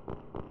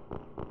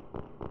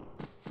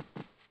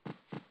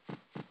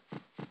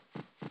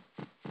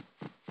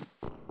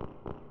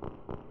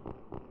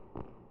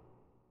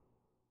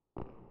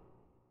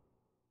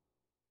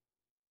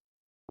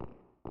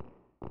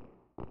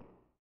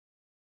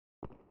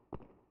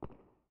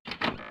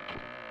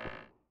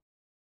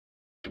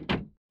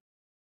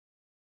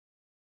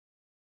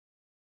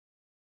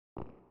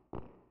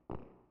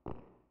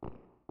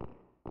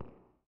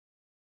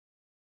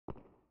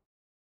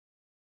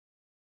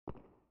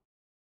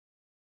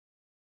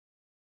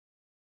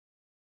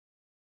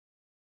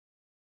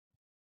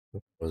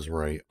 Was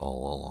right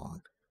all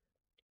along.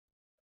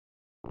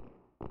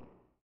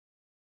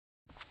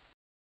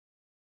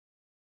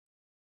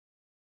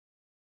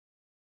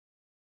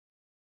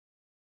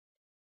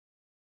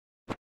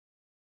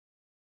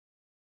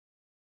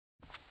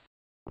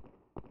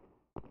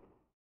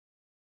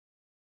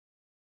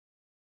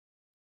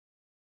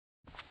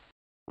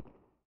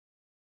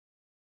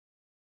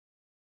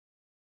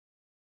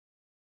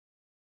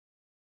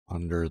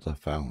 Under the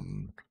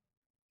fountain.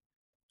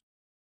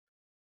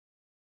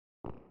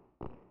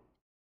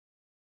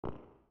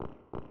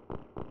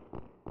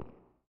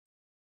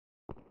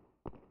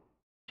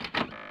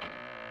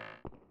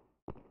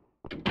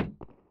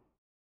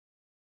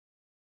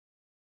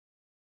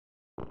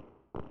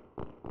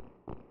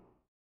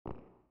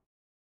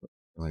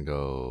 I'm gonna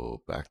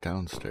go back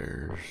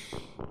downstairs.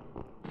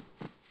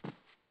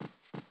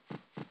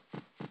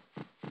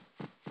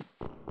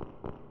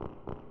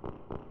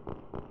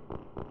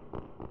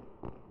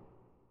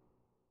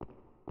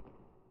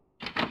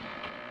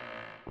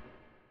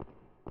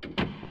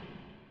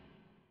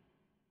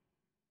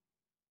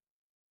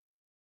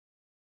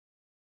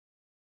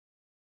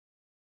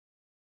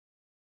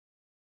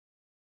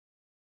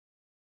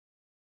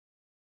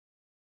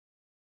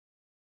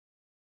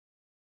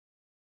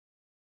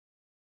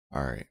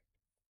 All right.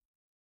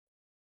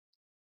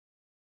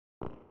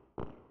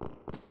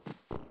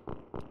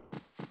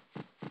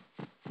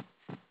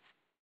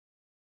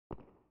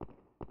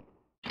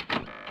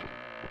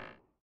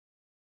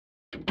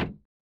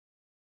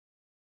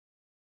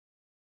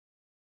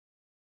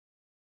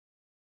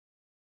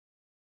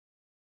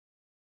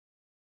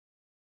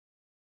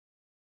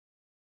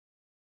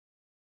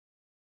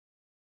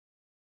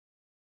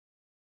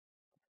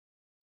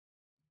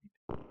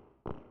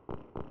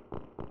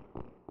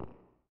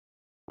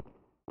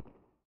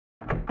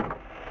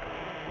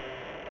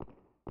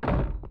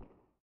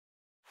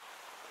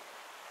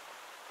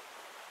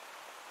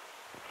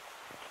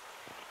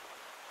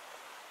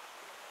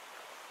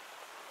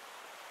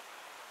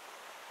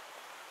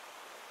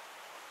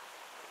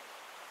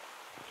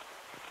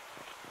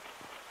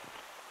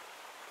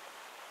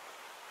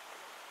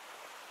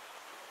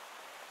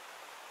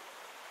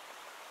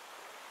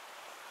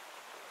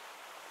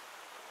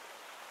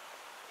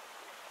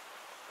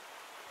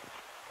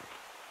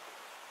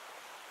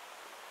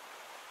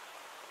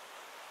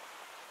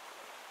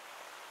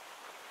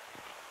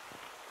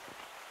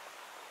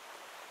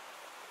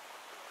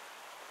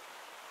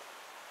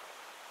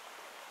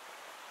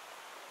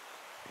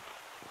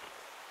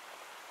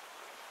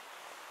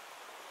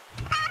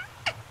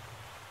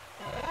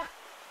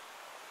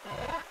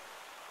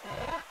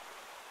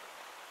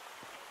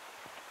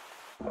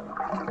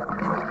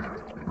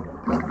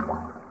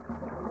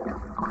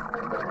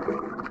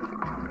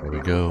 There we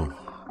go.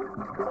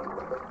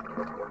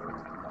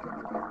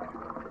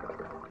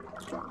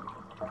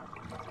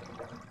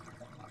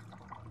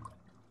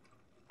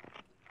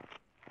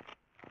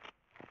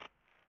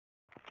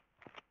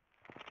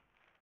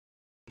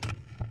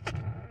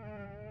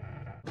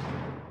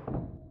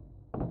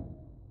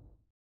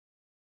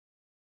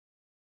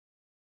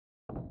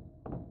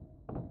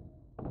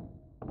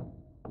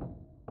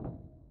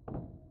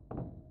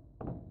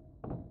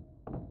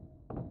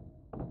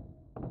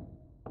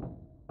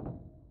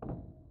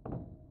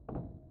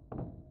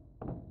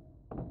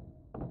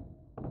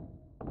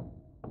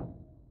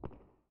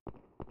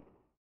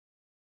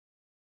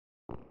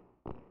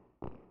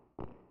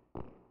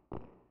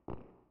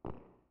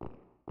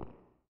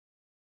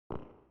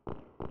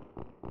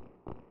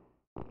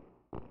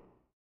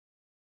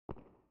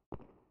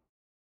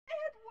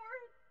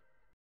 Edward,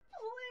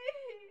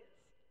 please.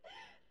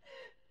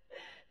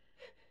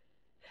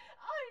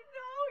 I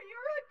know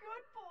you're a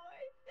good boy.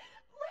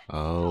 Let's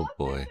Oh stop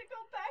boy. this and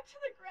go back to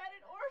the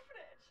Granite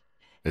Orphanage.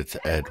 It's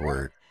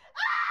Edward.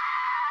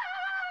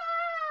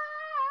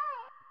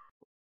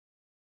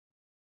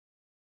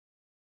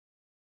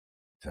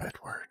 It's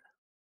Edward.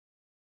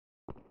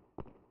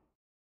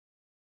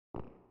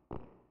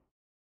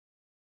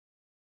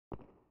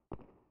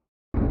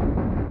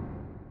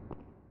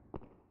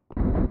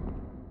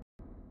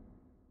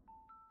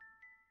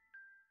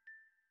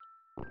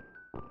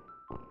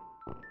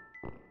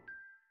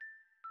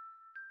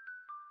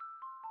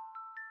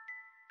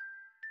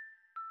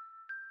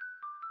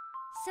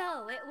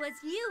 So, it was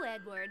you,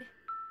 Edward.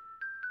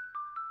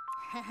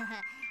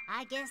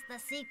 I guess the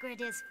secret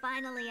is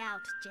finally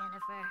out,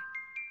 Jennifer.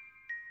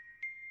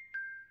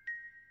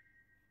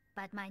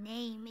 But my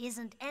name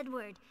isn't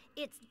Edward,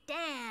 it's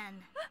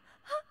Dan.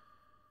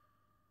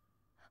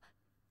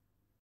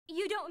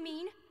 You don't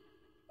mean...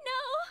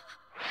 No!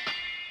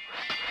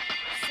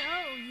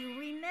 So you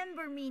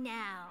remember me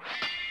now.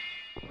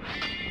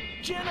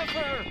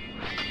 Jennifer!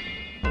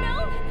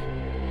 No!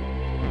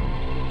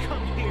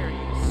 Come here,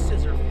 you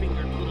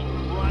scissor-fingered little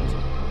runt!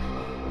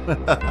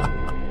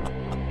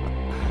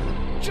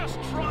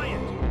 Just try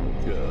it!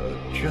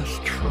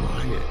 Just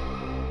try it.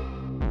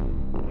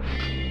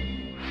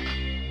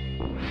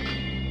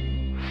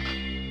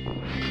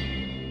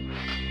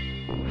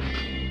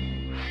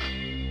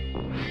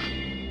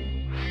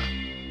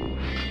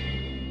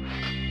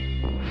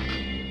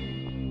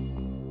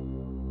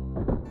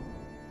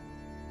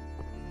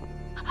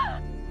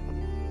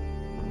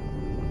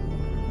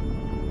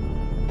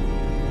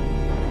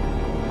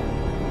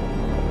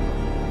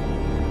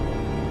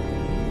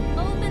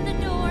 Open the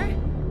door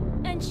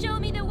and show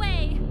me the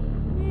way.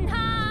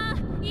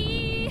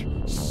 Ha-ee!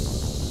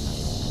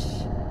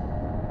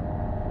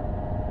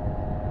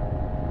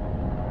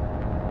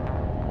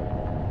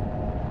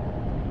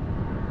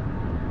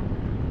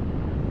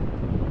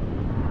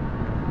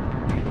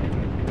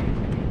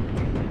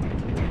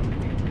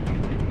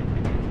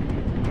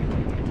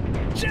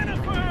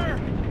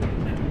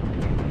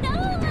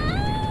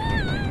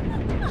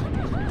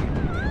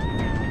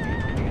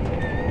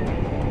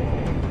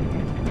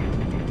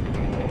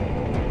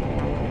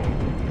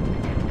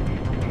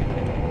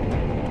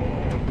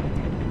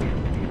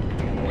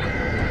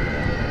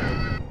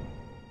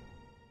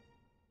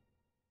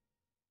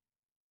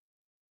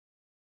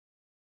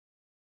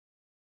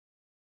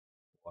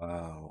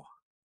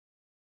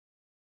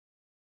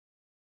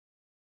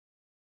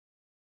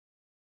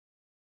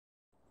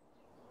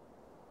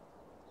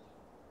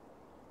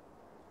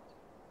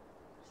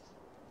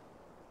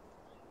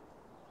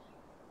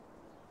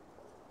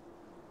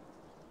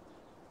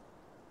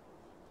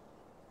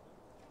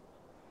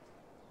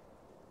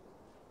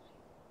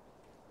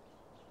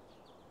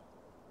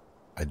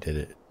 I did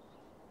it.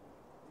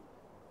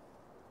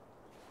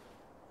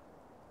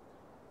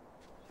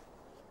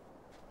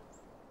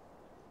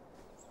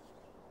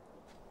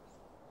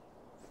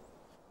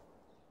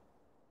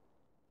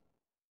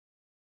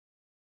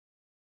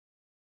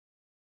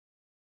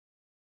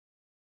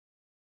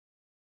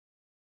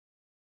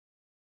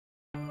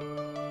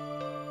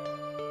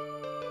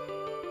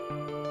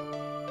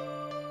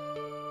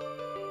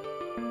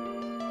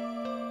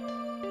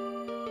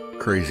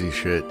 Crazy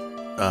shit.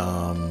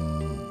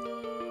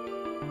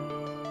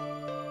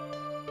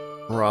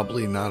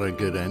 Probably not a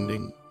good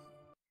ending.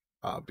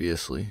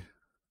 Obviously.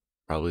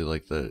 Probably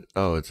like the...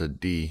 Oh, it's a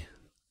D.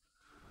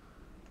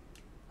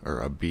 Or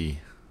a B.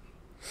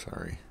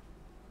 Sorry.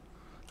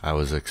 I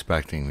was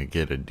expecting to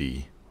get a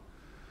D.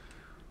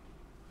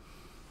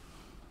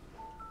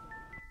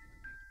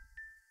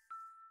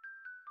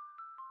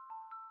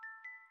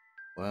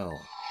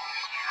 Well...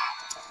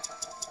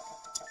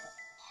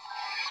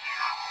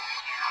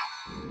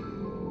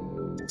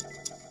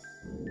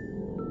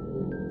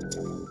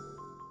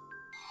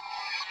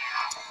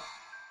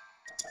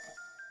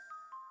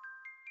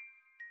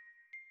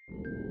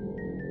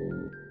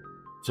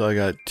 So I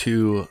got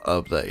 2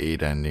 of the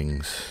 8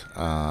 endings.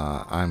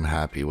 I'm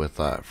happy with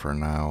that for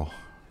now.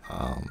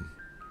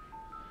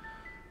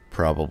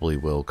 Probably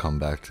will come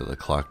back to the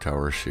Clock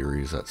Tower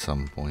series at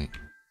some point.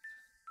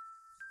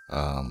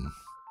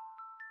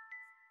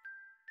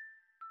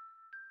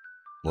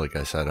 Like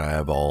I said, I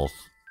have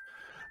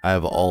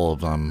all of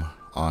them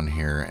on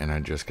here, and I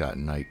just got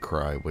Night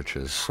Cry, which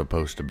is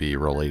supposed to be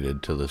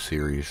related to the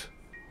series.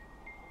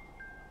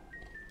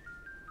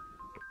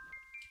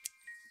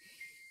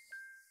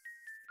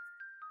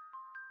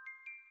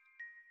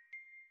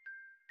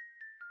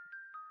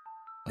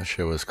 That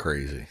shit was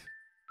crazy.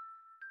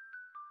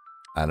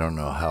 I don't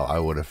know how I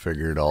would have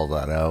figured all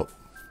that out.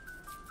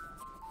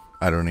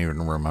 I don't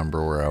even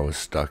remember where I was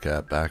stuck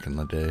at back in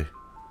the day.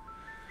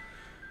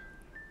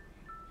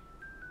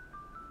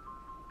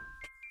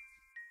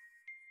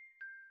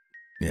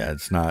 Yeah,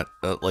 it's not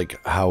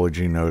like, how would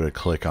you know to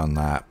click on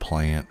that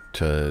plant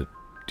to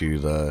do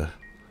the...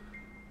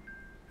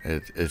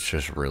 It's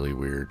just really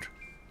weird.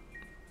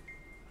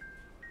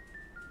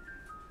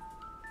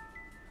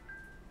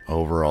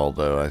 Overall,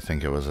 though, I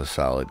think it was a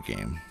solid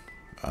game.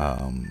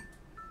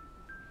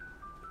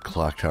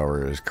 Clock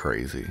Tower is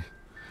crazy.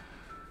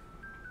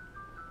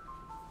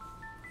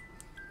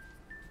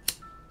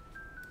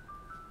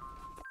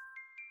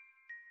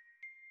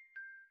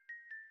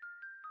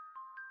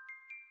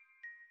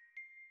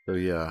 So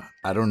yeah,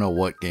 I don't know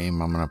what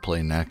game I'm gonna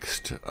play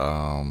next.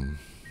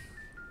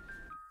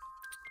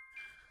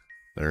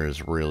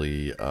 There's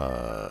really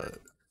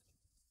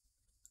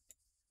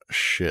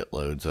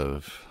shitloads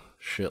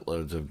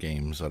of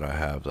games that I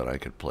have that I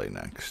could play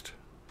next.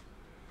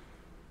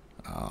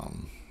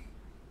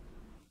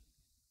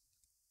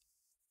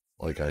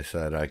 Like I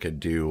said, I could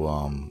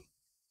do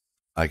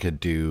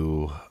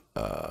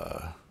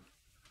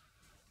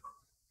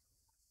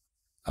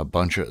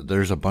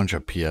there's a bunch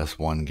of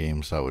PS1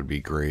 games that would be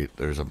great.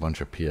 There's a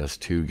bunch of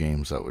PS2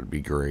 games that would be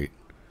great.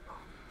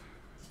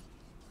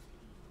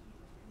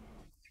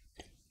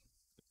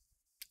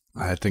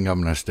 I think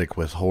I'm gonna stick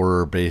with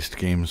horror-based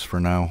games for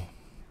now.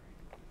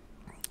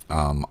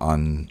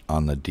 On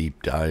the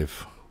deep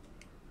dive.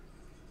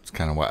 It's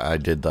kind of why I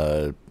did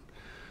the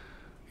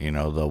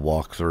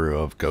walkthrough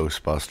of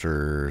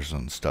Ghostbusters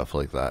and stuff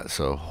like that.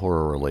 So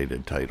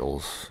horror-related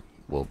titles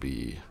will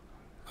be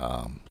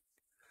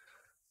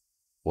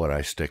what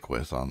I stick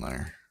with on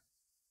there.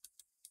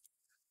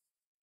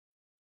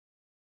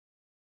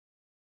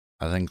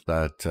 I think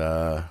that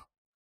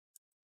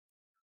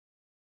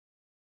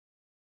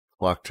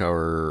Clock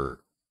Tower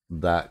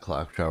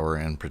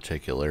in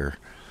particular,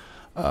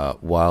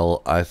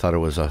 while I thought it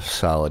was a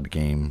solid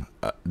game,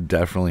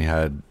 definitely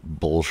had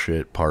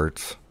bullshit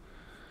parts.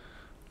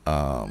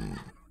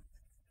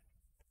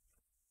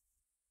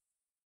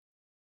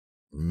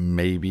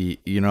 Maybe,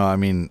 I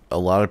mean, a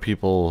lot of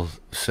people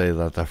say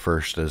that the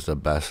first is the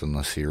best in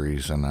the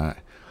series, and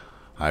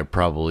I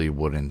probably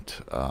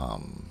wouldn't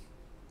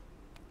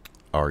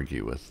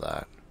argue with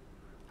that.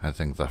 I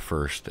think the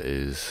first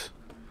is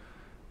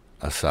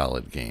a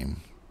solid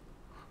game.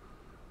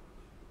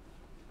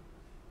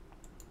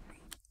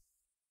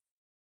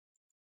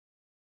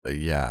 But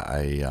yeah,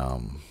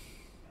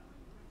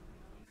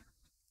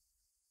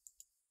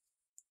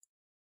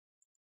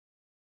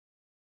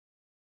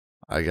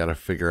 I gotta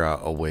figure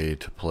out a way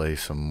to play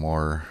some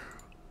more.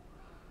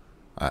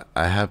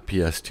 I have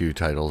PS2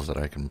 titles that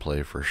I can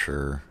play for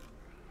sure.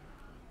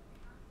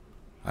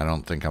 I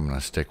don't think I'm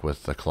gonna stick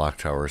with the Clock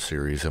Tower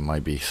series. It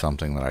might be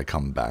something that I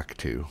come back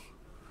to.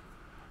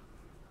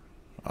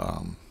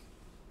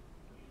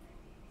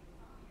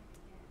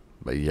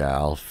 But yeah,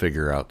 I'll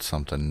figure out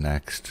something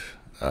next.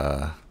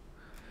 I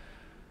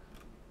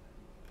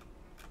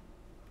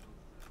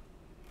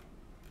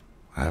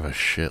have a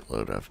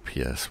shitload of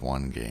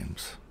PS1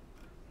 games.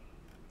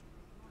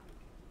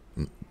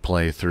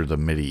 Play through the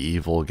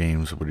medieval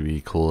games would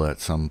be cool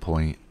at some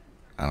point.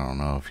 I don't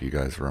know if you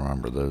guys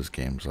remember those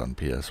games on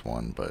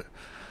PS1, but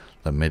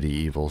The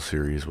medieval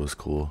series was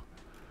cool.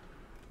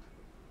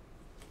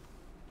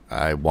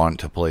 I want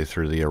to play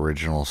through the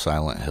original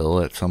Silent Hill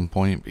at some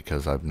point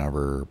because I've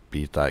never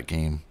beat that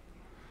game.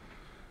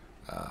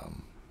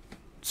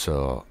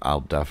 So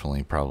I'll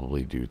definitely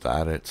probably do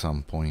that at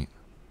some point.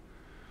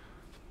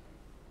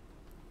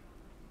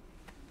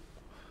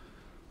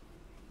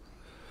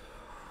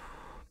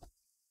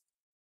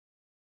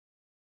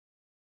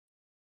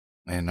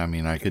 And I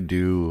mean, I could,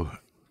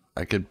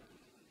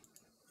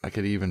 I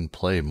could even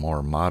play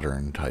more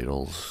modern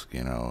titles.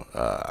 You know,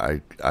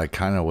 I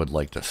kind of would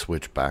like to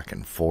switch back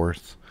and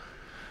forth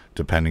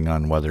depending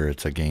on whether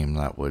it's a game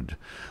that would,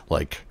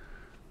 like,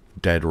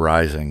 Dead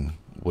Rising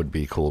would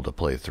be cool to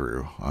play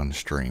through on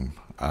stream.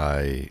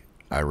 I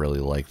really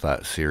like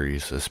that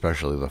series,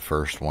 especially the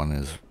first one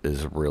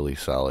is a really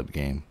solid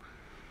game.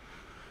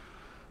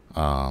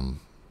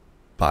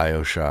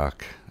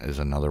 BioShock is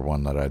another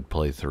one that I'd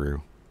play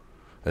through,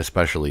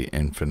 especially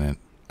Infinite.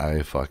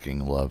 I fucking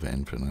love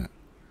Infinite.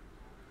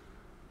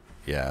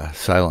 Yeah,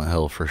 Silent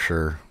Hill for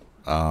sure.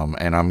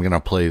 And I'm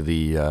gonna play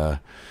the.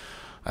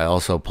 I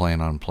also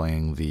plan on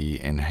playing the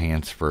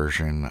enhanced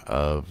version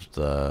of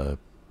the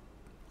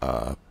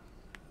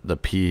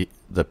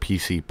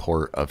PC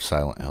port of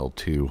Silent Hill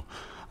 2.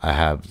 I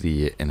have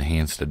the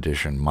enhanced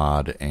edition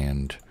mod,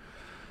 and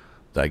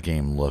that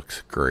game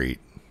looks great.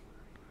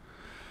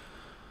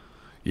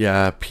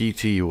 Yeah,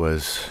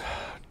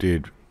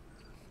 dude.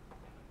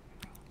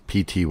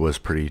 PT was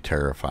pretty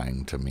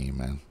terrifying to me,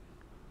 man.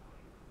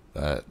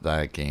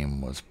 That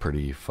game was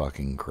pretty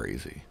fucking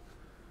crazy.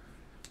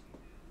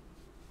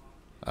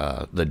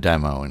 The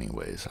demo,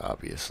 anyways,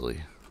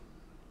 obviously.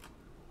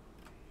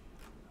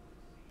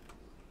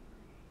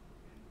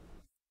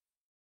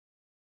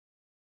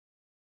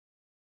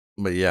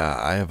 But yeah,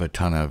 I have a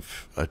ton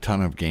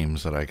of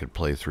games that I could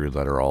play through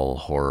that are all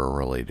horror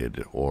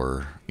related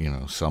or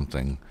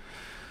something.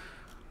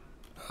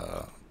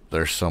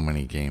 There's so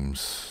many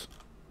games,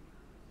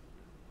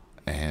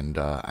 and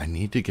I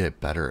need to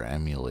get better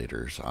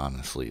emulators.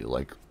 Honestly,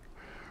 like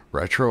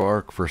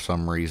RetroArch for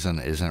some reason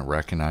isn't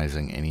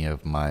recognizing any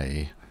of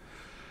my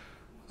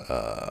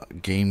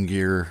Game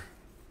Gear,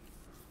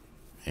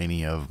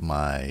 any of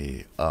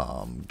my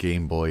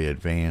Game Boy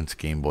Advance,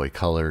 Game Boy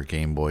Color,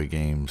 Game Boy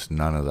games.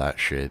 None of that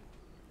shit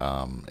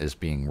is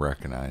being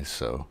recognized.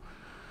 So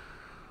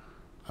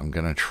I'm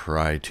gonna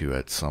try to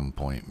at some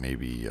point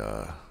maybe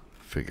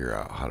figure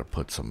out how to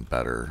put some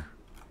better,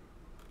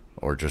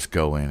 or just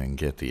go in and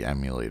get the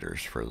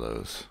emulators for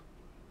those.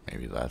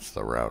 Maybe that's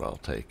the route I'll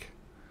take.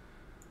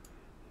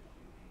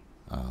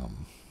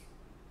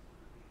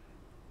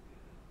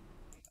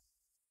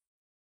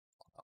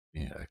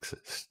 Yeah,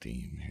 exit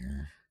Steam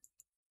here.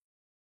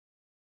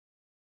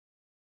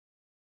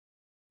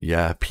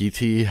 Yeah,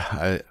 PT,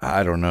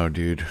 I don't know,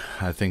 dude.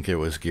 I think it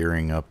was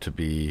gearing up to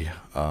be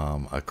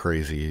a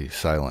crazy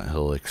Silent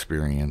Hill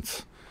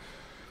experience.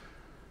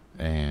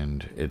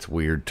 And it's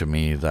weird to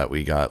me that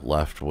we got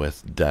left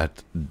with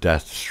Death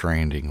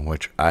Stranding,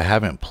 which I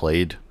haven't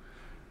played.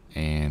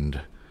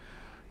 And,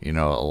 a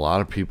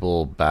lot of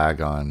people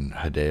bag on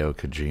Hideo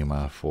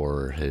Kojima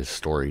for his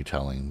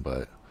storytelling,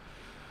 but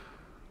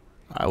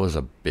I was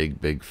a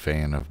big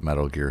fan of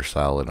Metal Gear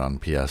Solid on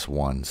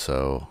PS1,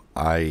 so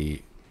I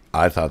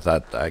thought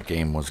that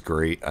game was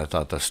great. I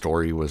thought the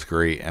story was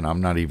great, and I'm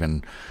not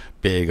even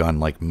big on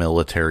like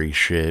military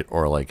shit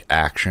or like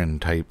action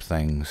type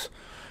things,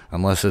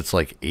 unless it's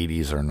like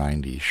 80s or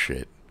 90s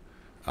shit.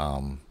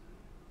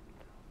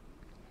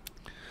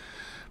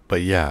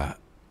 But yeah,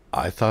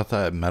 I thought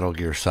that Metal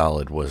Gear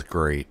Solid was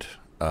great.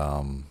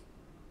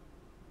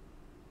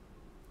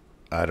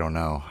 I don't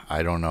know.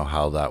 I don't know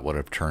how that would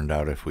have turned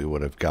out if we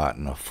would have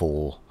gotten a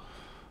full,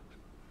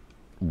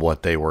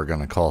 what they were going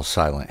to call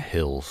Silent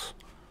Hills.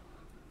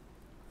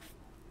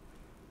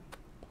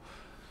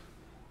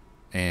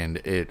 And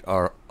it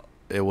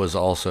was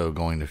also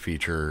going to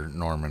feature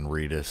Norman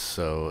Reedus,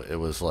 so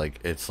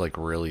it's like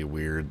really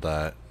weird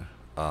that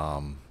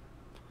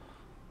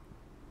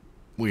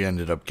we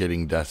ended up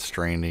getting Death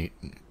Stranding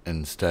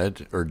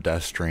instead, or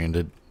Death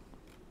Stranded.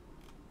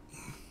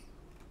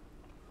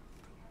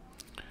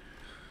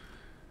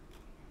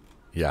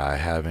 Yeah, I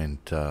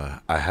haven't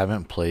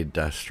played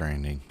Death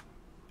Stranding.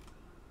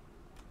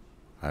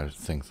 I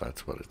think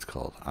that's what it's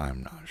called.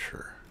 I'm not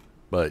sure.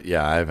 But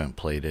yeah, I haven't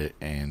played it,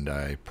 and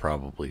I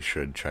probably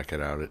should check it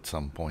out at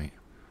some point.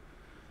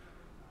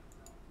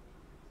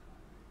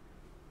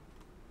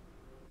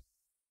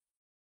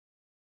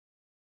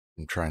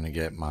 I'm trying to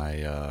get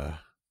my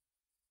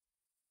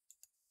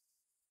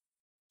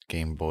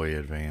Game Boy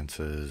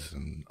Advances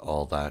and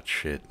all that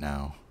shit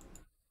now.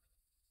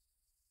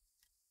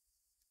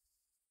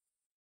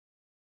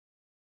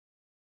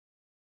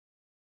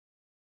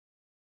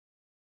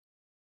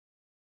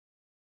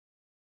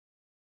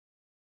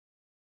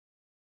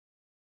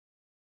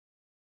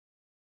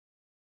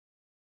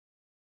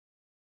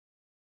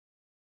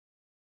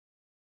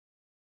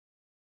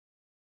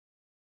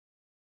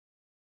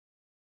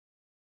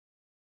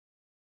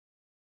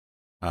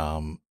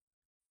 Um,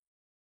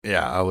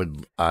 yeah,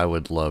 I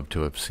would love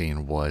to have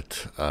seen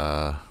what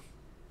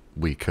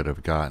we could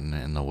have gotten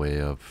in the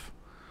way of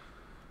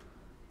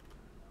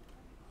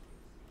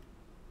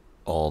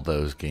all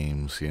those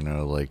games, you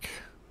know, like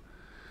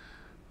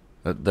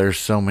there's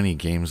so many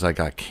games that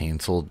got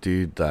canceled,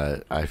 dude,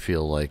 that I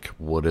feel like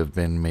would have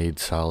been made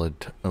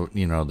solid,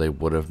 you know, they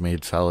would have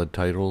made solid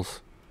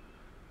titles.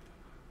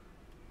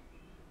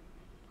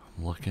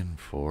 I'm looking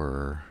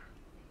for,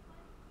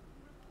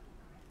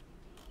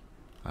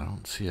 I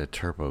don't see a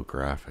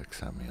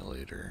TurboGrafx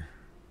emulator.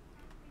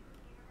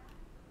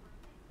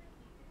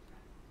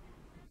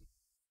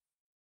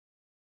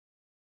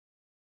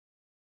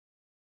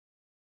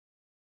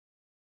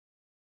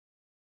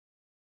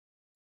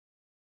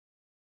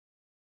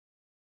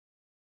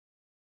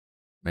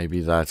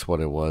 Maybe that's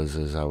what it was,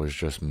 is I was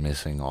just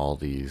missing all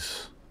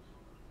these.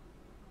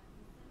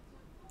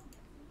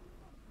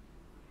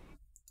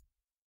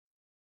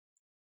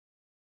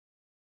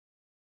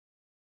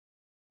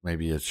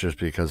 Maybe it's just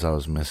because I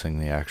was missing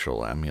the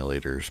actual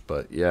emulators,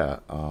 but yeah,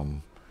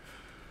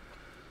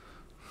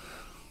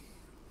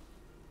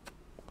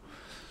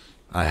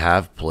 I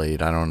have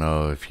played, I don't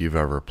know if you've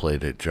ever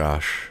played it,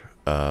 Josh.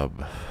 There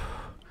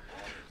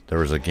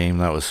was a game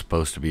that was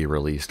supposed to be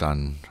released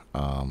on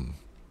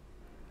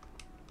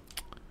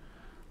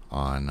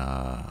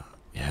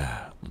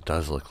yeah, it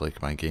does look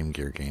like my Game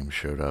Gear game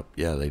showed up.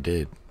 Yeah, they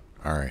did.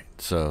 Alright,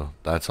 so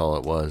that's all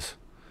it was.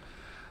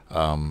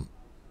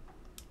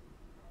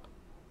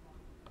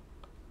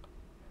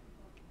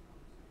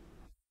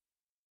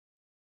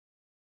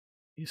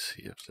 You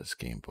see if this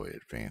Game Boy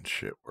Advance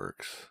shit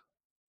works.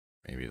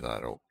 Maybe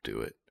that'll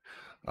do it.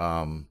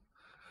 But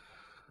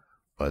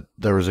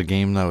there was a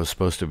game that was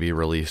supposed to be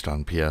released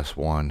on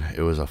PS1.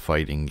 It was a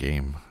fighting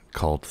game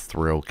called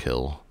thru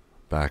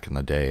back in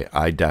the day.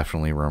 I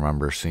definitely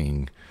remember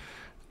seeing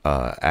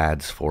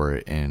ads for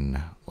it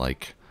in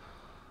like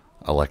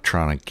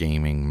Electronic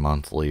Gaming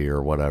Monthly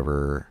or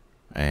whatever,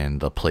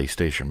 and the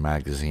PlayStation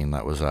magazine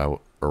that was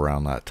out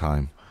around that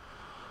time.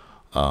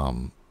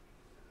 But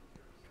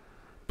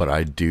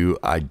I do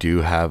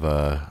have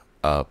a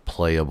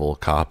playable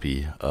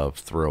copy of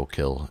thru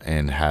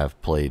and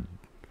have played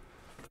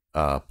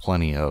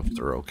plenty of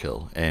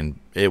thru, and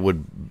it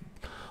would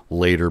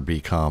later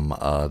become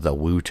the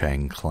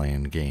Wu-Tang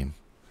Clan game,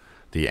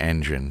 the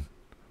engine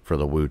for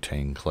the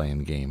Wu-Tang Clan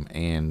game,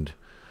 and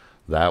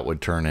that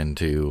would turn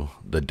into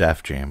the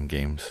Def Jam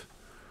games.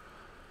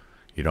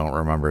 You don't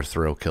remember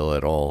thru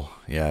at all?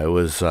 Yeah, it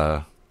was.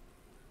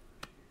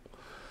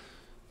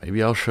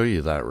 Maybe I'll show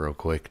you that real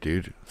quick,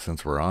 dude,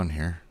 since we're on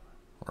here.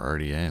 We're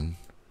already in.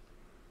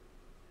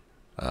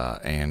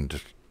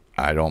 And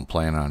I don't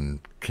plan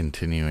on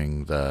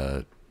continuing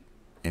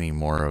any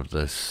more of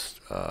this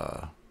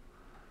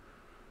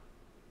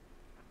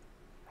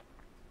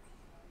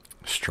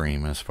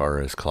stream as far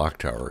as Clock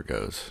Tower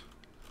goes.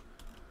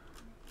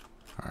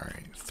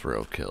 Alright,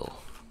 thru.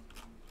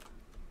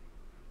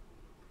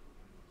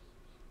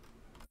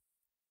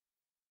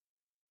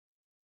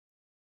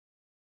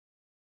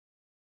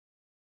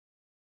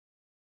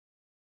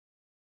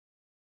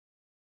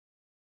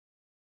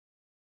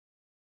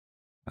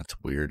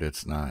 That's weird.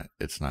 It's not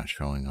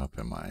showing up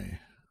in my,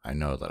 I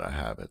know that I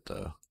have it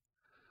though.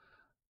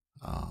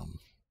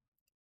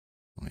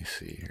 Let me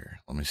see here.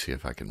 Let me see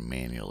if I can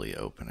manually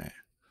open it.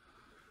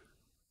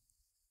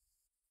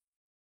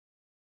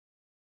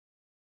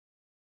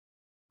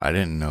 I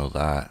didn't know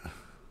that.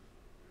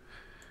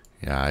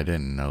 Yeah, I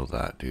didn't know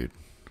that, dude.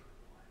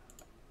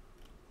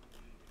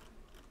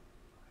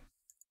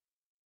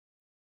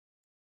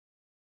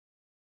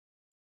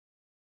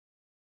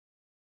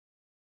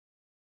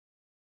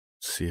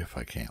 See if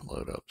I can't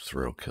load up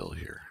thru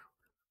here.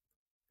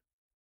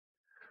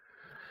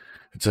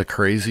 It's a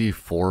crazy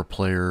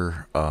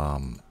 4-player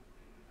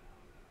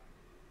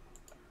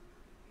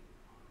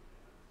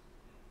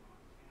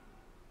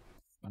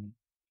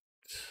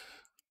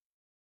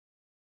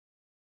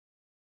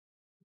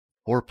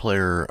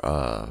 4-player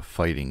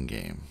fighting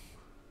game.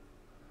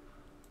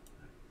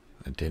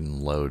 It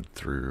didn't load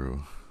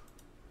through.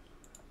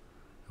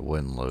 It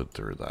wouldn't load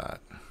through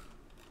that.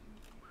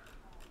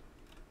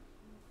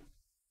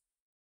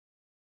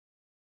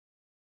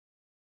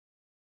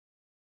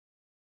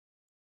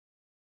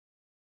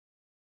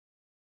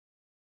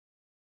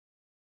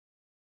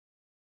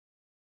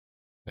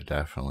 I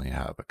definitely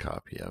have a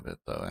copy of it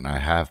though, and I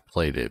have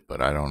played it,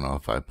 but I don't know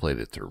if I played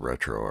it through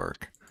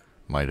RetroArch.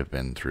 Might have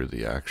been through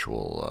the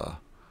actual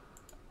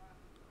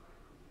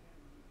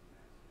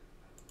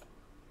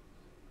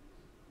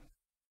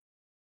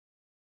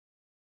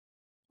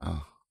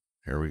oh,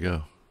 here we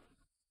go.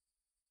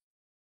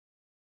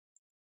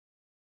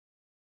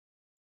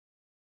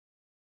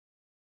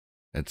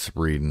 It's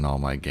reading all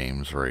my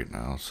games right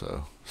now,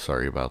 so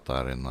sorry about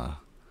that in the...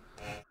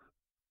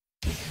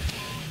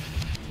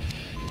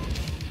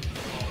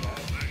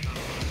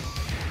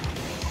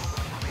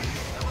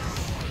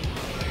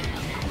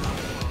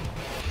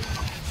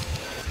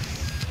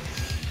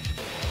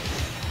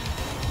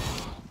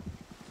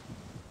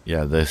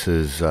 Yeah, this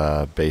is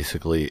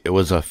basically, it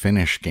was a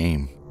finished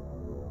game.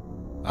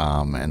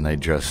 and they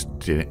just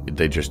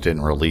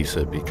didn't release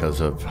it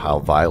because of how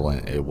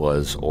violent it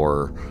was,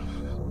 or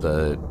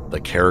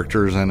the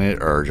characters in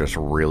it are just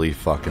really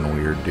fucking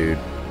weird, dude.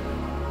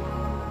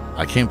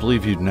 I can't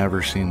believe you've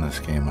never seen this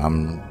game.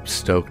 I'm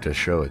stoked to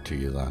show it to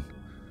you then.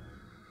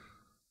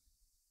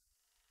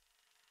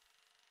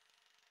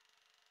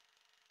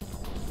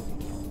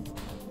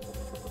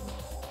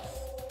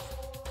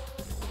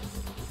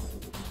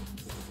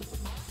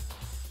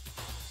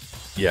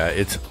 Yeah,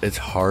 it's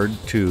hard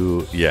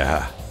to,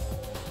 yeah,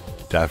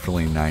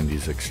 definitely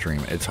 90s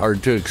extreme. It's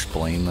hard to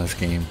explain this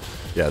game.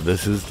 Yeah,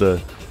 these are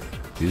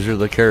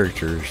the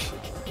characters.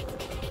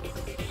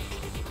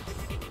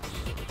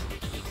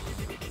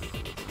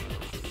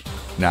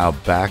 Now,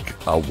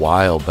 a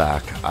while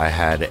back, I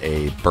had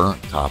a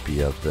burnt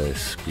copy of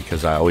this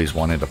because I always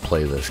wanted to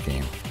play this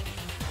game.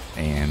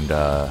 And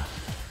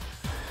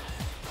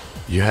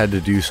you had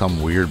to do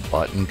some weird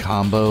button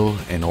combo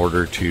in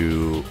order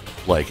to,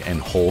 like,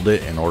 and hold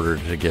it in order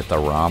to get the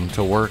ROM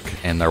to work.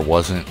 And there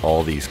wasn't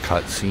all these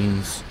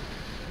cutscenes.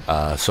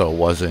 So it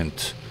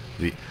wasn't,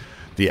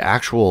 the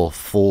actual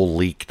full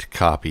leaked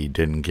copy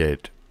didn't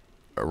get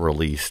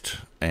released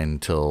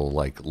until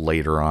like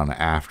later on,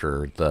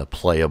 after the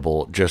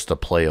playable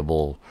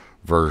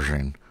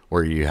version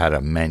where you had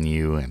a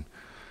menu, and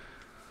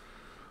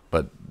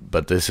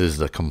but this is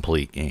the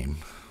complete game.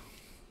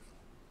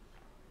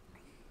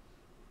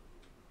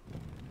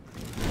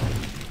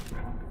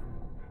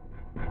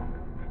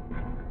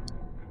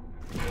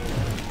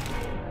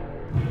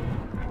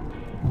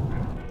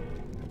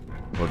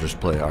 We'll just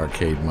play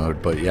arcade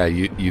mode, but yeah,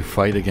 you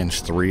fight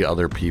against 3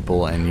 other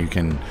people, and you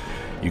can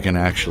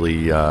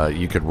actually,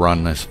 you could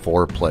run this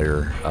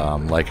 4-player.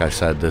 Like I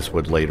said, this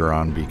would later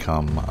on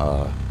become,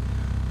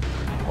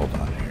 hold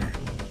on here.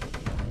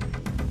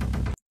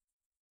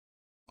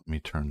 Let me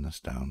turn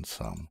this down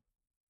some.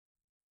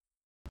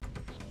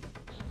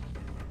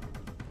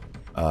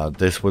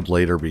 This would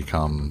later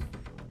become,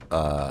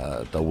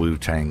 the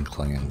Wu-Tang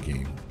Clan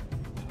game.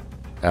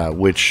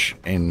 Which,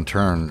 in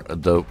turn,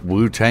 the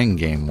Wu-Tang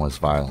game was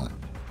violent.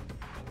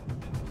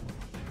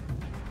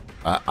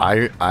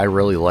 I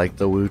really liked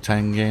the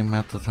Wu-Tang game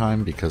at the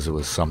time because it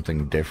was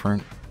something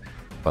different.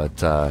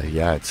 But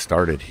yeah, it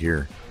started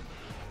here.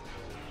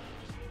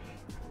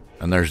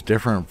 And there's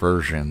different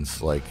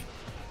versions, like,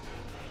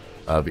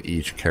 of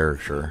each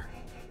character.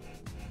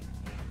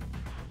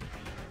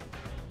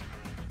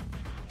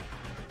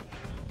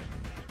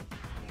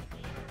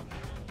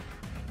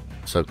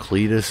 So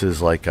Cletus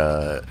is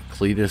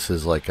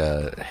like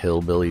a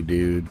hillbilly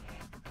dude,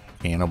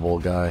 cannibal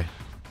guy.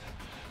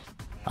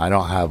 I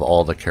don't have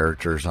all the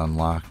characters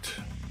unlocked.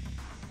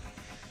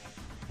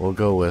 We'll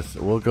go with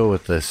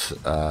this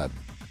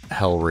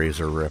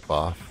Hellraiser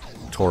ripoff,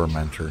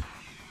 Tormentor.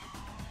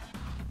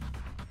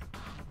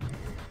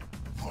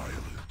 Violet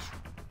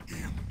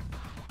in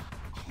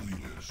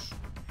Cletus.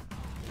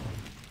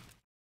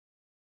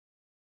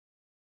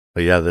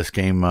 But yeah, this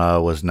game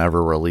was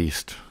never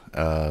released.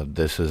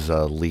 This is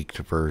a leaked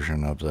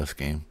version of this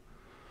game.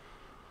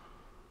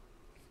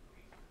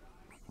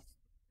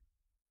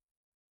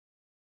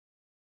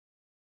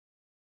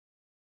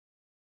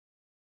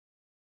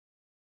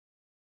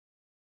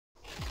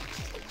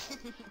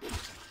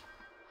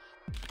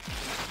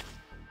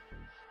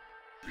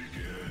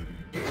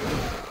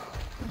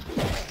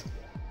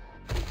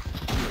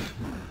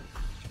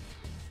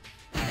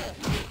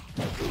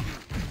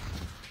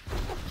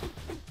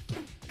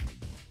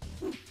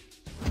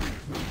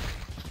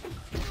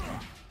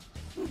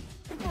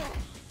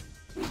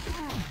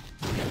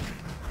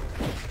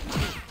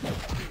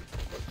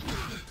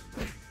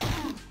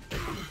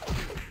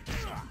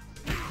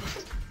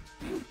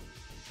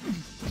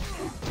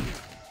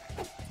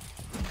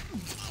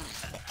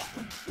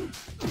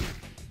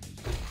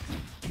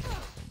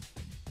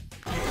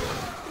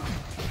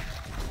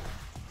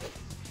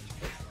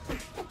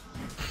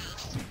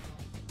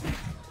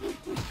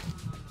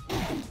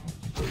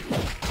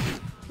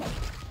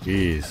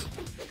 Jeez.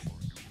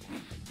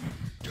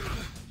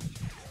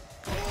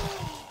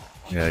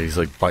 Yeah, he's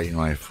like biting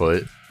my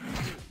foot.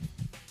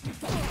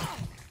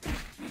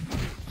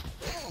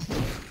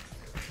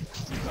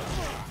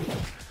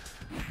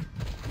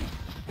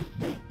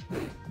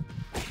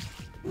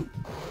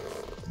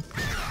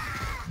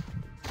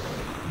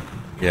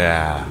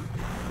 Yeah.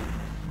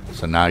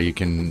 So now you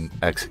can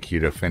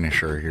execute a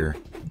finisher here.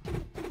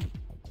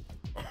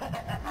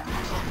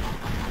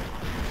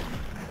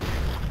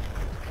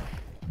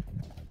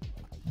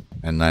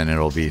 And then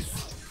it'll be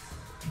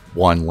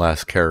one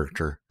less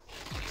character.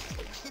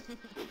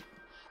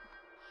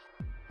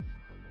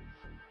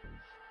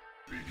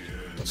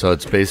 So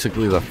it's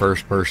basically the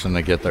first person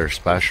to get their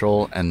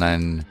special, and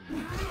then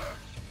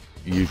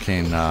you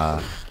can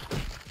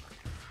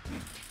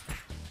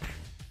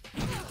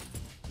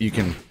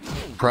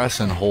press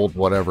and hold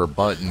whatever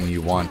button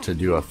you want to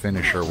do a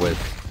finisher with.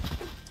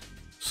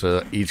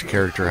 So each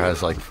character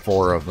has like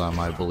 4 of them,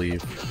 I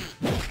believe.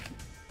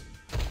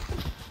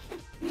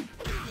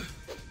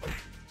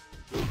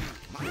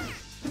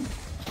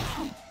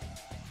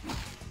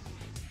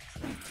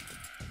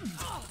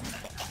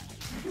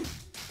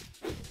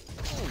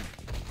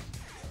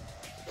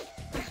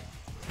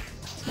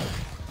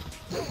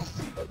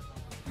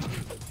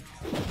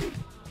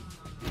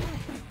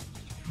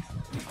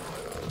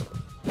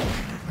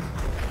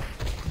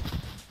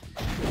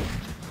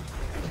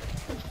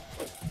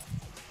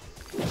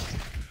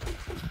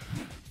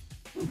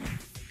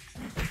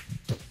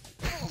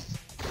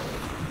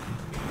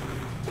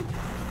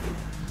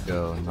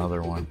 Oh,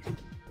 another one.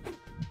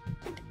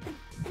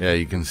 Yeah,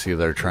 you can see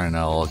they're trying to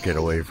all get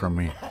away from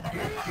me.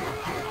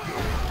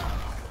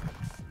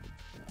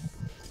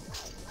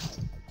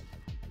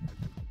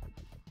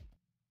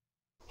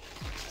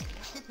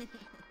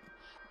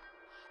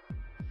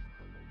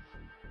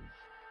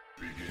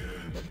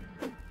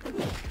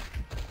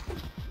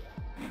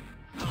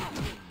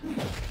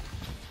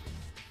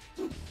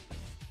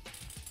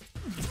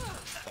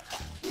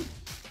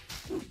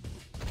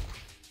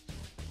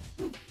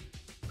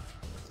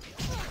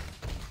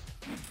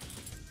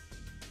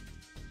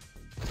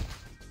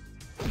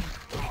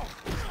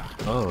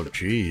 Oh,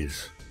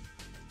 jeez.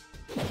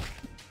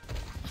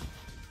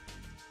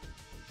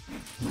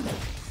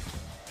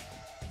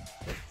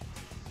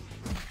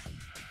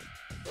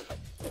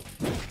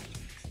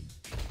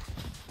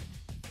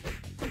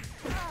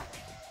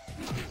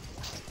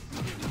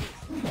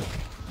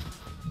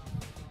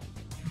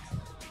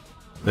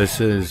 This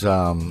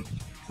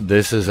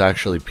is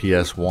actually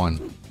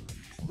PS1.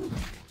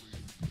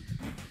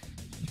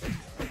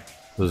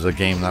 It was a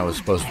game that was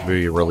supposed to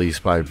be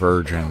released by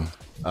Virgin.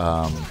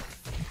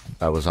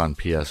 That was on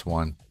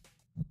PS1.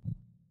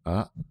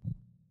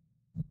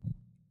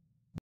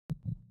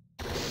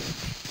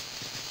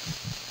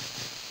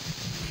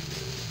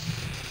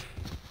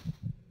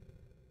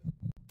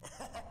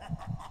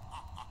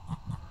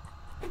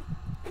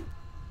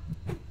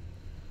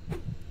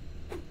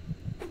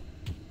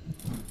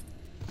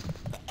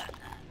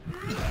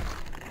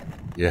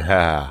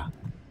 Yeah.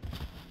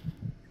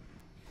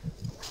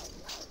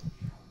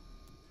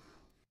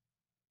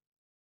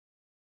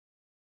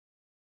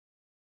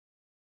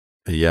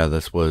 Yeah,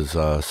 this was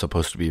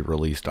supposed to be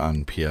released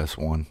on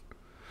PS1.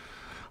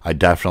 I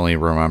definitely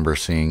remember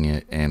seeing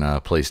it in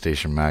a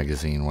PlayStation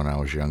magazine when I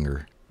was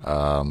younger.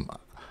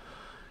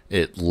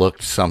 It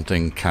looked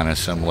something kind of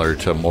similar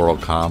to Mortal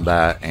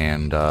Kombat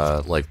and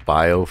like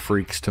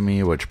BioFreaks to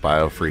me, which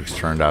BioFreaks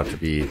turned out to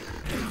be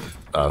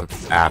a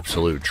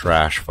absolute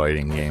trash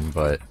fighting game,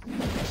 but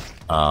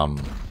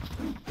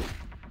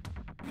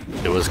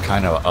it was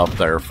kind of up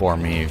there for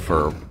me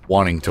for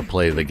wanting to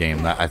play the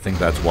game. I think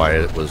that's why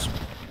it was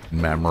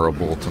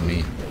memorable to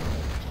me.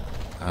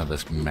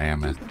 This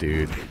mammoth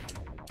dude.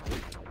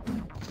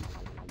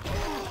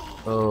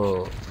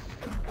 Oh.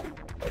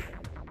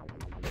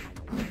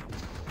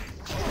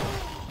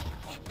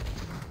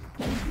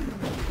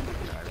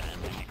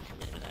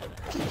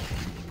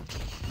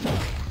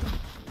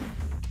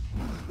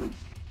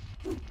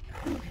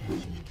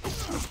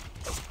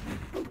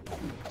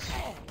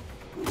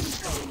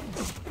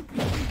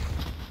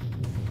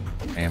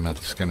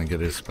 Mammoth's gonna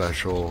get his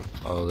special.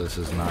 Oh, this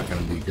is not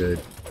gonna be good.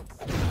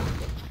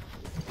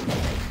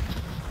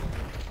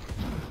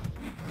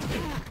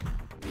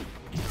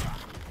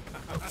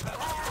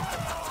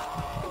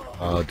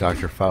 Oh,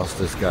 Dr.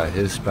 Faustus got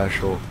his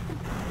special.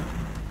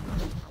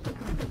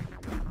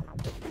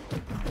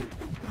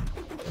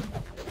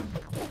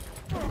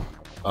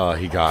 Oh,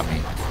 he got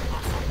me.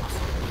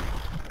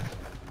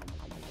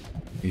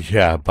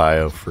 Yeah,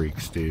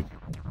 BioFreaks, dude.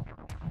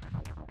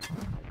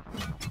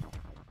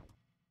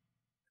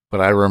 But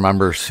I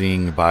remember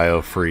seeing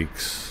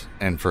BioFreaks,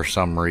 and for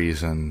some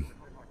reason,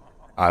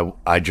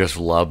 I just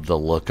loved the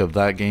look of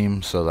that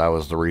game, so that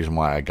was the reason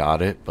why I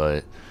got it,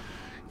 but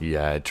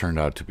yeah, it turned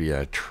out to be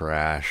a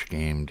trash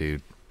game,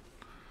 dude.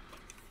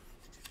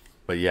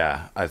 But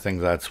yeah, I think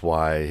that's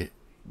why,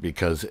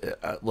 because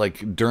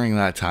like during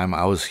that time,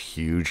 I was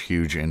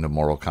huge into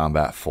Mortal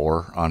Kombat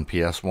 4 on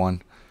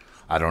PS1.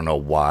 I don't know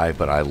why,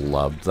 but I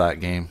loved that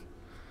game.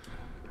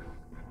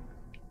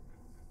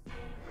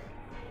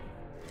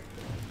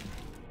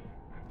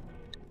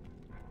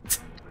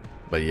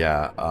 But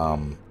yeah,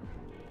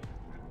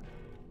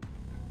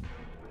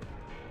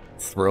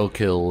 Thrill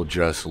Kill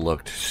just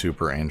looked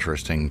super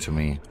interesting to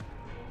me.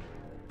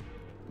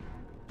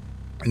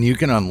 And you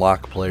can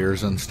unlock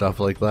players and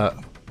stuff like that.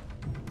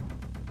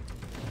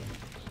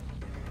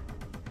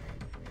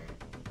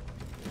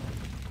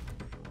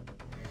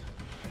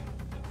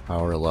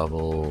 Power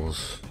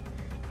levels.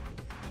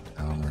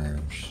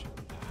 Counters.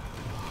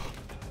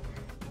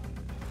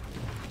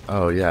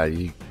 Oh yeah,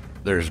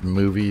 there's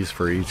movies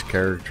for each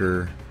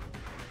character.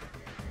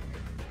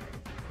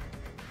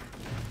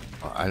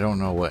 I don't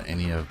know what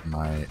any of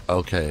my...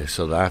 Okay,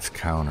 so that's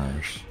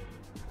counters.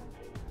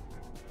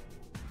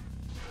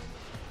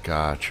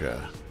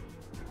 Gotcha.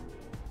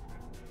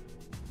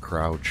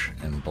 Crouch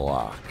and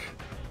block.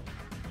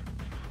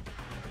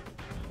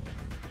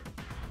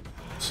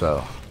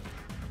 So...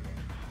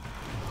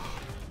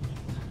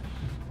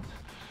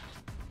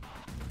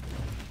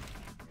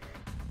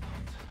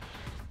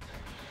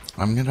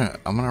 I'm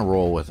gonna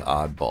roll with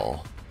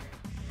oddball.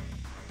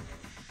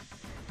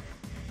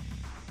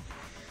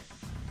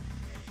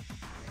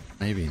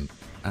 Maybe,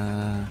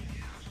 wow,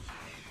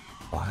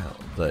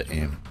 the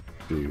imp,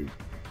 dude.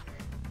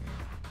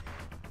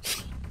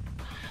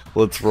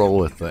 Let's roll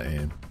with the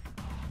imp.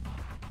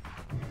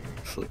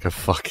 It's like a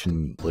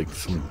fucking, like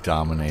some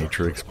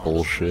dominatrix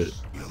bullshit.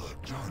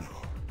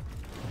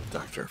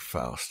 Dr.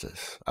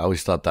 Faustus. I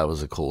always thought that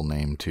was a cool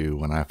name too.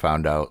 When I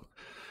found out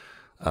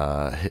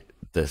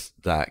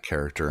that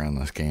character in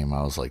this game.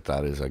 I was like,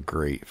 that is a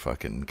great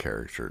fucking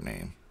character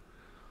name.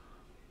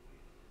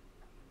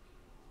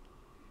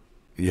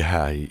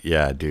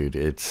 Yeah, dude,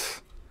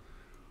 it's...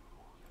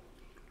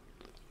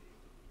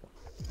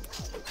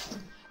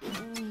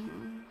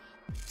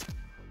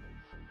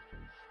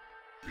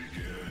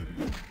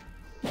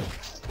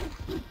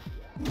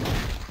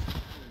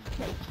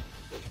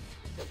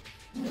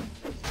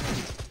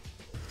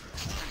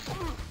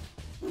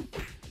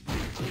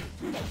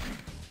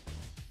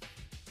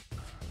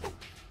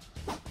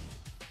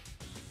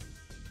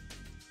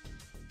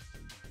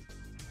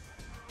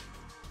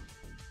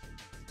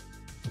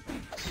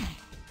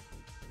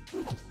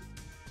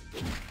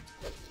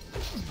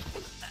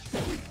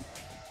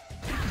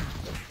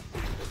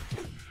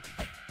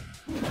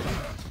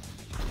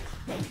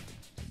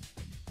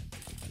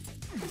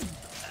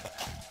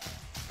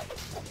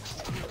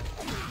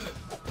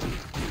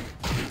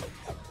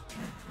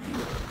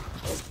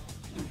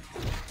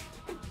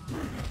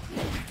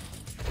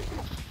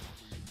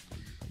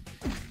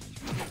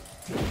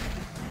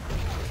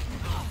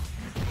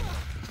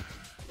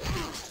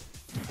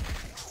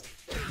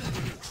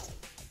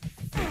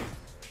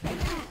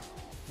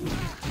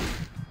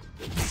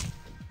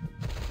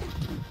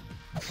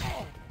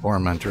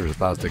 Tormentor is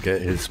about to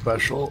get his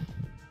special.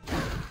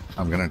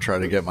 I'm gonna try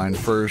to get mine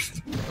first.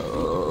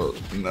 Oh,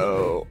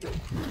 no.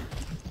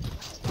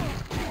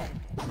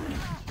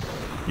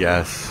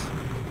 Yes.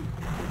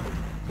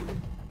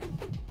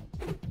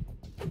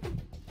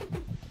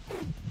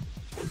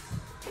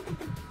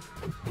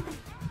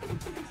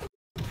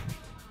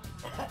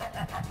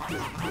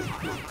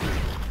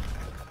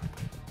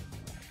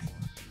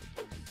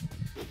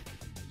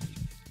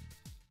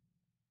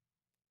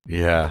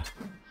 Yeah.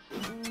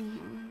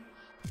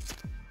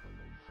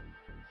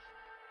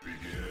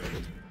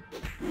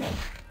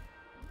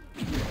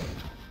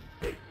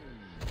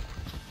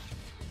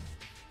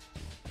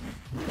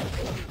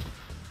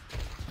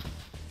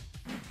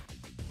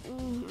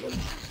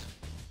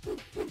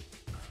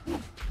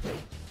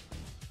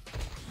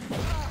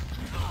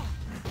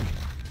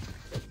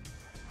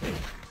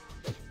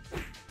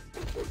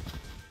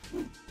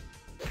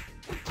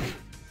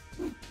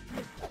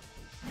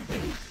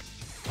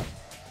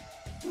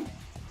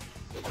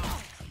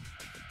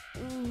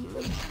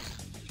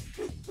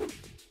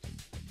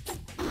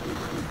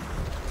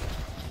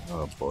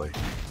 Oh boy.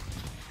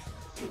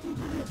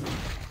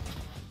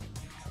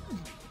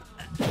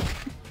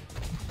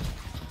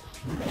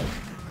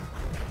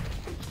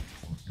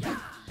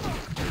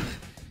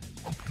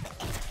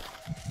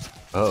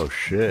 Oh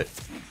shit.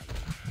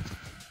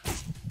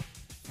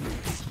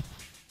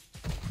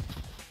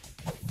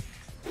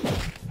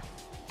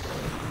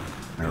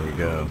 There we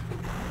go.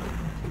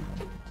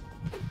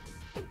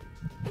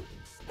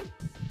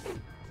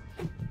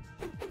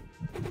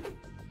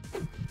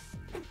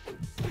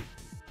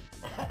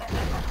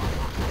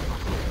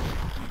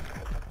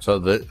 So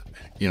that,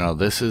 you know,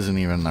 this isn't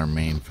even their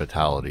main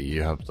fatality.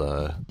 You have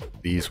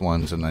these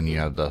ones, and then you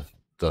have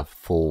the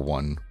full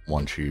one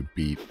once you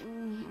beat.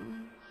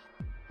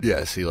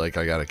 Yeah, see, like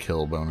I got a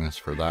kill bonus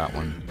for that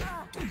one.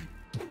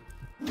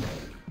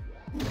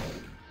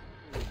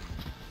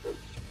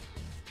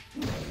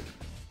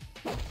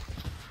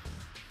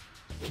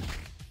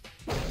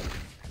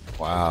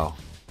 Wow.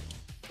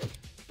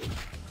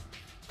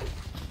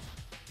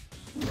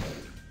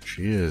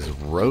 She is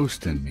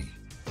roasting me.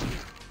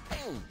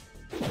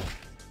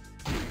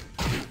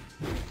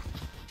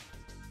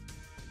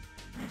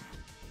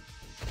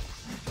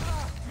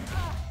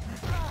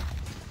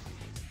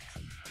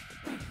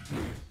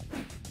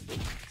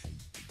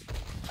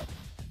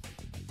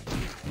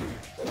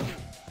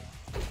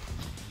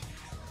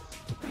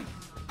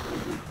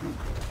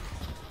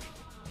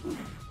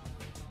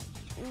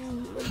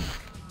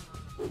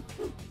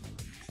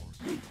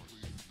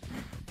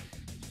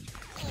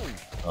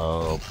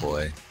 Oh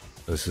boy,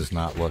 this is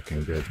not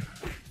looking good.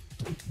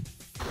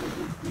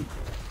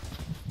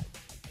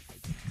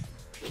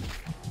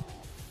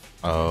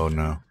 Oh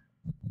no.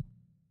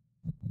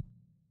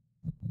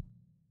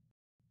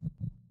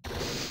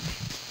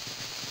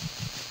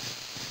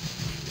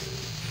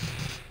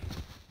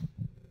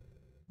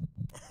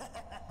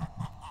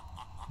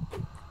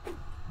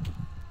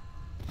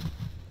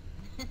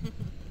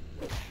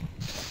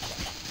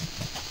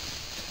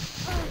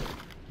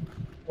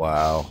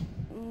 Wow.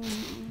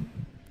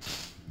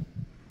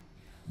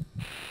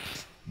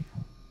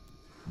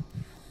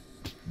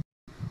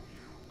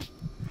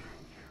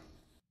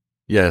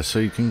 Yeah, so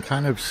you can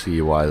kind of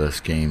see why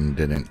this game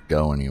didn't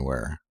go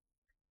anywhere.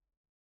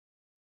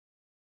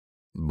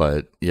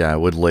 But yeah, it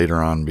would later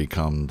on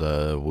become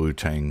the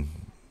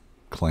Wu-Tang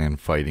Clan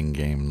fighting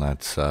game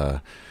that's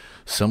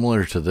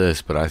similar to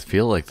this, but I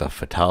feel like the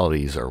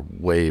fatalities are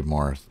way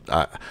more...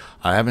 I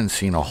haven't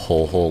seen a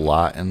whole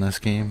lot in this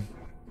game,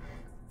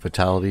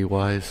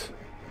 fatality-wise.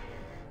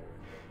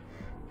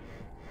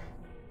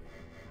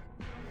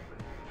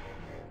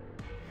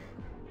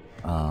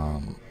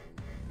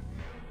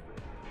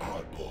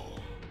 Oddball.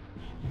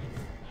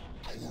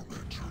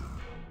 Tormentor.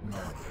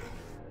 Nada.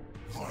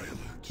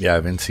 Violet. Yeah, I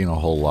haven't seen a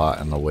whole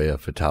lot in the way of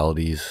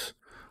fatalities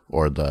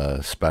or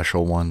the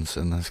special ones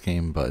in this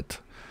game, but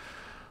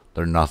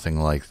they're nothing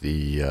like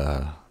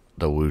the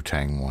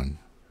Wu-Tang one.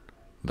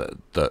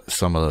 The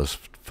some of those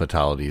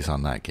fatalities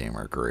on that game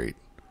are great.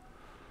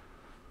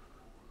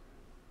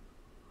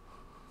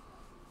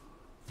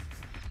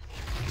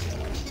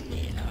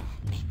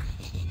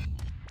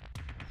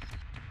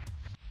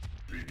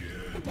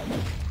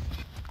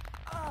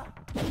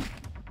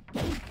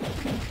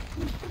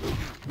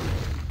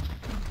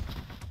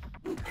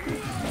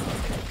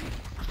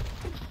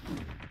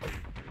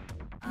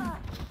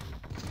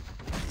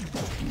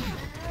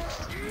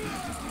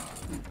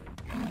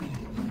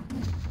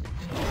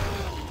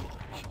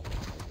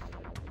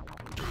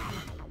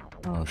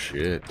 Oh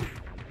shit.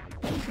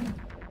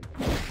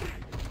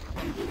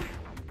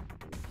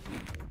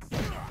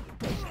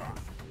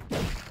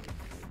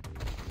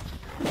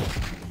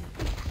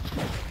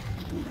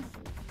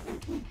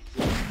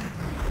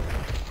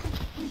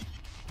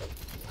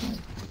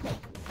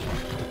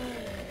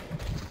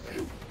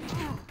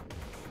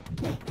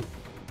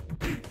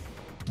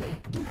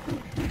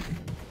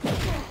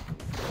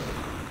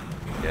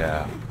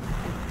 Yeah.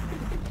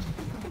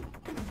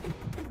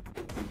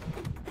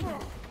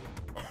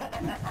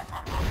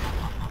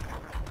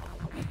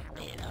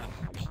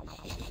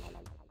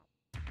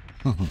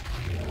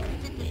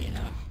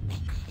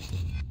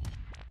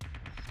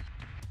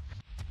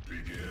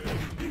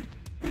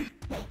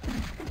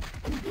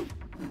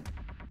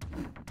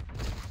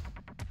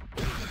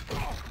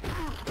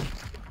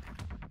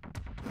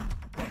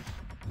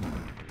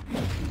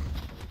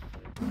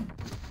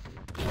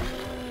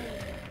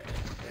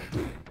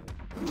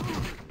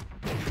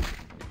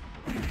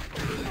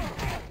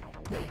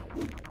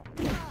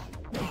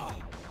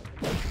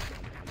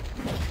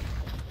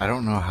 I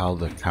don't know how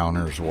the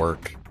counters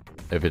work.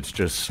 If it's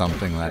just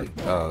something that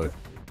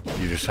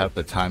you just have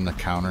to time the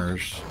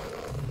counters.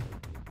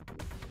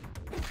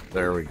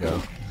 There we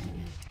go.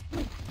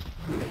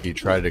 He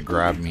tried to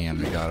grab me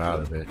and I got out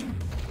of it.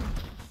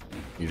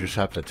 You just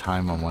have to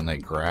time them when they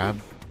grab.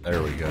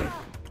 There we go.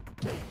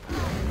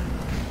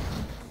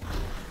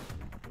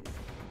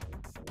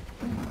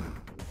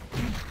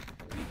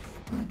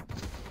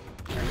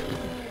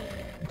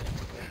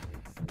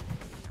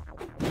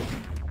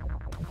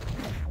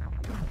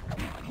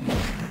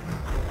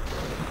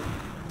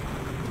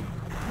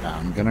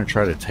 I'm gonna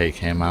try to take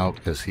him out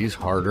because he's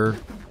harder.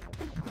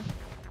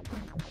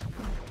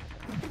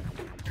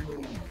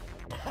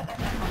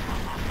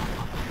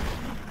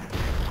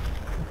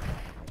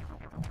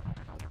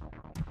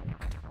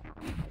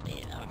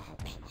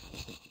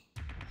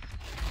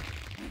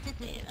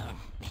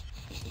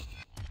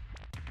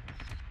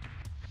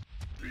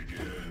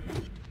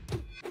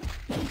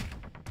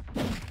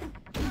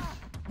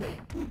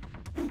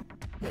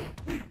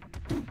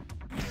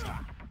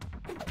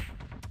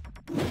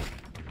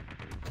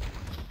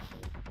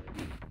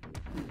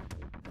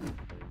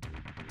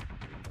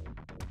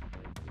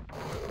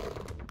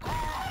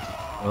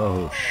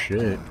 Oh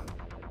shit.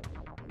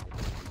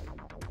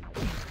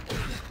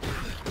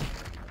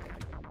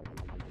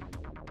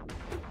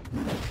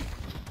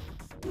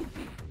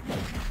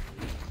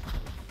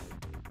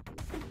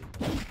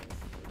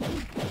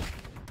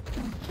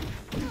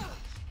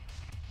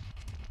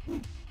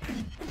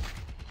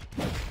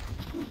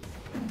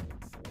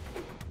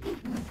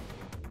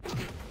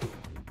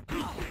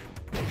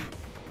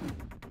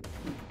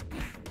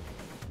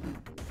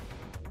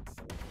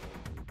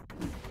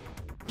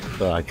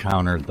 So I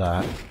countered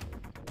that.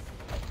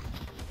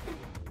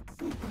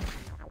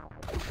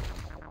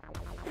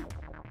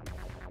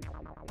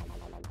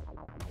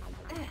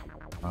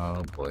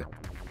 Oh boy.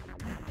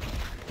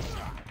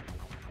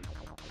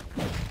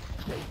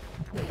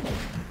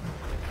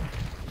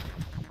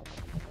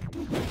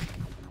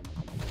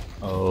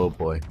 Oh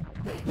boy.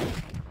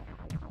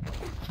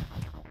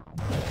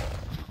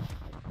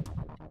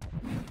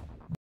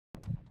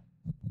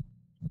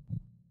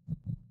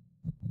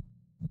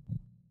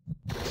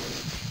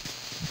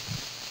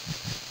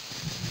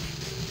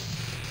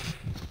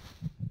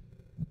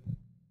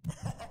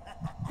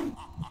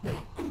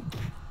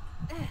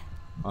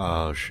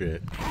 Oh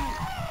shit.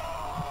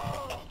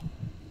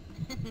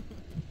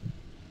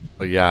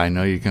 But yeah, I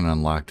know you can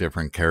unlock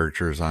different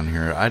characters on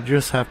here. I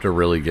just have to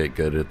really get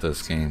good at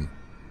this game.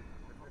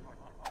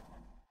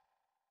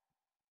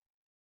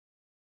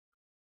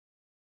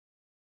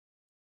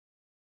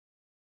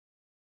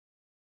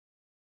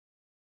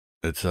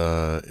 It's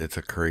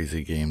a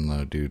crazy game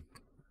though, dude.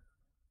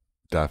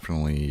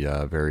 Definitely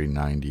very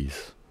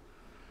 90s.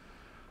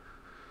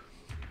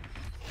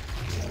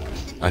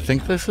 I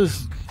think this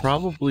is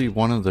probably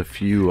one of the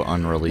few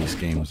unreleased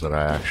games that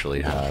I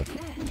actually have.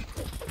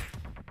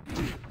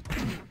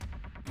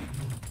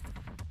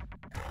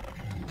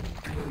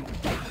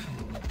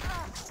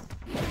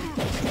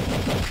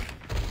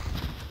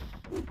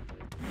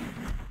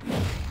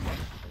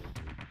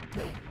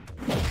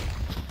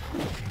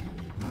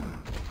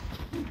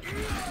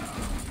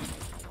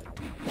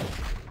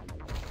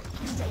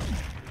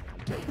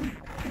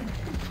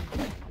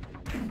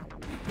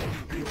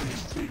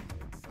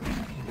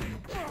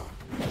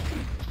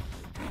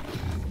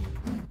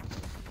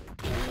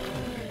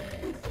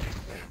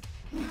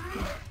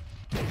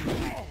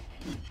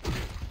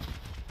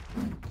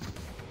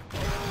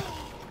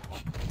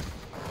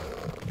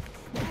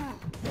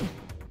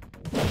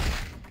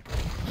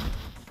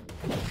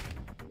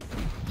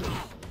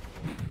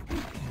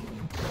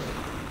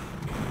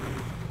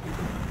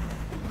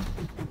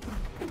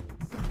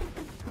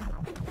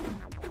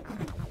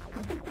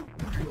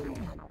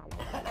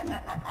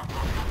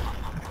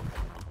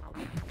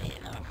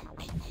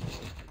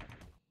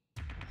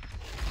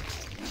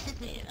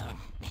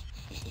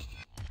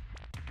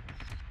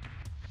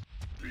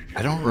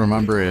 I don't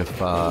remember if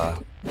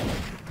the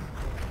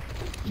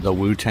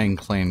Wu-Tang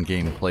Clan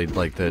game played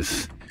like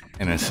this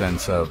in a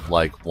sense of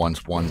like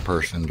once one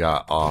person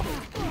got off,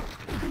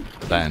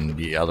 then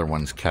the other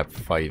ones kept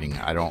fighting.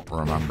 I don't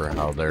remember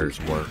how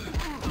theirs worked.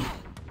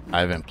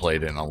 I haven't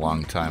played it in a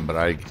long time, but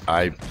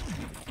I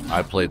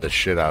played the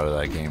shit out of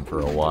that game for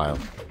a while.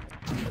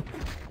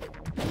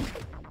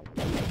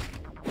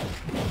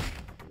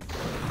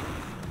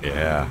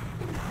 Yeah.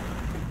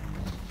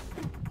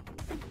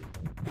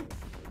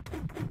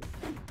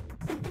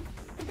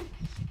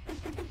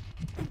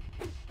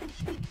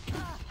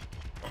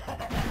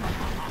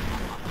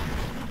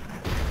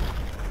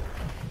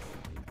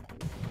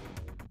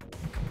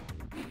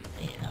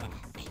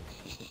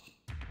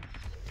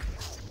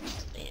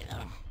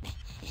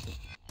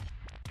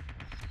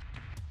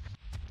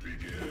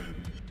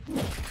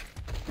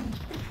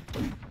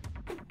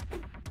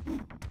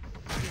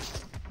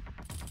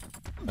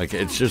 Like,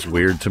 it's just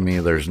weird to me.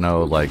 There's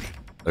no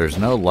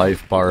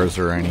life bars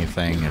or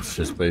anything. It's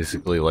just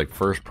basically like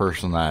first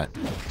person that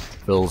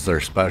fills their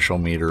special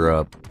meter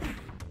up.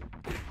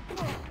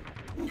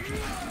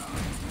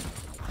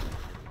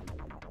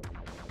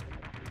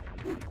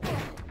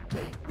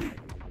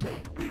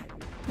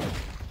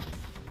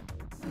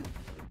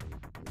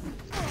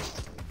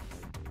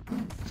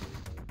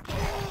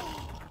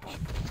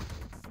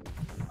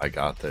 I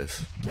got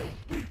this.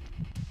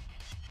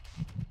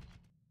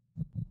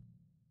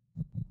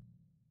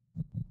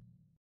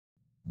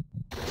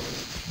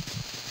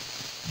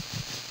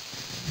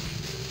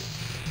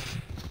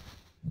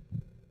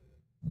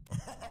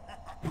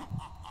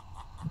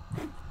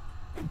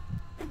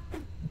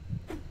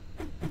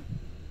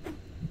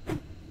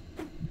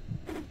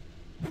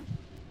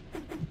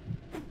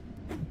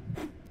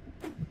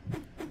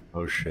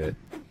 Oh shit.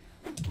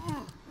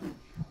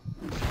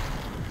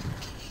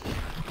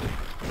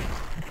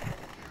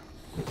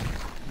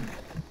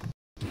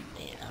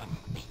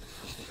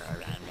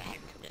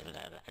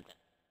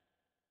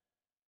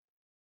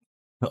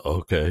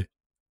 Okay.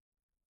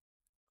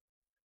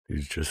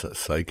 He's just a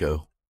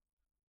psycho.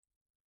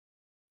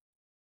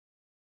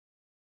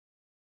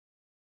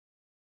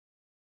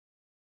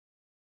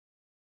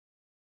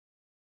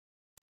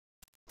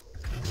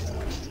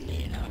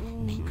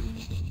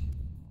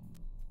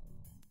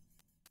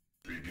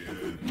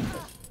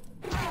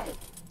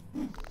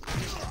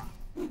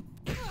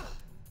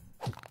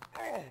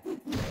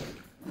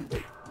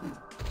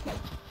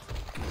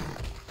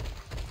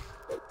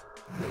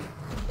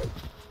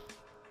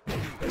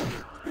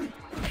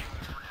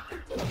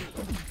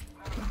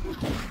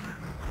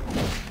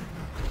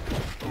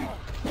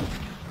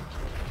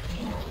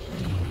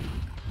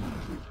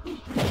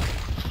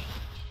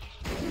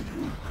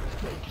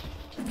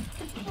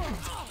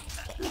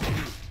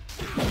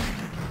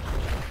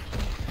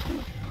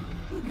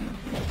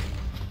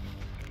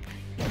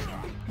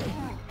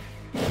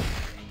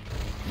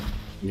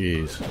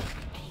 Jeez.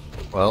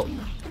 Well,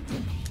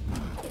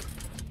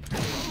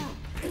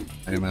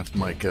 AMF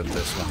might get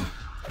this one.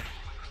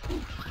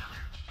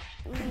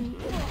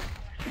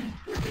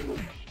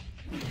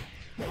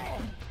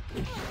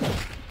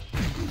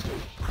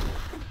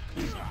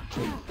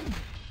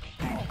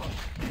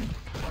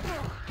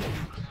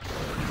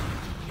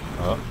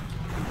 Oh.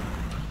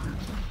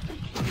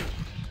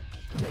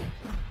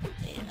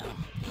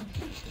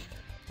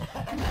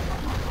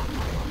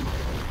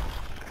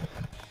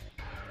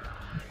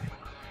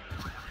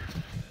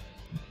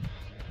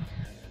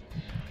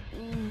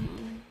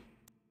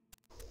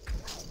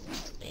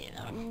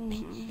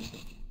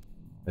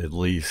 At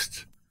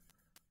least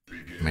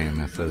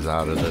Mammoth is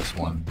out of this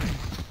one.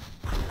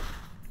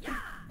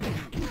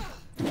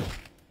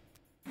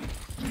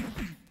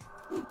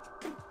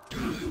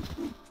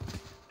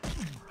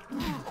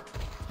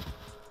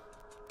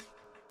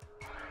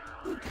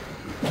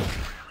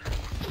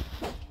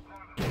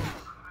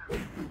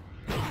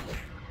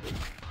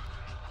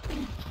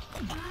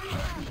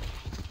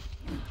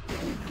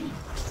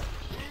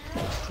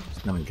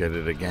 He's gonna get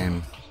it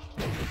again.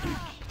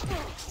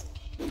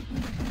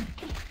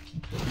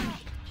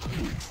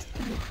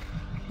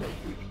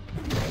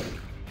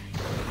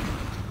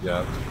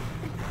 Yep.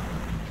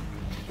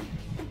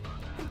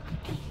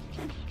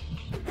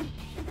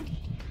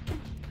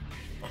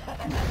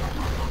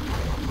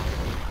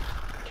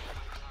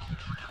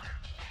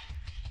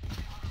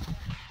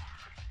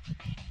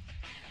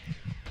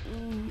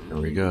 Here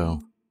we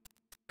go.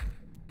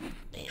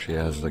 She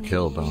has the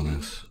kill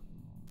bonus.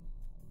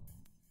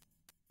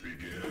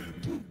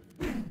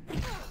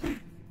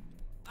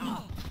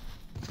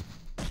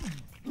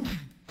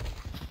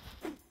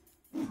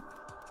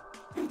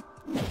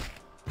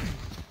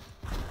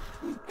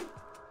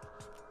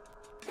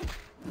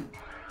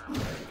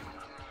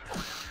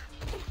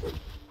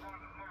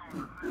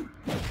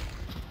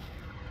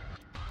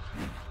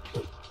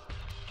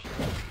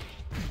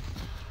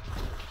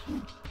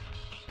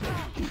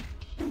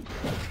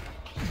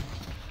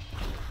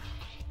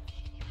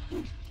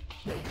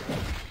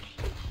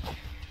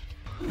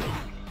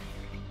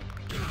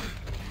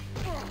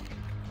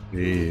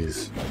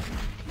 Jeez.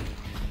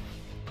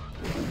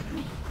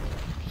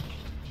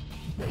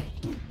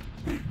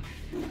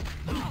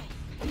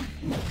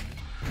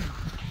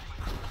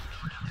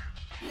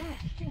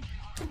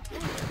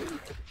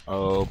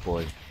 Oh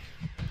boy.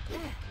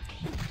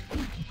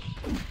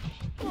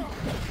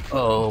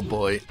 Oh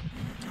boy.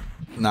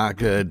 Not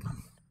good.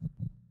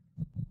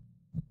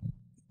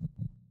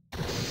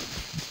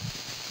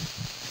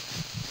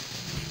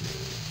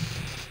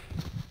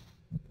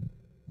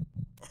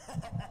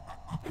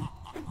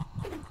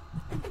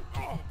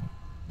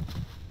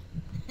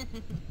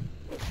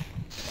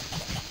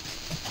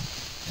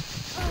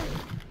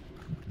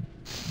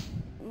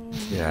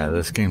 Yeah,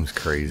 this game's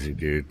crazy,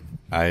 dude.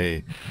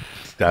 I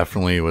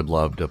definitely would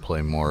love to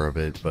play more of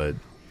it, but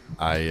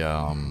I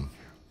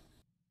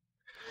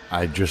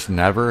just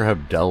never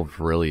have delved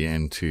really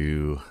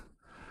into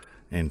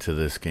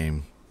this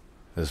game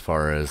as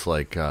far as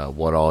like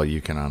what all you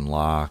can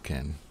unlock.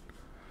 And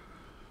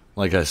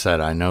like I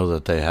said, I know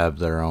that they have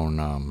their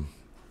own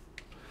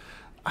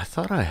I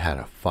thought I had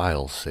a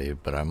file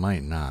save, but I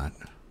might not.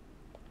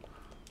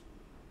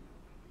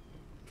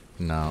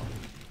 No.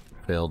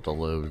 Failed to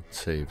load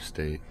save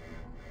state.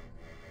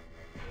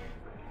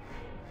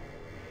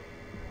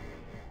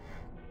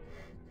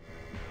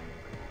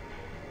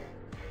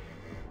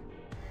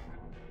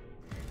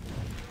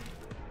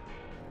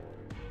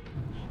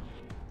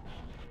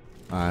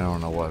 I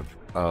don't know what.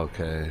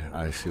 Okay,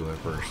 I see what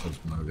versus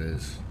mode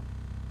is.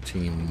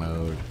 Team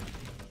mode.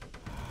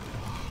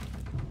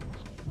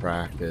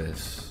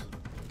 Practice.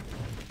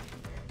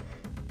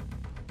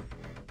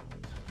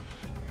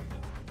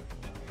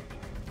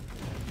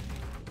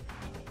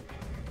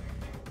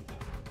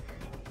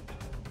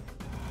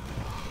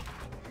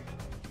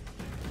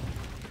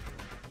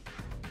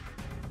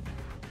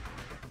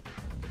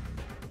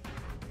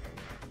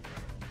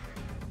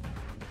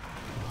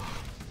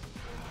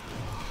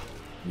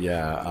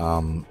 Yeah,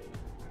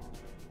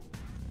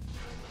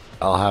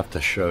 I'll have to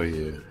show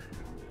you.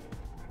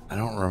 I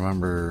don't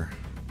remember.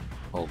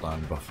 Hold on,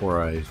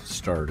 before I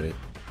start it.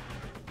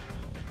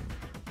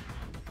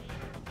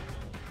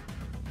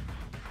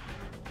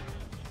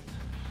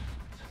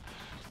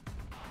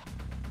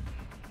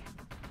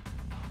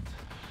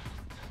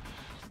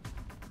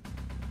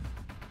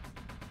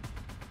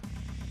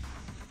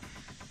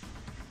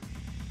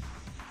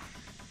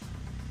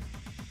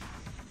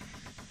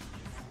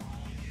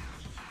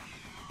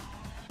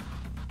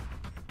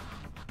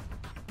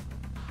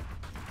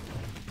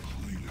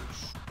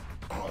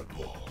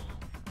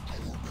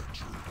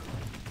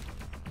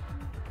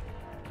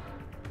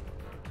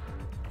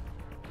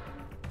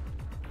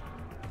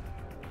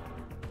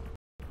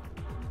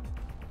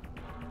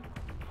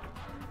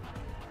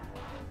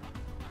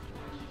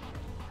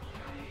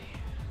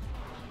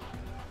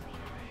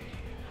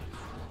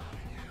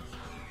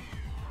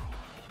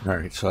 All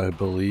right, so I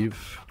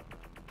believe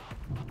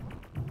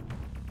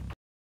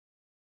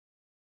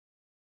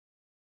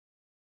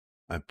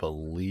I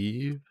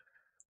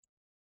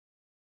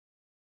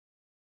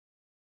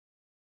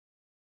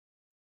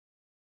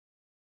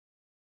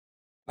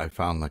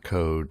found the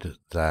code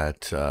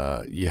that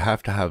you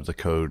have to have the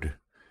code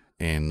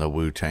in the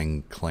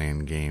Wu-Tang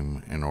Clan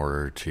game in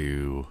order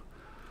to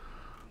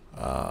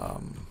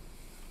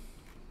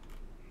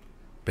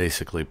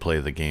basically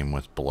play the game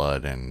with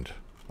blood and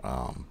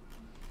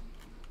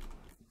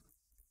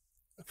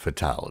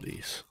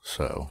fatalities.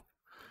 So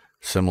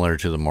similar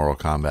to the Mortal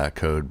Kombat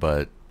code,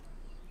 but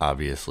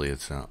obviously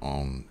it's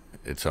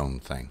its own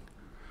thing.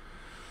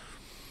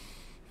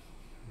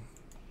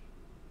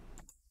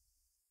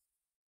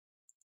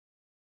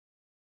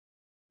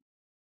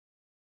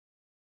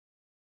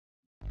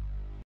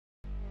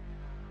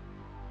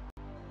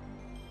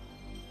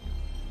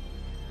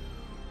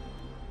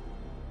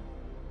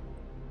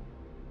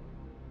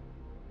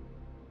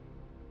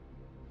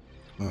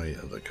 Oh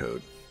yeah, the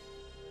code.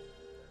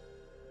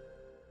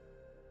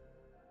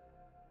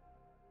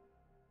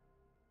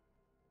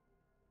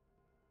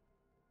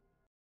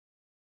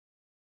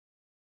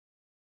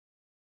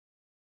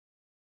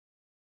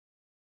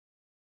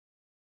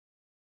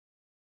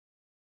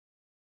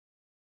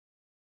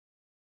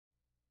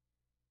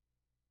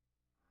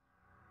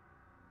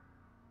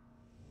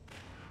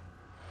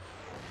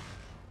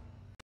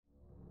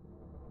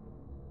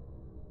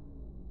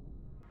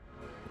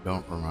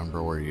 Don't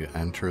remember where you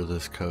enter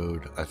this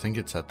code. I think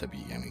it's at the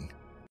beginning.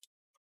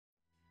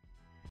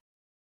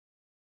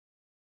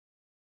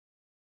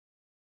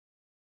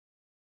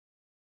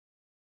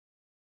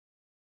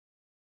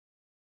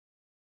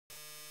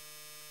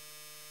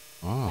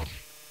 Oh.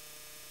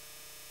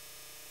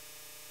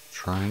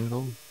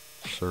 Triangle,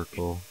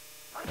 circle,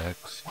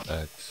 X,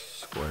 X,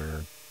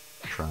 square,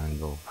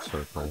 triangle,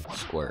 circle,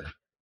 square.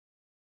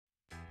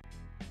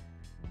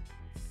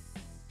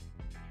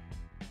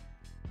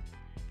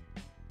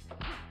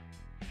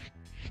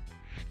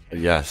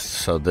 Yes,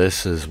 so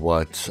this is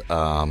what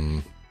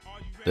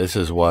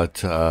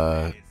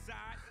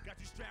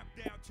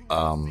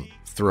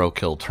throw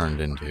kill turned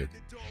into.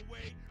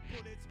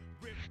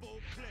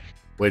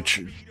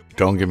 Which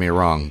Don't get me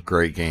wrong,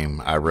 great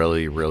game. I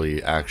really,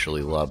 really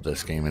actually love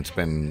this game. It's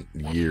been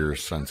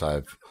years since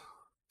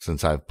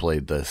I've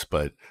played this,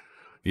 but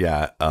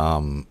yeah,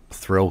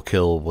 Thrill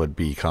Kill would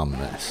become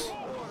this.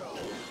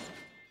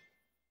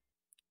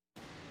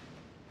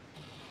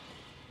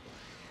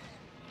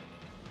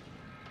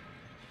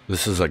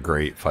 This is a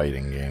great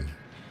fighting game.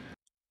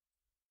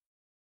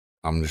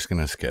 I'm just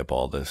gonna skip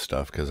all this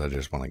stuff because I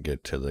just want to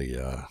get to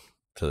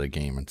the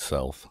game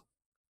itself.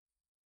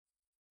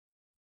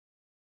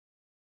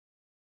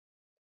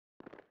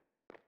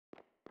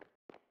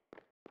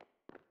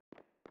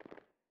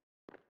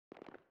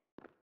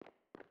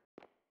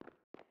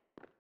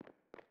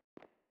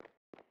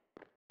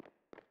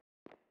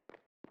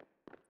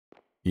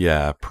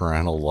 Yeah,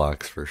 parental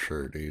locks for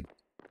sure, dude.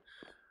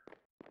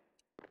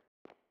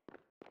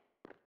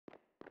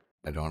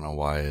 I don't know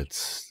why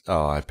it's...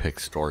 Oh, I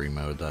picked story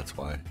mode, that's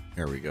why.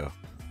 Here we go.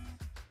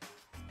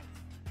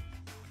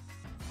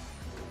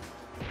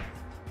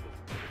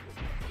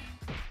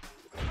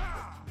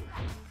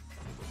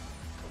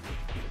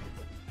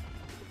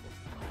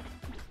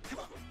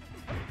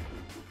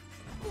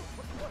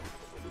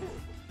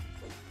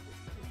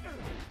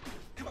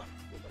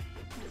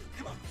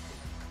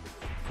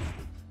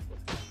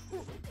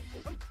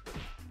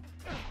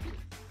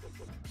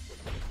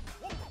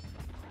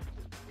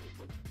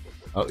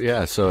 Oh,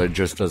 yeah, so it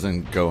just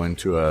doesn't go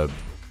into a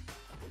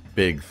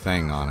big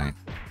thing on it.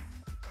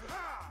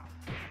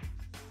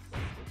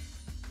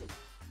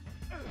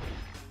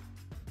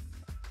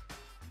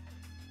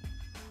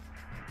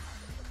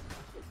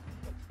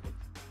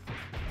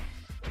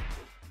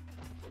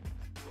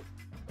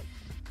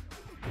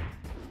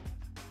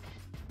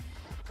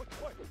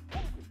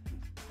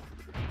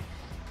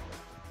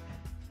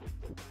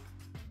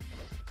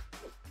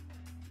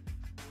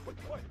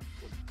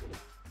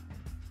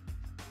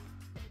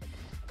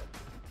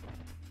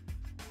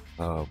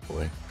 Oh,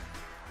 boy.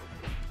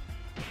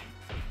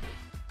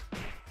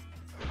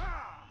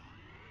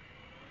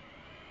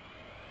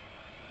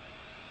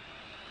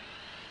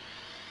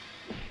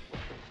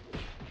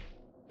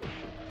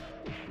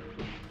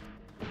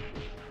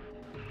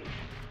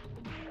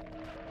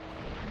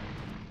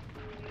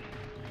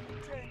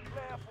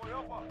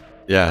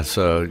 Yeah,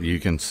 so you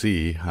can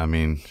see, I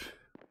mean,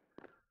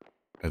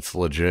 it's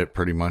legit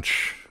pretty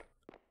much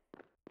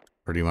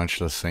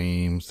the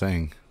same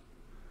thing.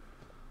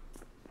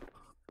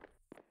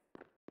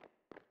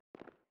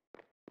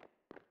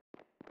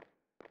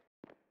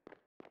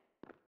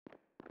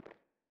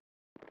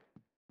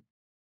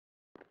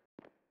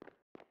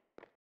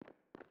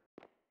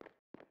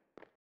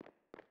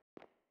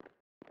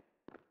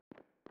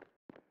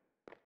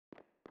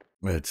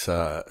 It's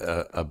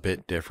a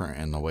bit different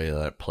in the way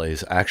that it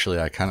plays. Actually,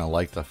 I kind of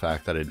like the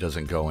fact that it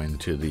doesn't go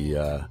into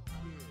the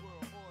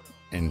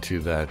into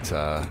that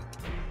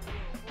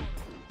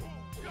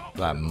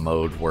that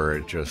mode where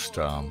it just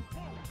oh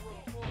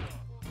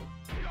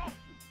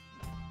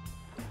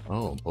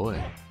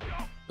boy,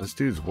 this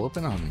dude's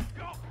whooping on me.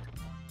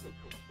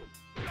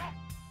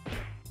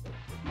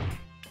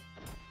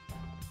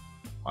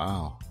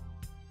 Wow.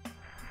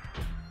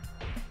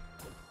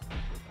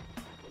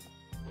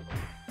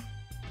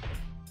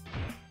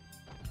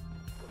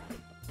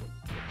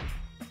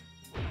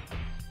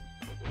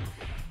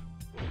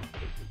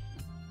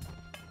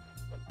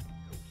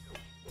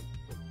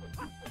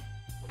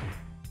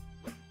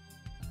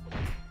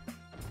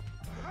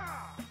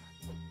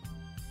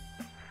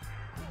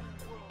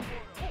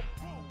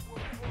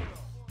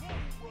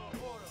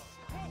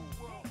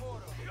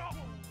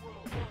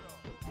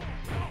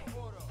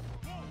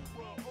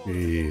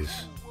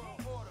 Jeez.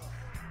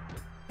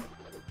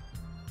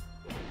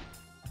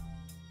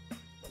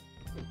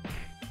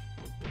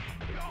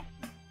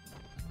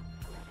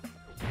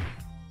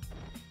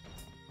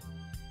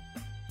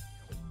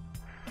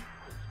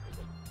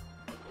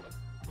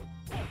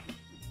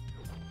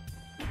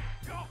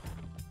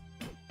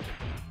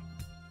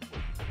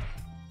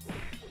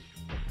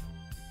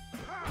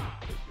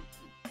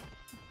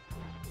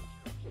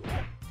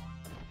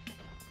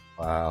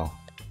 Wow.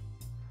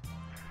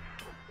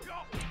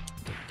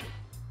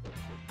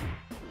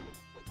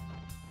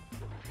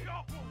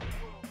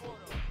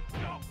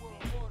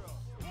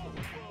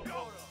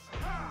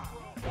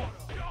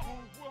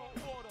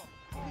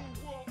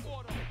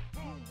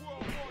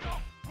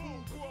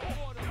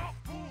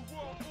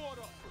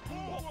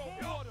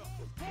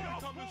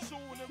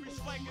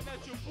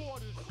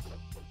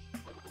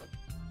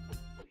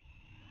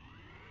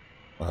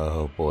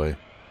 Oh boy.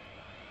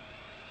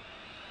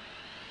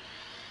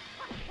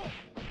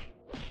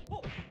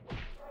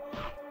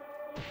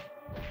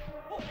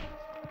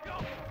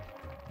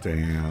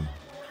 Damn.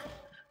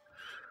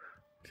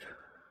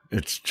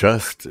 It's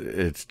just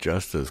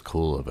as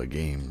cool of a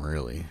game,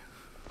 really.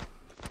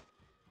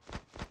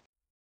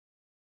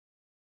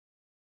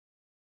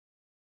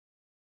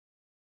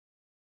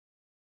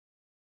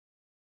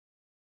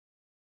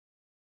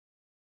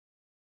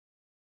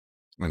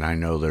 And I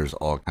know there's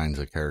all kinds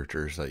of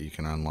characters that you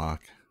can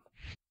unlock.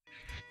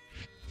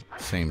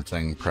 Same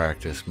thing,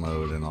 practice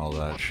mode and all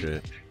that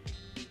shit.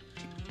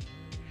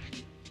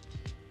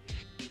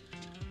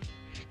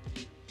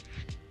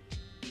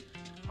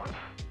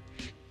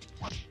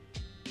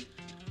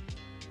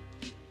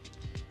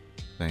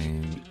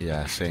 Same,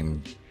 yeah,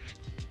 same.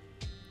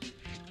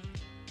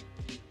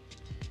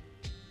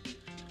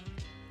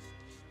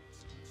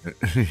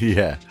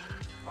 Yeah,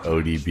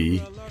 ODB.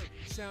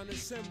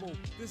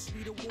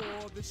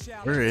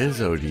 Where is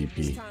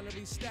ODB?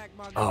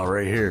 Oh,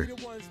 right here.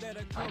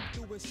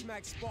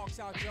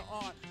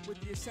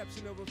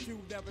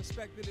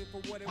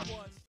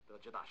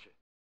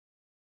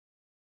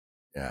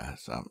 Yeah,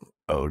 some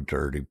oh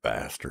dirty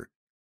bastard.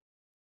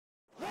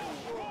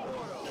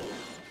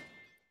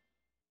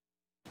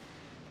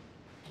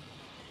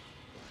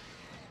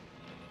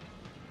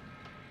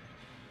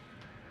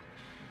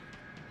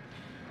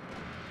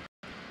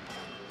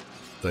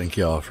 Thank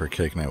y'all for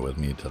kicking it with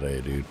me today,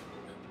 dude.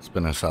 It's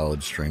been a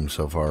solid stream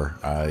so far.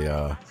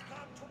 I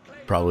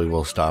probably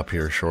will stop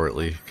here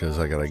shortly because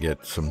I gotta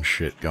get some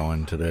shit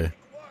going today.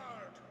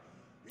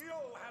 You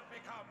have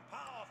become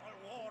powerful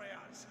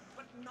warriors,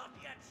 but not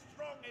yet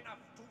strong enough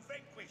to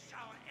vanquish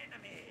our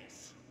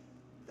enemies.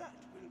 That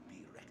will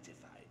be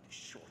rectified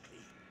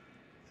shortly.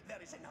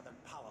 There is another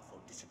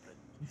powerful discipline.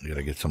 I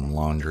gotta get some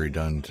laundry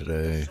done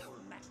today. The sole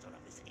master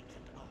of this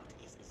ancient art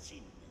is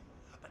sin.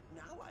 But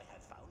now I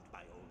have found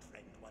my old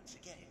friend once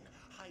again,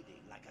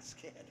 hiding like a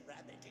scared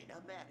rabbit in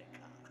America.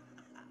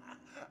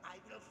 I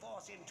will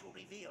force him to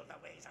reveal the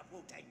ways of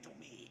Wu-Tang to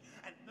me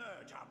and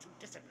merge our two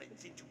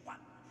disciplines into one,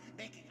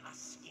 making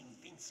us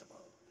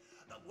invincible.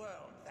 The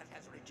world that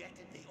has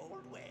rejected the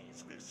old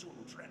ways will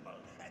soon tremble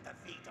at the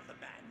feet of the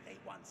man they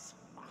once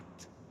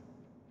mocked.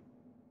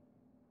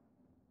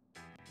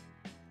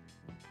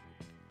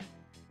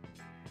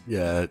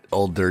 Yeah,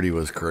 Old Dirty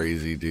was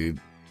crazy, dude.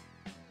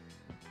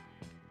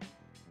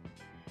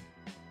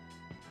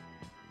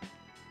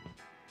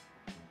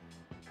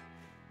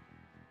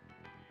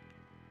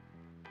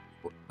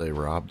 They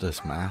robbed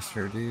this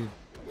master, dude?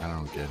 I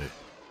don't get it.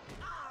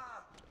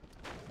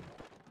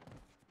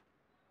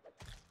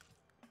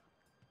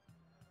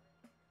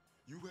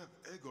 You have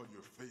egg on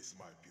your face,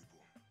 my people.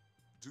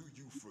 Do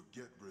you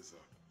forget, Rizza?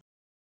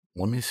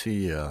 Let me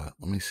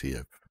see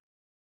if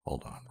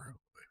hold on real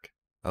quick.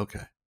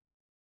 Okay.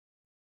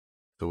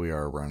 So we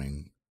are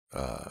running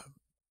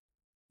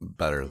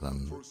better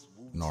than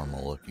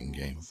normal looking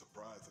game. A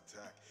surprise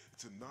attack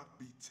to not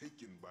be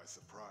taken by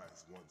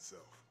surprise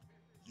oneself.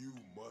 You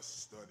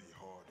must study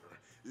harder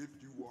if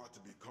you are to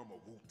become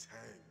a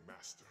Wu-Tang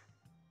master.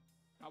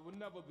 I will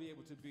never be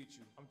able to beat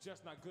you. I'm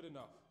just not good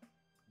enough.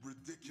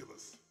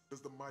 Ridiculous. Does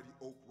the mighty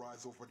oak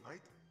rise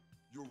overnight?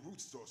 Your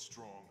roots are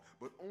strong,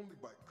 but only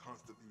by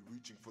constantly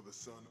reaching for the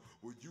sun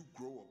will you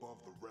grow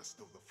above the rest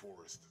of the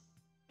forest.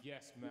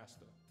 Yes,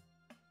 master.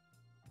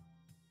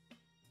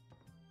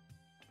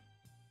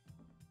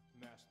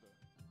 Master.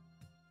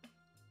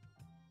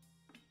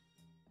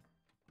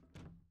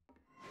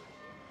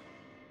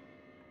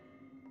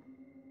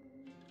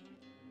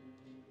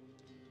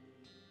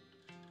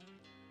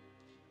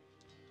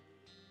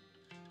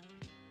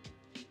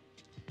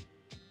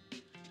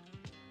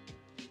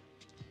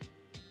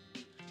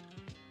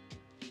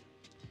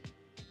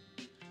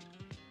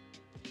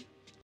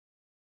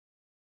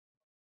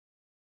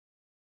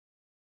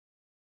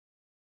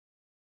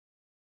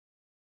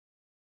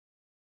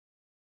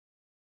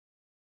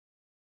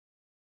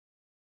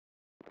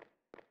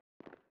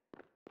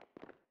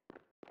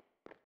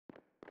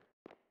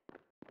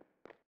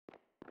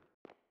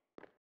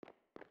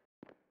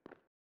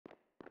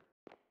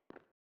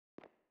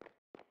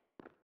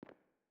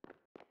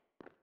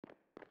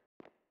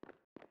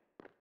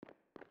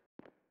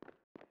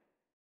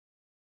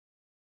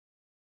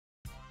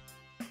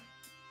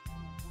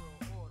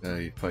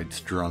 He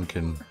fights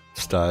drunken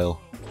style.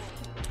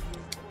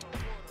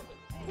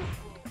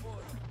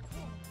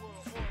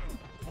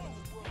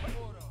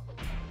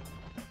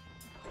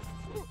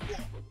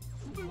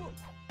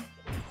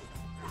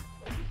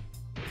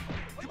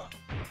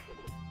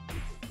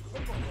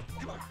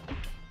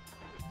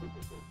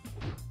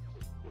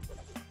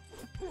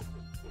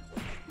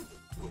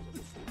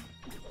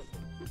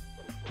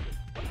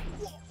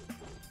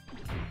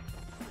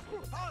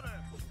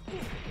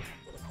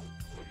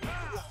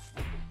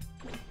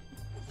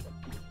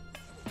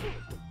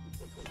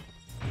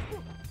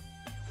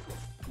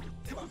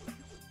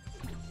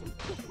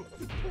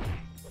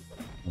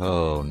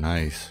 Oh,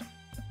 nice.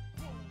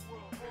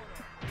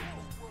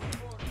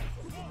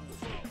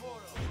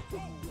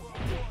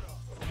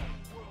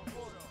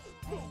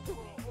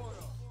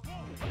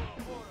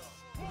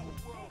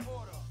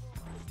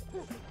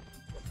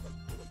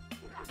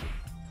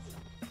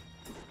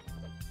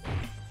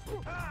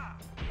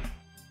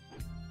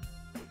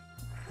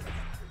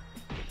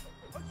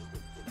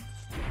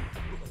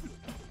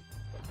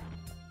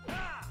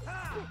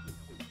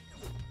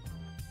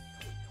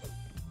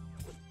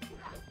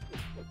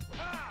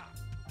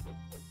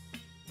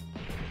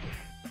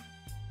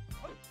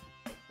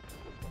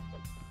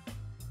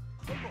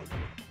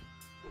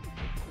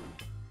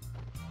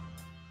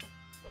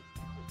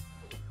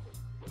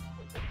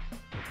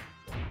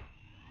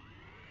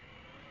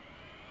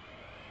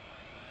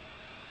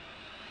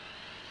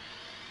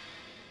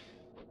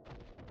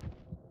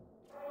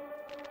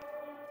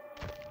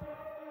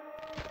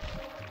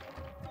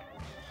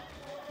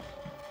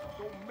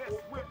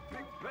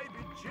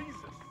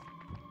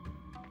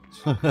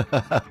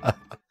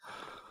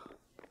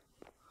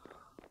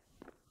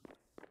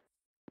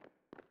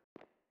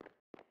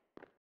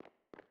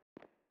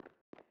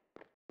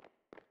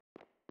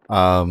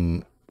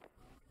 um,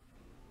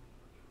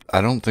 I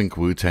don't think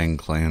Wu-Tang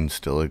Clan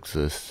still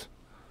exists.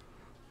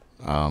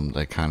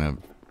 They kind of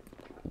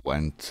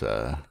went,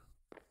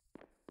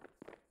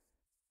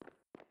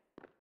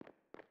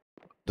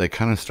 they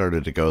kind of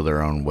started to go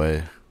their own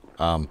way.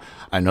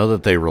 I know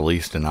that they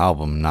released an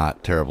album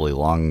not terribly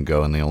long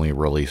ago, and they only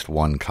released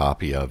one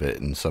copy of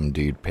it, and some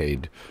dude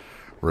paid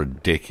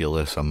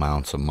ridiculous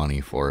amounts of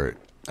money for it.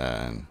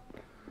 And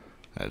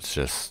it's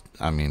just,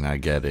 I mean, I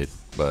get it,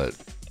 but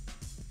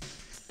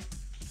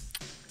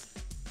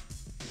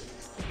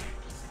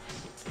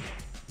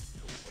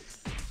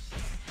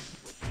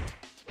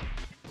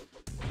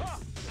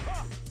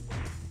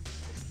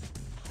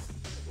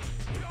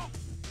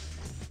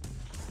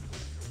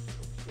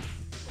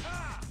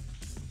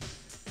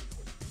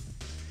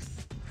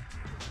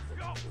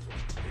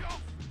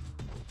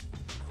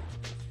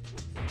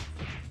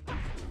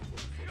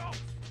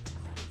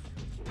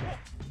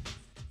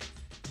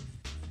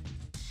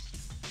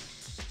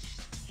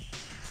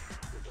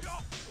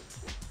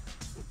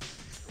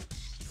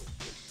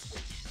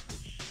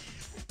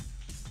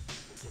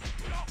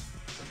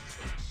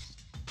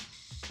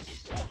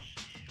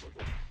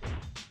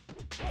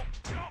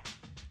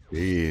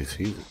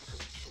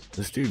jeez,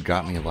 this dude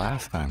got me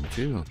last time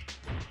too.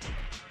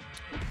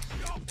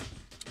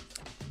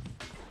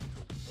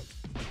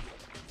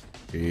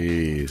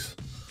 Jeez.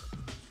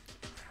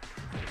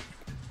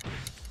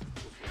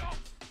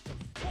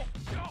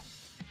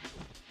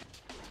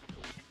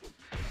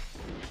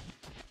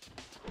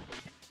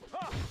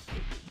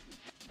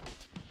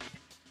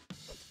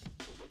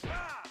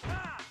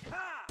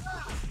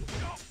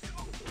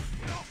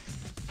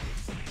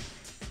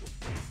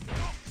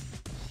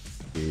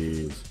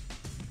 Jeez.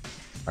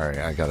 Alright,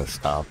 I gotta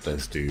stop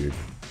this dude.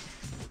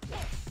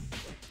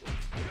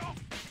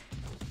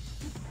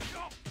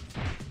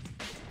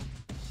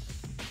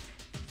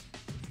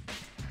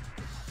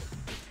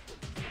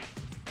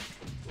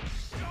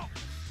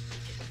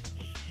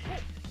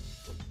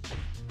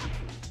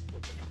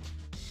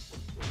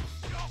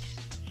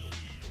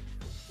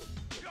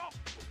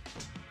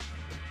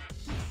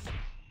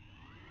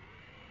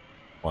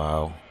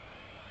 Wow.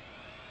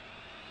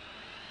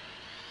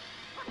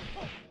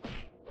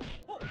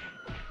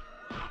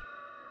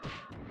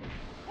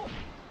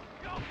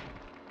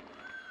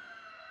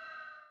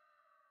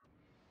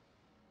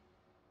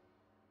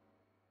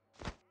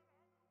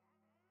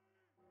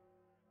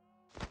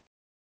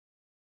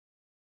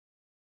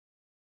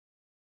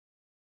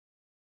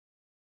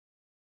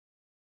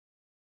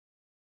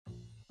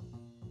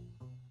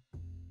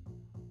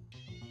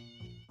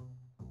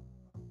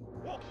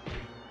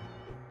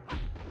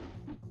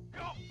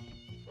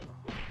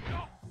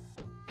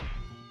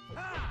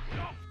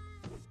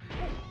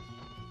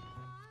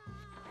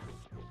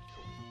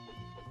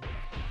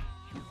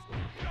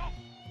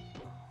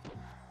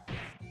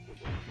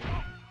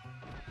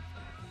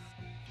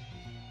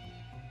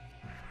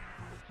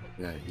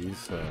 Yeah,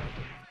 he's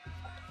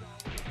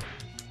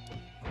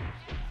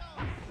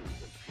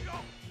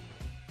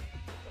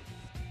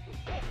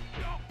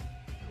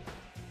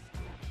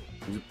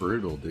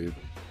brutal, dude.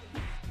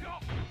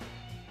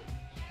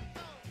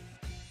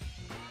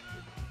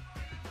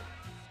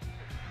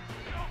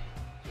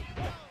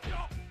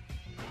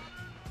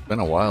 Been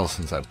a while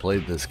since I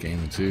played this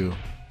game too.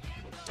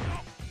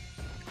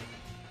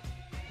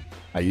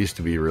 I used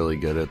to be really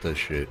good at this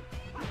shit.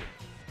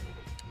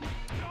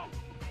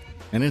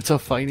 And it's a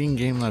fighting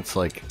game that's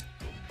like,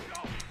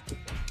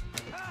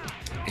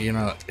 you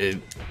know, it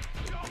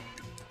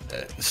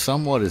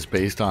somewhat is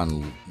based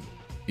on,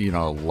 you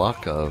know,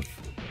 luck of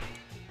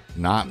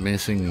not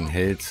missing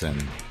hits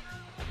and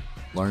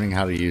learning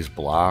how to use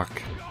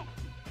block,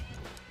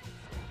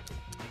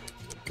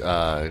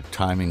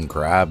 timing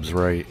grabs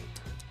right.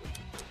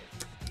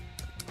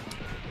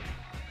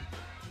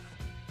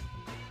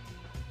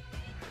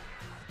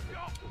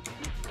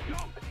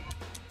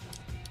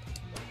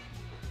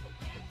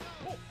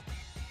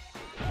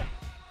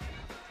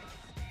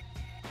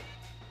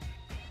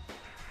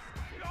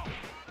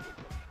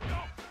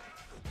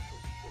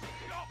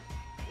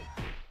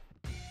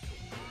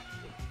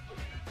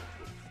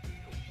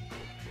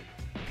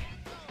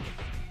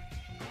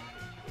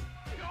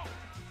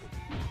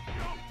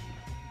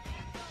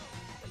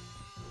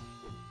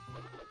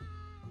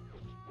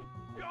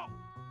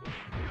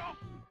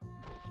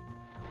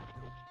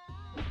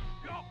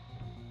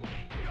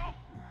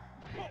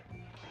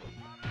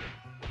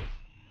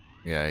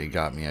 Yeah, he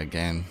got me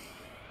again.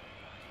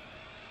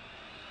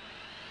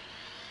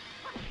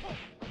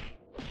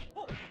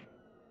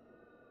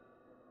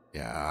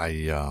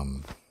 Yeah,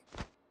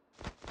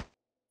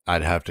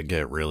 I'd have to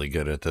get really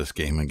good at this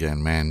game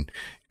again, man.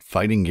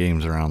 Fighting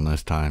games around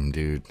this time,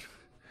 dude.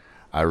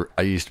 I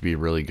used to be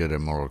really good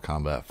at Mortal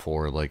Kombat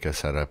 4. Like I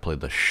said, I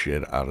played the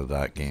shit out of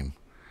that game.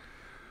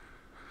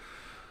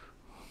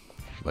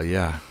 But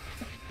yeah,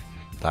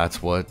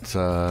 that's what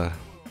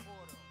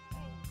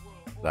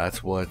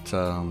That's what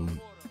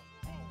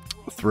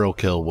Thrill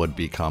Kill would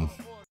become.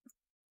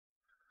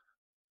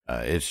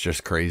 It's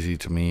just crazy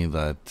to me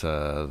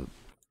that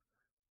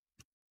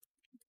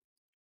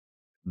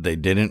they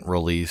didn't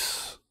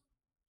release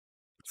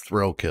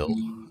Thrill Kill.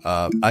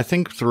 I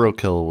think Thrill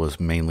Kill was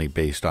mainly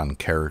based on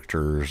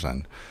characters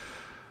and,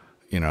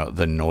 you know,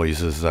 the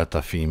noises that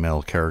the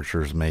female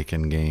characters make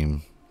in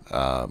game.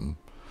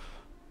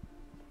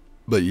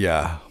 But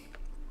yeah,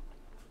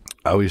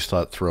 I always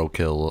thought Thrill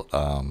Kill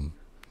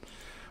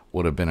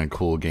would have been a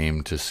cool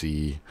game to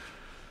see,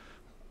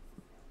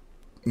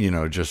 you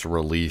know, just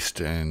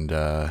released, and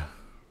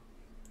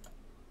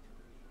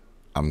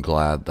I'm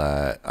glad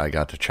that I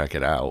got to check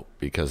it out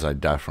because I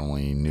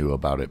definitely knew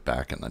about it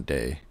back in the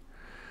day.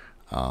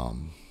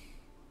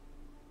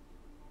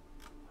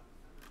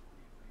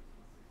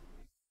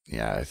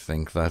 Yeah, I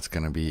think that's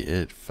going to be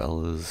it,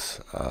 fellas.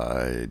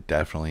 I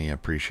definitely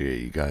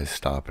appreciate you guys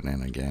stopping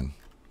in again.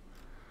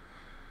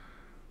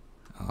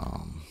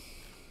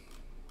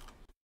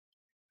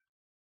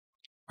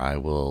 I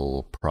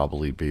will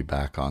probably be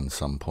back on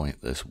some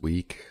point this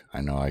week. I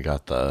know I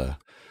got the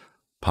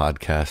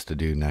podcast to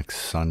do next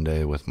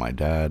Sunday with my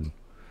dad.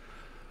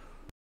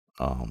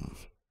 But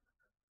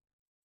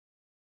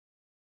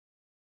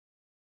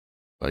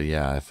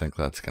yeah, I think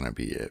that's going to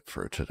be it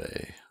for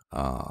today.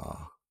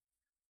 I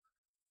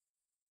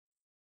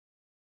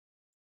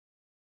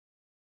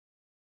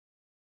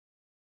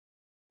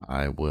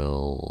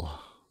will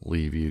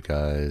leave you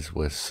guys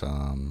with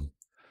some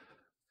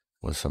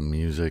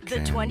music,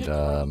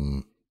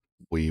 and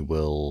we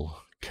will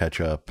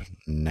catch up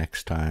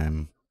next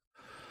time.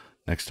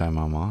 Next time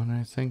I'm on,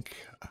 I think.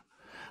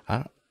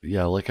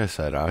 Yeah, like I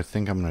said, I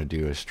think I'm gonna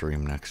do a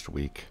stream next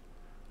week.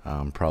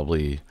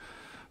 Probably,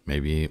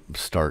 maybe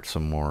start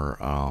some more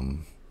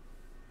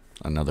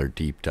another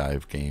deep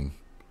dive game.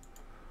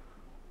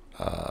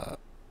 I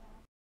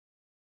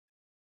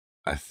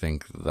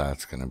think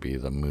that's gonna be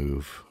the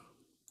move.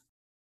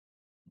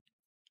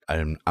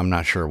 I'm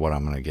not sure what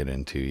I'm gonna get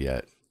into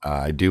yet.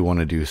 I do want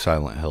to do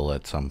Silent Hill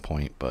at some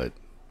point, but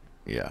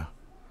yeah.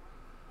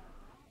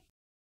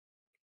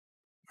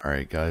 All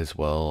right, guys.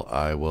 Well,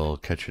 I will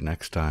catch you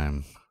next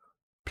time.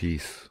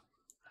 Peace.